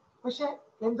തന്നെയാണ്. പക്ഷെ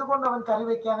എന്തുകൊണ്ട് അവൻ കറി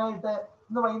വെക്കാനായിട്ട്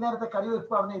ഇന്ന് വൈകുന്നേരത്തെ കറി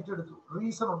വെപ്പ് അവനെ ഏറ്റെടുത്തു?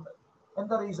 റീസൺ ഉണ്ട്.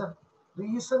 എന്താ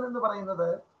റീസൺ എന്ന് പറയുന്നത്,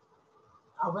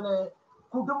 അവന്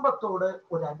കുടുംബത്തോട്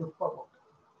ഒരു അടുപ്പമുണ്ട്.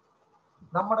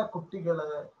 നമ്മുടെ കുട്ടികള്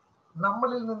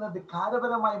നമ്മളിൽ നിന്ന്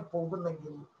ധിക്കാരപരമായി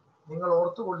പോകുന്നെങ്കിൽ നിങ്ങൾ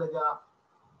ഓർത്തുകൊള്ളുക,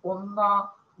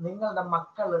 നിങ്ങളുടെ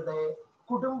മക്കളുടെ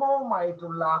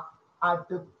കുടുംബവുമായിട്ടുള്ള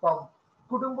അടുപ്പം,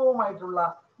 കുടുംബവുമായിട്ടുള്ള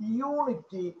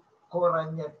യൂണിറ്റി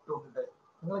കുറഞ്ഞിട്ടുണ്ട്.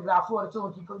 നിങ്ങൾ ഗ്രാഫ് വരച്ച്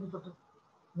നോക്കിക്കൊണ്ടിട്ട്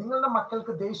നിങ്ങളുടെ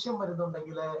മക്കൾക്ക് ദേഷ്യം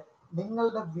വരുന്നുണ്ടെങ്കിൽ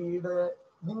നിങ്ങളുടെ വീട്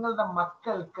നിങ്ങളുടെ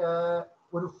മക്കൾക്ക്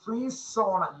ഒരു ഫ്രീ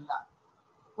സോൺ അല്ല.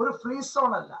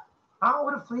 ആ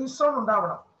ഒരു ഫ്രീ സോൺ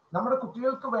ഉണ്ടാവണം. നമ്മുടെ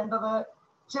കുട്ടികൾക്ക് വേണ്ടത്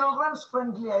ചിൽഡ്രൻസ്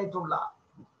ഫ്രണ്ട്ലി ആയിട്ടുള്ള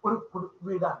ഒരു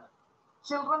വീടാണ്.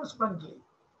 Children's friendly.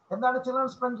 എന്താണ്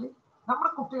ചിൽഡ്രൻസ് ഫ്രണ്ട്ലി?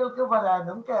 നമ്മുടെ കുട്ടികൾക്ക്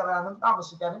വരാനും കയറാനും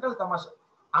താമസിക്കാനും കളിത്തമാശ.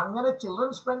 അങ്ങനെ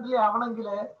ചിൽഡ്രൻസ് ഫ്രണ്ട്ലി ആവണമെങ്കിൽ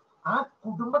ആ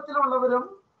കുടുംബത്തിലുള്ളവരും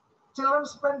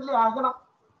ചിൽഡ്രൻസ് ഫ്രണ്ട്ലി ആകണം.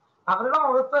 അവരുടെ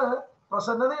മുഖത്ത്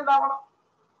പ്രസന്നത ഉണ്ടാവണം.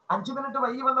 5 മിനിറ്റ്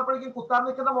വൈകി വന്നപ്പോഴേക്കും കുത്താൻ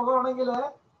നിൽക്കുന്ന മുഖമാണെങ്കിൽ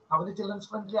അവര് ചിൽഡ്രൻസ്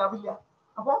ഫ്രണ്ട്ലി ആവില്ല.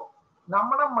 അപ്പോ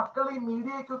നമ്മുടെ മക്കൾ ഈ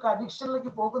മീഡിയയ്ക്കൊക്കെ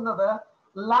അഡിക്ഷനിലേക്ക് പോകുന്നത്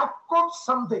ലാക്ക് ഓഫ്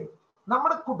സംതിങ്.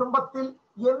 നമ്മുടെ കുടുംബത്തിൽ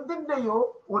എന്തിന്റെയോ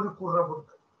ഒരു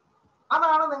കുറവുണ്ട്.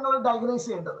 അതാണ് നിങ്ങൾ ഡയഗ്നൈസ്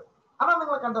ചെയ്യേണ്ടത്. അതാണ്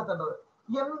നിങ്ങൾ കണ്ടെത്തേണ്ടത്.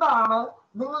 എന്താണ്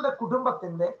നിങ്ങളുടെ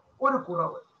കുടുംബത്തിന്റെ ഒരു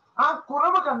കുറവ്? ആ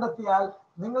കുറവ് കണ്ടെത്തിയാൽ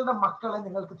നിങ്ങളുടെ മക്കളെ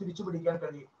നിങ്ങൾക്ക് തിരിച്ചു പിടിക്കാൻ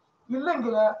കഴിയും.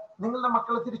 ഇല്ലെങ്കിൽ നിങ്ങളുടെ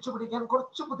മക്കളെ തിരിച്ചു പിടിക്കാൻ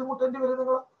കുറച്ച് ബുദ്ധിമുട്ടേണ്ടി വരും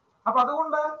നിങ്ങൾ. അപ്പൊ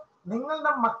അതുകൊണ്ട്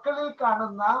നിങ്ങളുടെ മക്കളിൽ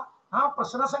കാണുന്ന ആ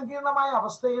പ്രശ്നസങ്കീർണമായ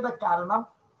അവസ്ഥയുടെ കാരണം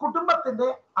കുടുംബത്തിന്റെ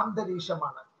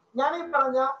അന്തരീക്ഷമാണ്. ഞാൻ ഈ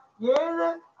പറഞ്ഞ 7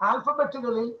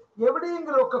 ആൽഫബറ്റുകളിൽ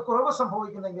എവിടെയെങ്കിലുമൊക്കെ കുറവ്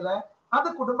സംഭവിക്കുന്നെങ്കിൽ അത്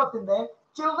കുടുംബത്തിന്റെ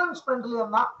ചിൽഡ്രൻസ് ഫ്രണ്ട്ലി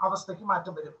എന്ന അവസ്ഥയ്ക്ക്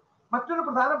മാറ്റം വരും. മറ്റൊരു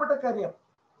പ്രധാനപ്പെട്ട കാര്യം,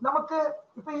 നമുക്ക്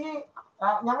ഇപ്പൊ ഈ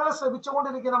ഞങ്ങളെ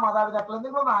ശ്രമിച്ചുകൊണ്ടിരിക്കുന്ന മാതാപിതാക്കളെ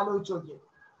നിങ്ങളൊന്ന് ആലോചിച്ച് നോക്കിയേ.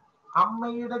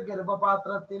 അമ്മയുടെ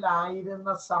ഗർഭപാത്രത്തിലായിരുന്ന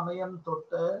സമയം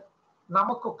തൊട്ട്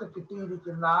നമുക്കൊക്കെ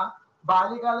കിട്ടിയിരിക്കുന്ന,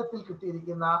 ബാല്യകാലത്തിൽ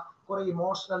കിട്ടിയിരിക്കുന്ന കുറെ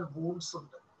ഇമോഷണൽ വൂൺസ്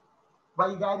ഉണ്ട്,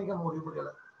 വൈകാരിക മുറിവുകൾ.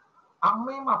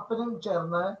 അമ്മയും അപ്പനും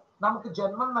ചേർന്ന് നമുക്ക്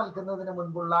ജന്മം നൽകുന്നതിന്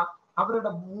മുൻപുള്ള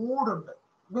അവരുടെ മൂഡുണ്ട്.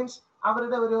 മീൻസ്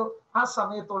അവരുടെ ആ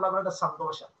സമയത്തുള്ള അവരുടെ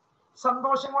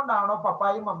സന്തോഷം കൊണ്ടാണോ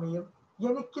പപ്പായും അമ്മയും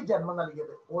എനിക്ക് ജന്മം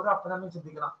നൽകിയത്? ഓരോ അപ്പനമ്മയും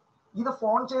ചിന്തിക്കണം. ഇത്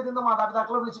ഫോൺ ചെയ്തിരുന്ന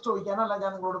മാതാപിതാക്കളെ വിളിച്ച് ചോദിക്കാനല്ല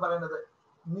ഞാൻ നിങ്ങളോട് പറയുന്നത്.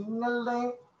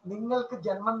 നിങ്ങൾക്ക്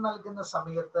ജന്മം നൽകുന്ന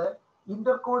സമയത്ത്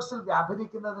ഇന്റർകോഴ്സിൽ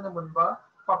വ്യാപരിക്കുന്നതിന് മുൻപ്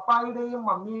പപ്പായുടെയും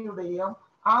മമ്മിയുടെയും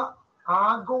ആ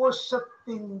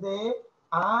ആഘോഷത്തിന്റെ,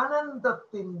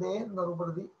 ആനന്ദത്തിന്റെ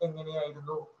നിർവൃതി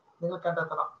എങ്ങനെയായിരുന്നു നിങ്ങൾ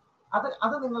കണ്ടെത്തണം.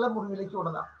 അത് നിങ്ങളെ മുറിവിലേക്ക്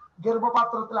കൊണ്ടുവന്ന.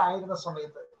 ഗർഭപാത്രത്തിലായിരുന്ന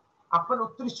സമയത്ത് അപ്പൻ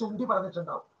ഒത്തിരി ചുണ്ടി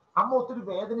പറഞ്ഞിട്ടുണ്ടാവും, അമ്മ ഒത്തിരി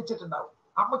വേദനിച്ചിട്ടുണ്ടാവും,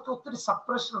 അമ്മയ്ക്ക് ഒത്തിരി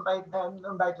സപ്രഷൻ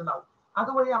ഉണ്ടായിട്ടുണ്ടാവും.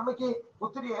 അതുവഴി അമ്മയ്ക്ക്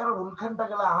ഒത്തിരിയേറെ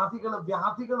ഉത്കണ്ഠകള്, ആദികള്,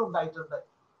 വ്യാധികൾ ഉണ്ടായിട്ടുണ്ട്.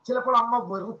 ചിലപ്പോൾ അമ്മ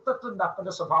വെറുത്തിട്ടുണ്ട്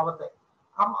അപ്പന്റെ സ്വഭാവത്തെ.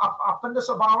 അപ്പന്റെ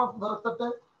സ്വഭാവം വെറുത്തിട്ട്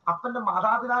അപ്പന്റെ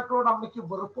മാതാപിതാക്കളോട് അമ്മയ്ക്ക്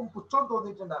വെറുപ്പും പുച്ഛവും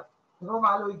തോന്നിയിട്ടുണ്ടാകും. നിങ്ങളൊന്ന്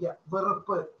ആലോചിക്കുക.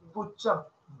 വെറുപ്പ്, പുച്ഛം,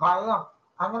 ഭയം,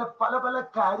 അങ്ങനെ പല പല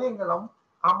കാര്യങ്ങളും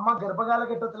അമ്മ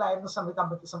ഗർഭകാലഘട്ടത്തിലായിരുന്ന സമയത്ത്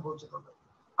അമ്മയ്ക്ക് സംഭവിച്ചിട്ടുണ്ട്.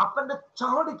 അപ്പന്റെ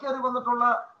ചാടിക്കേറി വന്നിട്ടുള്ള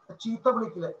ചീത്ത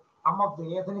വിളിക്കല് അമ്മ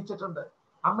വേദനിച്ചിട്ടുണ്ട്.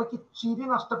 അമ്മയ്ക്ക് ചിരി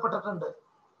നഷ്ടപ്പെട്ടിട്ടുണ്ട്.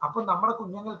 അപ്പൊ നമ്മുടെ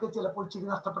കുഞ്ഞുങ്ങൾക്ക് ചിലപ്പോൾ ചിരി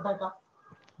നഷ്ടപ്പെട്ടേക്കാം,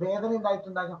 വേദന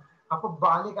ഉണ്ടായിട്ടുണ്ടാകാം. അപ്പൊ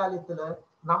ബാല്യകാലത്തില്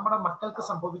നമ്മുടെ മക്കൾക്ക്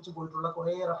സംഭവിച്ചു പോയിട്ടുള്ള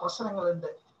കുറേയേറെ പ്രശ്നങ്ങളുണ്ട്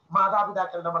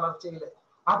മാതാപിതാക്കളുടെ വളർച്ചയില്.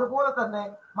 അതുപോലെ തന്നെ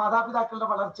മാതാപിതാക്കളുടെ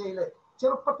വളർച്ചയില്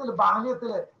ചെറുപ്പത്തിൽ,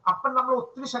 ബാല്യത്തില് അപ്പൻ നമ്മളെ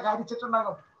ഒത്തിരി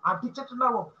ശകാരിച്ചിട്ടുണ്ടാകും,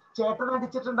 അടിച്ചിട്ടുണ്ടാവും. ചേട്ടൻ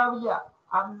അടിച്ചിട്ടുണ്ടാവില്ല,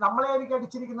 നമ്മളെ ആയിരിക്കും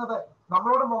അടിച്ചിരിക്കുന്നത്.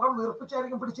 നമ്മളോട് മുഖം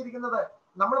വീർപ്പിച്ചായിരിക്കും പിടിച്ചിരിക്കുന്നത്.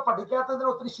 നമ്മൾ പഠിക്കാത്തതിന്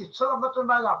ഒത്തിരി ശിക്ഷ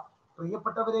തന്നിട്ടുണ്ടാകാം.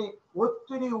 പ്രിയപ്പെട്ടവരെ,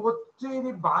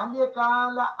 ഒത്തിരി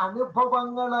ബാല്യകാല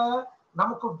അനുഭവങ്ങള്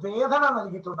നമുക്ക് വേദന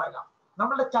നൽകിയിട്ടുണ്ടാകാം.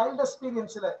 നമ്മുടെ ചൈൽഡ്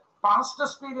എക്സ്പീരിയൻസില്, പാസ്റ്റ്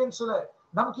എക്സ്പീരിയൻസില്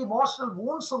നമുക്ക് ഇമോഷണൽ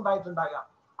വൂൺസ് ഉണ്ടായിട്ടുണ്ടാകാം.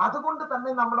 അതുകൊണ്ട്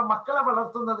തന്നെ നമ്മുടെ മക്കളെ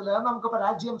വളർത്തുന്നതിൽ നമുക്ക്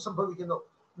പരാജയം സംഭവിക്കുന്നു.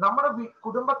 നമ്മുടെ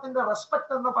കുടുംബത്തിന്റെ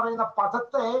റെസ്പെക്ട് എന്ന് പറയുന്ന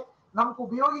പദത്തെ നമുക്ക്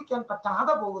ഉപയോഗിക്കാൻ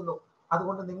പറ്റാതെ പോകുന്നു.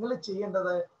 അതുകൊണ്ട് നിങ്ങൾ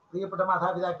ചെയ്യേണ്ടത്, പ്രിയപ്പെട്ട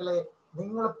മാതാപിതാക്കളെ,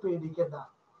 നിങ്ങൾ പേടിക്കേണ്ട.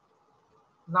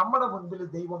 നമ്മുടെ മുൻപിൽ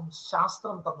ദൈവം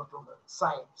ശാസ്ത്രം തന്നിട്ടുണ്ട്,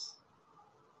 science.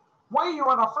 Why you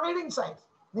are afraid in science?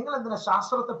 നിങ്ങൾ എന്തിനാ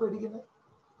ശാസ്ത്രത്തെ പേടിക്കുന്നത്?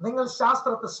 നിങ്ങൾ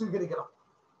ശാസ്ത്രത്തെ സ്വീകരിക്കണം.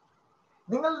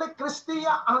 നിങ്ങളുടെ ക്രിസ്തീയ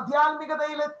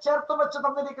ആധ്യാത്മികതയിൽ ചേർത്ത് വെച്ച്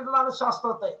തന്നിരിക്കുന്നതാണ്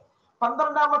ശാസ്ത്രത്തെ.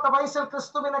 12ാമത്തെ വയസ്സിൽ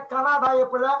ക്രിസ്തുവിനെ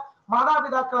കാണാതായപ്പോഴ്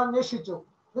മാതാപിതാക്കൾ അന്വേഷിച്ചു.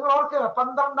 നിങ്ങൾ ഓർക്കുക,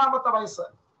 12ാമത്തെ വയസ്സ്.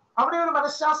 അവിടെ ഒരു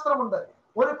മനഃശാസ്ത്രമുണ്ട്.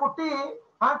 ഒരു കുട്ടി,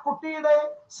 ആ കുട്ടിയുടെ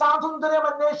സ്വാതന്ത്ര്യം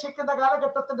അന്വേഷിക്കുന്ന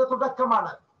കാലഘട്ടത്തിന്റെ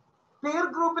തുടക്കമാണ്. പീർ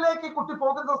ഗ്രൂപ്പിലേക്ക് കുട്ടി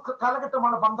പോകുന്ന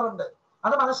കാലഘട്ടമാണ് 12.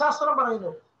 അത് മനഃശാസ്ത്രം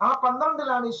പറയുന്നു. ആ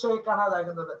 12ലാണ് ഈശോയെ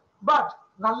കാണാതാകുന്നത്. ബട്ട്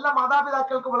നല്ല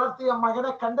മാതാപിതാക്കൾക്ക് വളർത്തിയ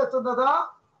മകനെ കണ്ടെത്തുന്നത്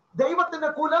ദൈവത്തിന്റെ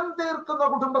കുലം തീർക്കുന്ന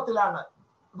കുടുംബത്തിലാണ്.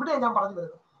 ഇവിടെ ഞാൻ പറഞ്ഞു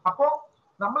വരുന്നത്. അപ്പോ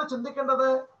നമ്മൾ ചിന്തിക്കേണ്ടത്,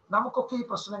 നമുക്കൊക്കെ ഈ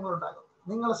പ്രശ്നങ്ങൾ ഉണ്ടാകും.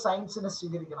 നിങ്ങൾ സയൻസിനെ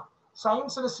സ്വീകരിക്കണം.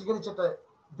 സയൻസിനെ സ്വീകരിച്ചിട്ട്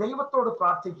ദൈവത്തോട്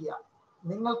പ്രാർത്ഥിക്കുക.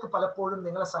 നിങ്ങൾക്ക് പലപ്പോഴും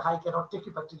നിങ്ങളെ സഹായിക്കാൻ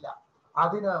ഒറ്റയ്ക്ക് പറ്റില്ല.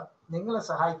 അതിന് നിങ്ങളെ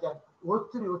സഹായിക്കാൻ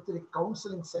ഒത്തിരി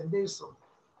കൗൺസിലിംഗ് സെന്റേഴ്സ് ഉണ്ട്.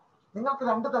 നിങ്ങൾക്ക്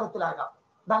 2 തരത്തിലാകാം.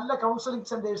 നല്ല കൗൺസിലിംഗ്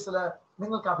സെന്റേഴ്സിൽ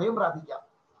നിങ്ങൾക്ക് അഭയം പ്രാപിക്കാം.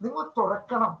 നിങ്ങൾ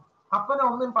തുറക്കണം, അപ്പനും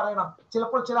അമ്മയും പറയണം.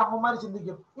 ചിലപ്പോൾ ചില അമ്മമാര്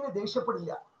ചിന്തിക്കും, ഇനി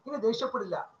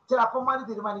ദേഷ്യപ്പെടില്ല. ചില അപ്പന്മാര്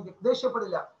തീരുമാനിക്കും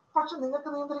ദേഷ്യപ്പെടില്ല. പക്ഷെ നിങ്ങൾക്ക്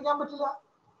നിയന്ത്രിക്കാൻ പറ്റില്ല.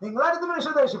 നിങ്ങളടുത്ത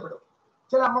മനുഷ്യർ ദേഷ്യപ്പെടും.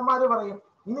 ചില അമ്മമാര് പറയും,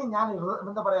 ഇനി ഞാൻ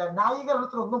എന്താ പറയാ,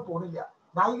 ന്യായീകരണത്തിനൊന്നും പോണില്ല.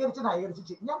 ന്യായീകരിച്ച്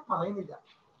ഞാൻ പറയുന്നില്ല.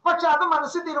 പക്ഷെ അത്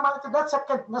മനസ്സിൽ തീരുമാനിച്ചിട്ട്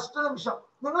സെക്കൻഡ് നെക്സ്റ്റ് നിമിഷം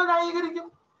നിങ്ങൾ ന്യായീകരിക്കും.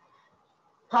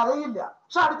 കരയില്ല,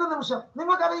 പക്ഷെ അടുത്ത നിമിഷം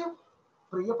നിങ്ങൾ കരയും.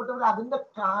 പ്രിയപ്പെട്ടവർ, അതിന്റെ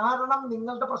കാരണം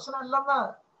നിങ്ങളുടെ പ്രശ്നമല്ലെന്ന്.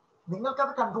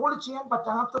 നിങ്ങൾക്കത് കൺട്രോൾ ചെയ്യാൻ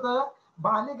പറ്റാത്തത്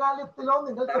ബാല്യകാലത്തിലോ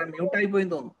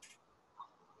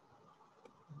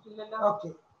ഓക്കെ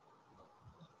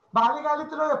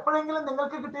ബാല്യകാലത്തിലോ എപ്പോഴെങ്കിലും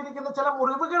നിങ്ങൾക്ക് കിട്ടിയിരിക്കുന്ന ചില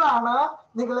മുറിവുകളാണ്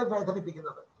നിങ്ങളെ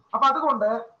വേദനിപ്പിക്കുന്നത്. അപ്പൊ അതുകൊണ്ട്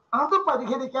അത്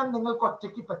പരിഹരിക്കാൻ നിങ്ങൾക്ക്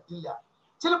ഒറ്റയ്ക്ക് പറ്റില്ല.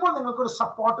 ചിലപ്പോൾ നിങ്ങൾക്കൊരു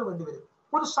സപ്പോർട്ട് വേണ്ടി വരും,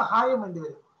 ഒരു സഹായം വേണ്ടി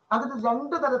വരും. അതിന്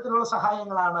 2 തരത്തിലുള്ള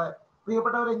സഹായങ്ങളാണ്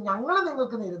പ്രിയപ്പെട്ടവരെ ഞങ്ങൾ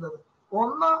നിങ്ങൾക്ക് നേരുന്നത്.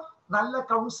 ഒന്ന്, നല്ല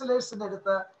കൗൺസിലേഴ്സിന്റെ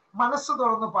അടുത്ത് മനസ്സ്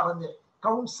തുറന്ന് പറഞ്ഞ്.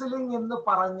 കൗൺസിലിംഗ് എന്ന്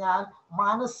പറഞ്ഞാൽ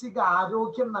മാനസിക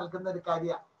ആരോഗ്യം നൽകുന്ന ഒരു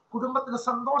കാര്യമാണ്, കുടുംബത്തിന്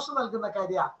സന്തോഷം നൽകുന്ന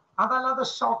കാര്യമാണ്. അതല്ലാതെ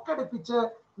ഷോക്ക് അടിപ്പിച്ച്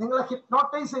നിങ്ങളെ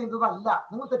ഹിപ്നോട്ടൈസ് ചെയ്യുന്നതല്ല.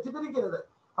 നിങ്ങൾ തെറ്റിദ്ധരിക്കരുത്.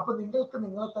 അപ്പൊ നിങ്ങൾക്ക്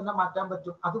നിങ്ങളെ തന്നെ മാറ്റാൻ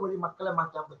പറ്റും, അതുവഴി മക്കളെ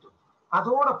മാറ്റാൻ പറ്റും.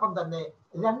 അതോടൊപ്പം തന്നെ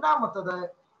രണ്ടാമത്തത്,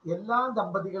 എല്ലാ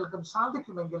ദമ്പതികൾക്കും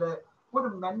സാധിക്കുമെങ്കിൽ ഒരു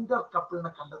മെന്റർ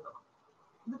കപ്പിളിനെ കണ്ടെത്തണം.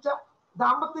 എന്നുവെച്ചാൽ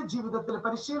ദാമ്പത്യ ജീവിതത്തിൽ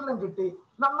പരിശീലനം കിട്ടി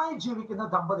നന്നായി ജീവിക്കുന്ന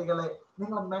ദമ്പതികളെ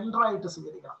നിങ്ങൾ മെന്ററായിട്ട്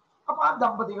സ്വീകരിക്കണം. അപ്പൊ ആ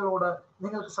ദമ്പതികളോട്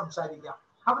നിങ്ങൾക്ക് സംസാരിക്കാം.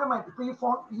 അവരുമായിട്ട് ഇപ്പൊ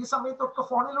ഈ സമയത്തൊക്കെ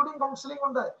ഫോണിലൂടെയും കൗൺസിലിംഗ്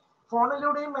ഉണ്ട്.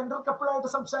 ഫോണിലൂടെയും മെന്റർ കപ്പിളായിട്ട്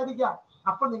സംസാരിക്കാം.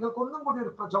 അപ്പൊ നിങ്ങൾക്ക് ഒന്നും കൂടി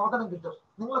ഒരു പ്രചോദനം കിട്ടും.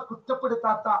 നിങ്ങളെ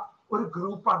കുറ്റപ്പെടുത്താത്ത ഒരു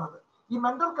ഗ്രൂപ്പാണത്. ഈ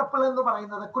മെന്റർ കപ്പിൾ എന്ന്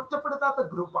പറയുന്നത് കുറ്റപ്പെടുത്താത്ത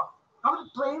ഗ്രൂപ്പാണ്. അവർ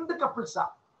ട്രെയിൻഡ് കപ്പിൾസാ.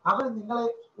 അവർ നിങ്ങളെ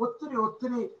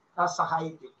ഒത്തിരി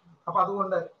സഹായിക്കും. അപ്പൊ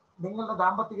അതുകൊണ്ട് നിങ്ങളുടെ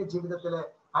ദാമ്പത്തിക ജീവിതത്തില്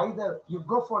either you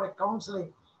go for a counseling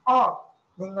or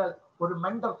നിങ്ങൾ ഒരു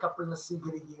മെന്റർ കപ്പിളിനെ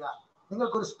സ്വീകരിക്കുക.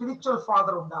 നിങ്ങൾക്കൊരു സ്പിരിച്വൽ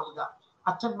ഫാദർ ഉണ്ടാവുക.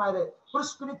 അച്ഛന്മാര് ഒരു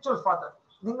സ്പിരിച്വൽ ഫാദർ,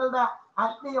 നിങ്ങളുടെ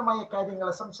ആത്മീയമായ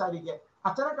കാര്യങ്ങളെ സംസാരിക്കുക.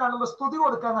 അച്ഛനെ കാണുമ്പോൾ സ്തുതി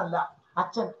കൊടുക്കാനല്ല,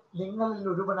 അച്ഛൻ നിങ്ങളിൽ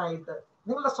ഒരുവനായിട്ട്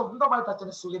നിങ്ങളുടെ സ്വന്തമായിട്ട്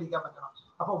അച്ഛനെ സ്വീകരിക്കാൻ പറ്റണം.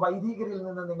 അപ്പൊ വൈദികരിൽ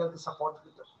നിന്ന് നിങ്ങൾക്ക് സപ്പോർട്ട്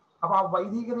കിട്ടും. അപ്പൊ ആ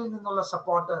വൈദികരിൽ നിന്നുള്ള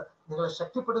സപ്പോർട്ട് നിങ്ങളെ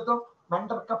ശക്തിപ്പെടുത്തും.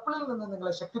 മെന്റർ കപ്പിളിൽ നിന്ന്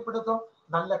നിങ്ങളെ ശക്തിപ്പെടുത്തും.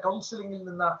 നല്ല കൗൺസിലിംഗിൽ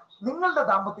നിന്ന് നിങ്ങളുടെ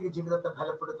ദാമ്പത്തിക ജീവിതത്തെ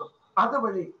ഫലപ്പെടുത്തും.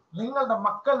 അതുവഴി നിങ്ങളുടെ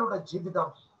മക്കളുടെ ജീവിതം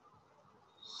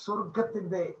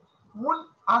സ്വർഗത്തിന്റെ മുൻ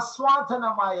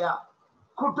ആസ്വാദനമായ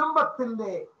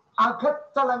കുടുംബത്തിന്റെ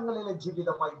അകത്തളങ്ങളിലെ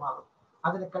ജീവിതമായി മാറും.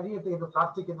 അതിന് കഴിയട്ടെ എന്ന്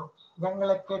പ്രാർത്ഥിക്കുന്നു.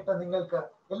 ഞങ്ങളെ കേട്ട നിങ്ങൾക്ക്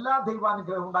എല്ലാ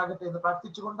ദൈവാനുഗ്രഹം ഉണ്ടാകട്ടെ എന്ന്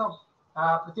പ്രാർത്ഥിച്ചുകൊണ്ടും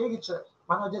പ്രത്യേകിച്ച്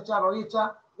മനോജച്ച, റോയിച്ച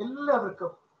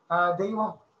എല്ലാവർക്കും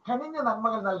ദൈവം കനിഞ്ഞ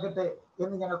നന്മകൾ നൽകട്ടെ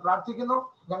എന്ന് ഞങ്ങൾ പ്രാർത്ഥിക്കുന്നു.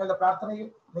 ഞങ്ങളുടെ പ്രാർത്ഥനയിൽ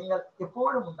നിങ്ങൾ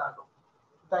എപ്പോഴും ഉണ്ടാകും.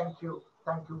 Thank you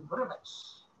very much.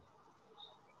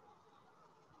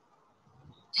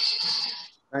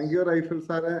 Thank you rifle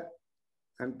സാറെ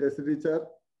ആൻഡ് ടെസി ടീച്ചർ.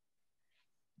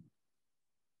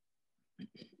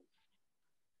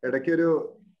 ഇടയ്ക്കൊരു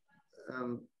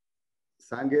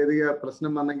സാങ്കേതിക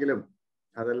പ്രശ്നം വന്നെങ്കിലും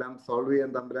അതെല്ലാം സോൾവ്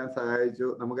ചെയ്യാൻ തമ്പുരാൻ സഹായിച്ചു.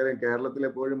 നമുക്കറിയാം കേരളത്തിൽ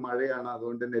എപ്പോഴും മഴയാണ്,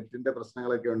 അതുകൊണ്ട് നെറ്റിന്റെ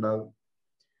പ്രശ്നങ്ങളൊക്കെ ഉണ്ടാകും.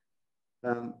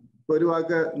 ഒരു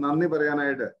വാക്ക് നന്ദി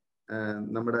പറയാനായിട്ട്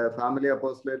നമ്മുടെ ഫാമിലി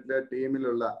അപ്പോസ്റ്റലേറ്റിലെ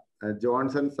ടീമിലുള്ള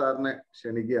ജോൺസൺ സാറിനെ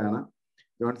ക്ഷണിക്കുകയാണ്.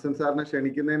 ജോൺസൺ സാറിനെ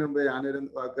ക്ഷണിക്കുന്നതിന് മുമ്പ് ഞാനൊരു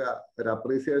വാക്ക് ഒരു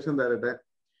അപ്രീസിയേഷൻ തരട്ടെ.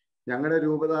 നമ്മുടെ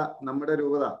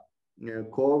രൂപത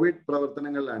കോവിഡ്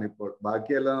പ്രവർത്തനങ്ങളിലാണ് ഇപ്പോൾ.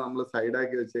 ബാക്കിയെല്ലാം നമ്മൾ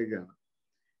സൈഡാക്കി വെച്ചേക്കാണ്.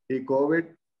 ഈ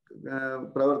കോവിഡ്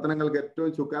പ്രവർത്തനങ്ങൾക്ക് ഏറ്റവും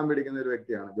ചുക്കാൻ പിടിക്കുന്ന ഒരു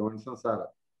വ്യക്തിയാണ് ജോൺസൺ സാറ്.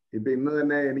 ഇപ്പൊ ഇന്ന്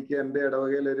തന്നെ എനിക്ക് എൻ്റെ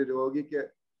ഇടവകയിൽ ഒരു രോഗിക്ക്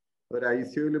ഒരു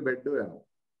ICUവിൽ ബെഡ് വേണം.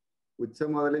 ഉച്ച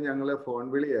മുതൽ ഞങ്ങള് ഫോൺ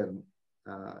വിളിയായിരുന്നു.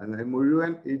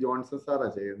 മുഴുവൻ ഈ ജോൺസൺ സാറാ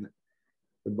ചെയ്യുന്നത്.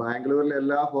 ബാംഗ്ലൂരിലെ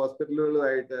എല്ലാ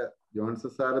ഹോസ്പിറ്റലുകളുമായിട്ട്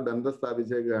ജോൺസൺ സാറ് ബന്ധം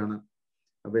സ്ഥാപിച്ചേക്കാണ്.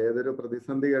 അപ്പൊ ഏതൊരു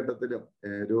പ്രതിസന്ധി ഘട്ടത്തിലും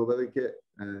രൂപതയ്ക്ക്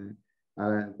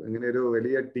ഇങ്ങനെ ഒരു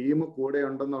വലിയ ടീം കൂടെ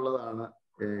ഉണ്ടെന്നുള്ളതാണ്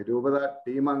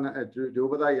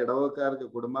രൂപത ഇടവക്കാർക്ക്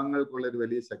കുടുംബങ്ങൾക്കുള്ള ഒരു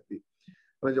വലിയ ശക്തി.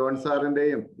 അപ്പൊ ജോൺ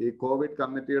സാറിന്റെയും ഈ കോവിഡ്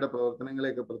കമ്മിറ്റിയുടെ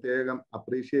പ്രവർത്തനങ്ങളെയൊക്കെ പ്രത്യേകം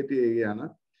അപ്രീഷിയേറ്റ് ചെയ്യുകയാണ്.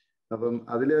 അപ്പം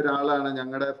അതിലെ ഒരാളാണ്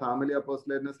ഞങ്ങളുടെ ഫാമിലി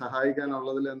അപ്പോസ്റ്റലേറ്റിനെ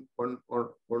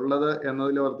ഉള്ളത്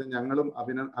എന്നതിലോർത്ത് ഞങ്ങളും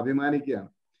അഭിമാനിക്കുകയാണ്.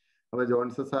 അപ്പൊ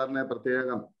ജോൺസൺ സാറിനെ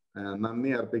പ്രത്യേകം നന്ദി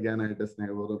അർപ്പിക്കാനായിട്ട്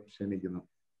സ്നേഹപൂർവ്വം ക്ഷണിക്കുന്നു.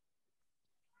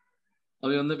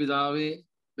 അവയൊന്ന് പിതാവേ,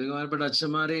 ബഹുമാനപ്പെട്ട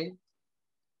അച്ഛന്മാരെ,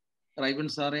 റൈബൻ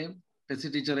സാറേ, ടെസി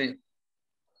ടീച്ചറെ,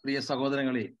 പ്രിയ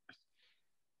സഹോദരങ്ങളെ,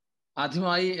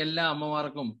 ആദ്യമായി എല്ലാ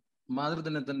അമ്മമാർക്കും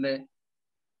മാതൃദിനത്തിന്റെ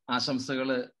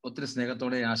ആശംസകള് ഒത്തിരി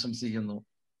സ്നേഹത്തോടെ ആശംസിക്കുന്നു.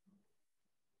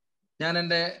 ഞാൻ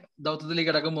എൻ്റെ ദൗത്യത്തിലേക്ക്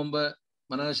കിടക്കും മുമ്പ്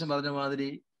മനോജൻ പറഞ്ഞ മാതിരി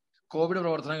കോവിഡ്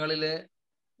പ്രവർത്തനങ്ങളിൽ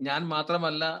ഞാൻ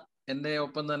മാത്രമല്ല, എൻ്റെ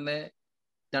ഒപ്പം തന്നെ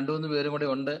 2-3 പേരും കൂടെ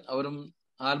ഉണ്ട്. അവരും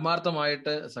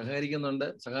ആത്മാർത്ഥമായിട്ട്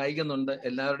സഹായിക്കുന്നുണ്ട്.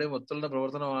 എല്ലാവരുടെയും ഒത്തുള്ള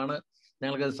പ്രവർത്തനമാണ്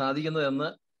ഞങ്ങൾക്കത് സാധിക്കുന്നതെന്ന്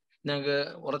ഞങ്ങൾക്ക്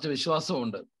ഉറച്ച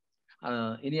വിശ്വാസമുണ്ട്.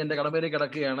 ഇനി എൻ്റെ കടമയിലേക്ക്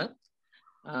കിടക്കുകയാണ്.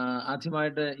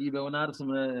 ആദ്യമായിട്ട് ഈ വെബിനാർ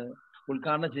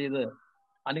ഉദ്ഘാടനം ചെയ്ത്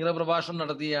അനുഗ്രഹ പ്രഭാഷണം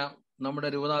നടത്തിയ നമ്മുടെ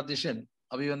രൂപതാധ്യക്ഷൻ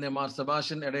അഭിവന്യ മാർ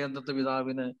സെബാസ്റ്റ്യൻ ഇടയന്തത്ത്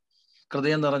പിതാവിന്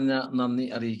ഹൃദയം നിറഞ്ഞ നന്ദി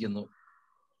അറിയിക്കുന്നു.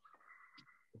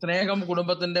 സ്നേഹം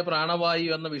കുടുംബത്തിന്റെ പ്രാണവായു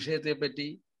എന്ന വിഷയത്തെ പറ്റി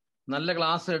നല്ല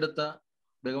ക്ലാസ് എടുത്ത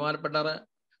ബഹുമാനപ്പെട്ട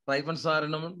റൈഫൻ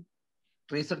സാറിനും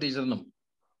ട്രീസ ടീച്ചറിനും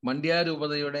മണ്ഡ്യ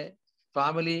രൂപതയുടെ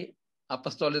ഫാമിലി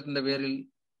അപ്പസ്തോലത്തിന്റെ പേരിൽ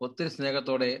ഒത്തിരി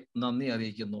സ്നേഹത്തോടെ നന്ദി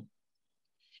അറിയിക്കുന്നു.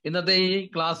 ഇന്നത്തെ ഈ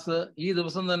ക്ലാസ് ഈ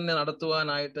ദിവസം തന്നെ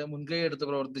നടത്തുവാനായിട്ട് മുൻകൈ എടുത്ത്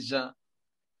പ്രവർത്തിച്ച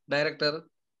director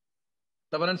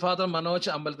reverend father Manoj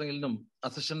അമ്പലത്തിലും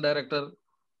assistant director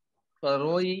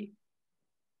Roy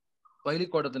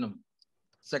വൈലിക്കോടത്തിനും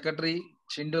secretary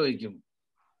ഷിൻഡോയ്ക്കും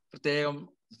പ്രത്യേകം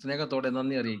സ്നേഹത്തോടെ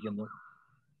നന്ദി അറിയിക്കുന്നു.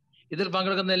 ഇതിൽ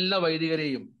പങ്കെടുക്കുന്ന എല്ലാ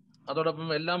വൈദികരെയും അതോടൊപ്പം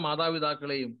എല്ലാ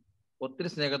മാതാപിതാക്കളെയും ഒത്തിരി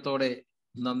സ്നേഹത്തോടെ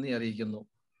നന്ദി അറിയിക്കുന്നു.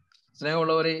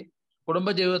 സ്നേഹമുള്ളവരെ,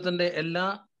 കുടുംബജീവിതത്തിന്റെ എല്ലാ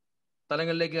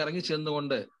തലങ്ങളിലേക്ക് ഇറങ്ങി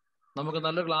ചെന്നുകൊണ്ട് നമുക്ക്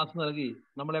നല്ലൊരു ക്ലാസ് നൽകി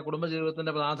നമ്മളെ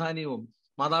കുടുംബജീവിതത്തിന്റെ പ്രാധാന്യവും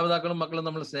മാതാപിതാക്കളും മക്കളും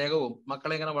നമ്മൾ സ്നേഹവും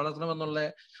മക്കളെ എങ്ങനെ വളർത്തണമെന്നുള്ള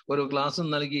ഒരു ക്ലാസ്സും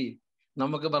നൽകി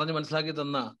നമുക്ക് പറഞ്ഞ് മനസ്സിലാക്കി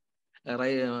തന്ന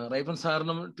റൈഫൻ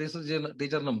സാറിനും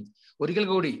ടീച്ചറിനും ഒരിക്കൽ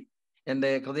കൂടി എൻ്റെ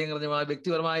ഹൃദയം നിറഞ്ഞ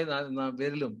വ്യക്തിപരമായ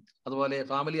പേരിലും അതുപോലെ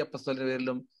ഫാമിലി അപ്പസ്തോലിന്റെ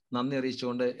പേരിലും നന്ദി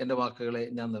അറിയിച്ചുകൊണ്ട് എൻ്റെ വാക്കുകളെ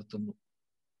ഞാൻ നിർത്തുന്നു.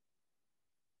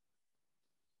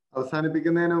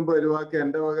 അവസാനിപ്പിക്കുന്നതിന് മുമ്പ് ഒരു വാക്ക്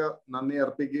എൻ്റെ വക നന്ദി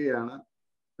അർപ്പിക്കുകയാണ്.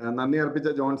 നന്ദി അർപ്പിച്ച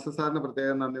ജോൺസൺ സാറിന്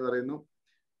പ്രത്യേകം നന്ദി പറയുന്നു.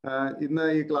 ഇന്ന്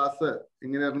ഈ ക്ലാസ്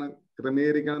ഇങ്ങനെ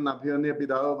ക്രമീകരിക്കണം എന്ന് അഭിവന്യ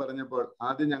പിതാവ് പറഞ്ഞപ്പോൾ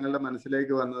ആദ്യം ഞങ്ങളുടെ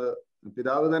മനസ്സിലേക്ക് വന്നത്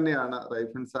പിതാവ് തന്നെയാണ്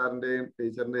റൈഫൻ സാറിന്റെയും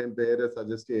ടീച്ചറിന്റെയും പേര്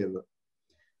സജസ്റ്റ് ചെയ്തത്.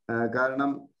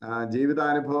 കാരണം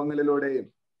ജീവിതാനുഭവങ്ങളിലൂടെയും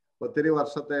ഒത്തിരി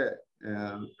വർഷത്തെ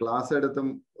ക്ലാസ് എടുത്തും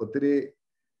ഒത്തിരി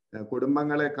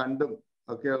കുടുംബങ്ങളെ കണ്ടും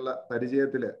ഒക്കെയുള്ള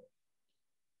പരിചയത്തില്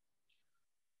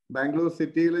ബാംഗ്ലൂർ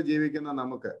സിറ്റിയിൽ ജീവിക്കുന്ന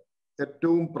നമുക്ക്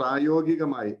ഏറ്റവും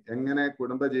പ്രായോഗികമായി എങ്ങനെ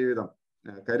കുടുംബജീവിതം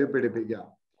കരുപിടിപ്പിക്കാം.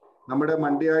 നമ്മുടെ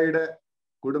മണ്ഡ്യായുടെ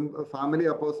ഫാമിലി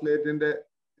അപ്പോസ്റ്റലേറ്റിന്റെ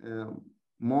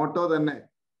മോട്ടോ തന്നെ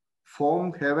form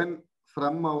heaven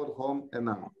from our home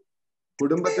എന്നാണ്.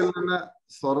 കുടുംബത്തിൽ നിന്ന്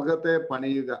സ്വർഗത്തെ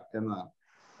പണിയുക എന്നതാണ്.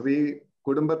 അപ്പൊ ഈ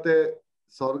കുടുംബത്തെ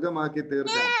സ്വർഗമാക്കി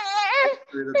തീർക്കാൻ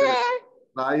വിധത്തിൽ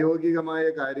പ്രായോഗികമായ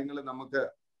കാര്യങ്ങൾ നമുക്ക്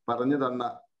പറഞ്ഞു തന്ന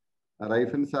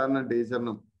റൈഫൻ സാറിനും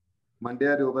ടീച്ചറിനും മണ്ഡ്യ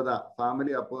രൂപത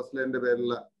ഫാമിലി അപ്പോസ്റ്റലേറ്റിന്റെ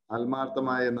പേരിലുള്ള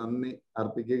ആത്മാർത്ഥമായ നന്ദി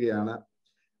അർപ്പിക്കുകയാണ്.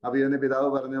 അഭിവന്യ പിതാവ്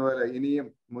പറഞ്ഞ പോലെ ഇനിയും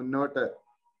മുന്നോട്ട്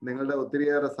നിങ്ങളുടെ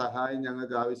ഒത്തിരിയേറെ സഹായം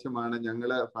ഞങ്ങൾക്ക് ആവശ്യമാണ്.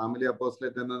 ഞങ്ങള് ഫാമിലി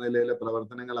അപ്പോസ്റ്റലേറ്റ് എന്ന നിലയിൽ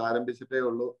പ്രവർത്തനങ്ങൾ ആരംഭിച്ചിട്ടേ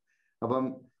ഉള്ളൂ. അപ്പം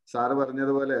സാറ്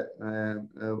പറഞ്ഞതുപോലെ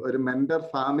ഒരു മെന്റർ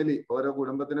ഫാമിലി ഓരോ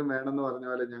കുടുംബത്തിനും വേണമെന്ന് പറഞ്ഞ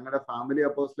പോലെ ഞങ്ങളുടെ ഫാമിലി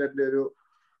അപ്പോസ്റ്റലേറ്റിന്റെ ഒരു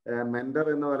മെന്റർ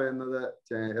എന്ന് പറയുന്നത്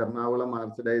എറണാകുളം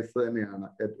ആർച്ച് ഡയസ് തന്നെയാണ്.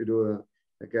 ഒരു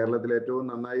കേരളത്തിൽ ഏറ്റവും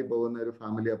നന്നായി പോകുന്ന ഒരു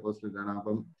ഫാമിലി അപ്പോസ്റ്റലേറ്റ് ആണ്.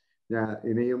 അപ്പം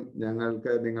ഇനിയും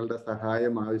ഞങ്ങൾക്ക് നിങ്ങളുടെ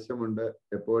സഹായം ആവശ്യമുണ്ട്.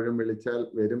 എപ്പോഴും വിളിച്ചാൽ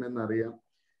വരുമെന്നറിയാം.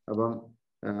 അപ്പം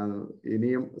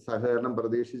ഇനിയും സഹകരണം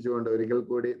പ്രതീക്ഷിച്ചുകൊണ്ട് ഒരിക്കൽ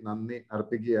കൂടി നന്ദി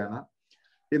അർപ്പിക്കുകയാണ്.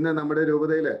 ഇന്ന് നമ്മുടെ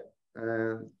രൂപതയില്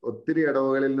ഒത്തിരി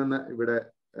ഇടവകളിൽ നിന്ന് ഇവിടെ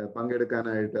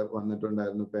പങ്കെടുക്കാനായിട്ട്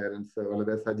വന്നിട്ടുണ്ടായിരുന്നു പേരൻസ്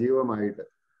വളരെ സജീവമായിട്ട്.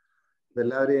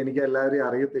 എനിക്ക് എല്ലാവരെയും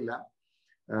അറിയത്തില്ല.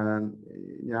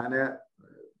 ഞാന്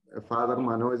ഫാദർ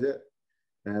മനോജ്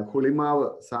ഹുളിമാവ്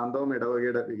സാന്തോം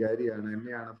ഇടവകയുടെ വികാരിയാണ്.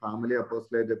 എന്നെയാണ് ഫാമിലി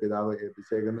അപ്പോസ്റ്റലേറ്റ് പിതാവ്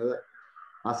ഏൽപ്പിച്ചേക്കുന്നത്.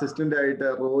 അസിസ്റ്റന്റ് ആയിട്ട്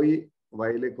റോയി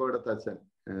വൈലിക്കോടത്ത്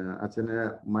അച്ഛന്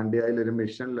മണ്ഡ്യയിൽ ഒരു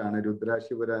മിഷനിലാണ്,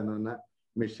 രുദ്രാശിപുര എന്ന് പറഞ്ഞ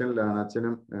മിഷനിലാണ്.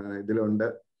 അച്ഛനും ഇതിലുണ്ട്.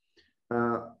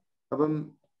 അപ്പം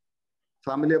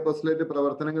ഫാമിലി അപ്പോസ്റ്റലേറ്റ്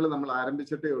പ്രവർത്തനങ്ങൾ നമ്മൾ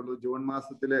ആരംഭിച്ചിട്ടേ ഉള്ളൂ. ജൂൺ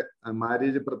മാസത്തില്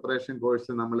മാരേജ് പ്രിപ്പറേഷൻ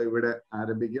കോഴ്സ് നമ്മൾ ഇവിടെ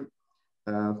ആരംഭിക്കും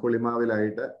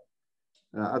ഹുളിമാവിലായിട്ട്.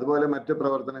 അതുപോലെ മറ്റു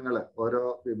പ്രവർത്തനങ്ങൾ ഓരോ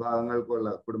വിഭാഗങ്ങൾക്കുള്ള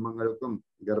കുടുംബങ്ങൾക്കും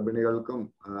ഗർഭിണികൾക്കും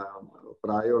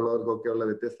പ്രായമുള്ളവർക്കൊക്കെയുള്ള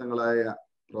വ്യത്യസ്തങ്ങളായ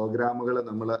പ്രോഗ്രാമുകൾ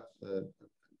നമ്മൾ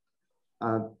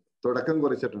തുടക്കം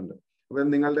കുറിച്ചിട്ടുണ്ട്.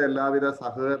 അപ്പം നിങ്ങളുടെ എല്ലാവിധ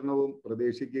സഹകരണവും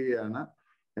പ്രതീക്ഷിക്കുകയാണ്.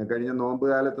 കഴിഞ്ഞ നോമ്പ്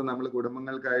കാലത്ത് നമ്മൾ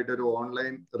കുടുംബങ്ങൾക്കായിട്ട് ഒരു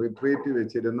ഓൺലൈൻ റിട്രീറ്റ്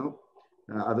വെച്ചിരുന്നു.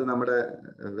 അത് നമ്മുടെ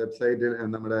വെബ്സൈറ്റിൽ,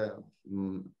 നമ്മുടെ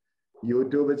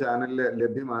യൂട്യൂബ് ചാനലിൽ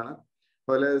ലഭ്യമാണ്.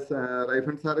 അതുപോലെ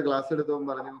റൈഫൺ സാറ് ക്ലാസ് എടുത്തപ്പോൾ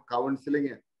പറഞ്ഞു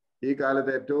കൗൺസിലിംഗ് ഈ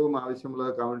കാലത്ത് ഏറ്റവും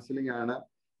ആവശ്യമുള്ളത് കൗൺസിലിംഗ് ആണ്.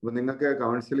 അപ്പൊ നിങ്ങൾക്ക്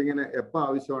കൗൺസിലിങ്ങിന് എപ്പോൾ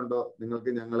ആവശ്യമുണ്ടോ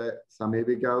നിങ്ങൾക്ക് ഞങ്ങളെ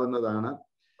സമീപിക്കാവുന്നതാണ്.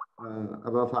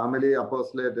 അപ്പൊ ഫാമിലി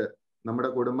അപ്പോസ്റ്റലേറ്റ് നമ്മുടെ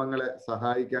കുടുംബങ്ങളെ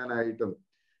സഹായിക്കാനായിട്ടും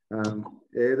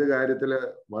ഏത് കാര്യത്തിൽ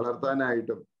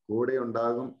വളർത്താനായിട്ടും കൂടെ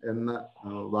ഉണ്ടാകും എന്ന്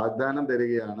വാഗ്ദാനം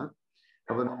തരികയാണ്.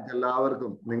 അപ്പൊ നിങ്ങൾക്ക്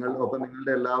എല്ലാവർക്കും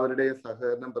നിങ്ങളുടെ എല്ലാവരുടെയും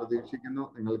സഹകരണം പ്രതീക്ഷിക്കുന്നു.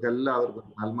 നിങ്ങൾക്ക് എല്ലാവർക്കും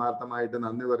ആത്മാർത്ഥമായിട്ട്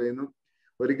നന്ദി പറയുന്നു.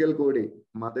 ഒരിക്കൽ കൂടി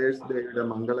മദേഴ്സ് ഡേയുടെ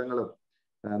മംഗളങ്ങളും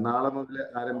നാളെ മുതൽ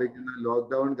ആരംഭിക്കുന്ന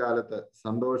ലോക്ക്ഡൌൺ കാലത്ത്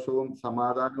സന്തോഷവും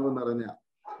സമാധാനവും നിറഞ്ഞ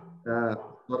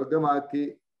സ്വർഗമാക്കി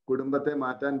കുടുംബത്തെ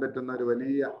മാറ്റാൻ പറ്റുന്ന ഒരു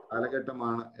വലിയ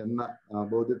കാലഘട്ടമാണ് എന്ന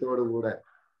ബോധ്യത്തോടുകൂടെ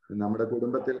നമ്മുടെ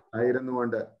കുടുംബത്തിൽ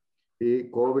ആയിരുന്നുകൊണ്ട് ഈ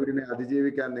കോവിഡിനെ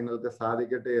അതിജീവിക്കാൻ നിങ്ങൾക്ക്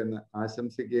സാധിക്കട്ടെ എന്ന്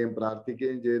ആശംസിക്കുകയും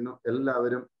പ്രാർത്ഥിക്കുകയും ചെയ്യുന്നു.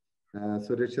 എല്ലാവരും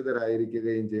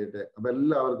സുരക്ഷിതരായിരിക്കുകയും ചെയ്യട്ടെ. അപ്പൊ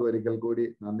എല്ലാവർക്കും ഒരിക്കൽ കൂടി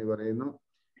നന്ദി പറയുന്നു.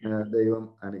 ദൈവം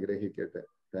അനുഗ്രഹിക്കട്ടെ.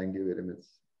 Thank you very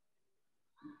much.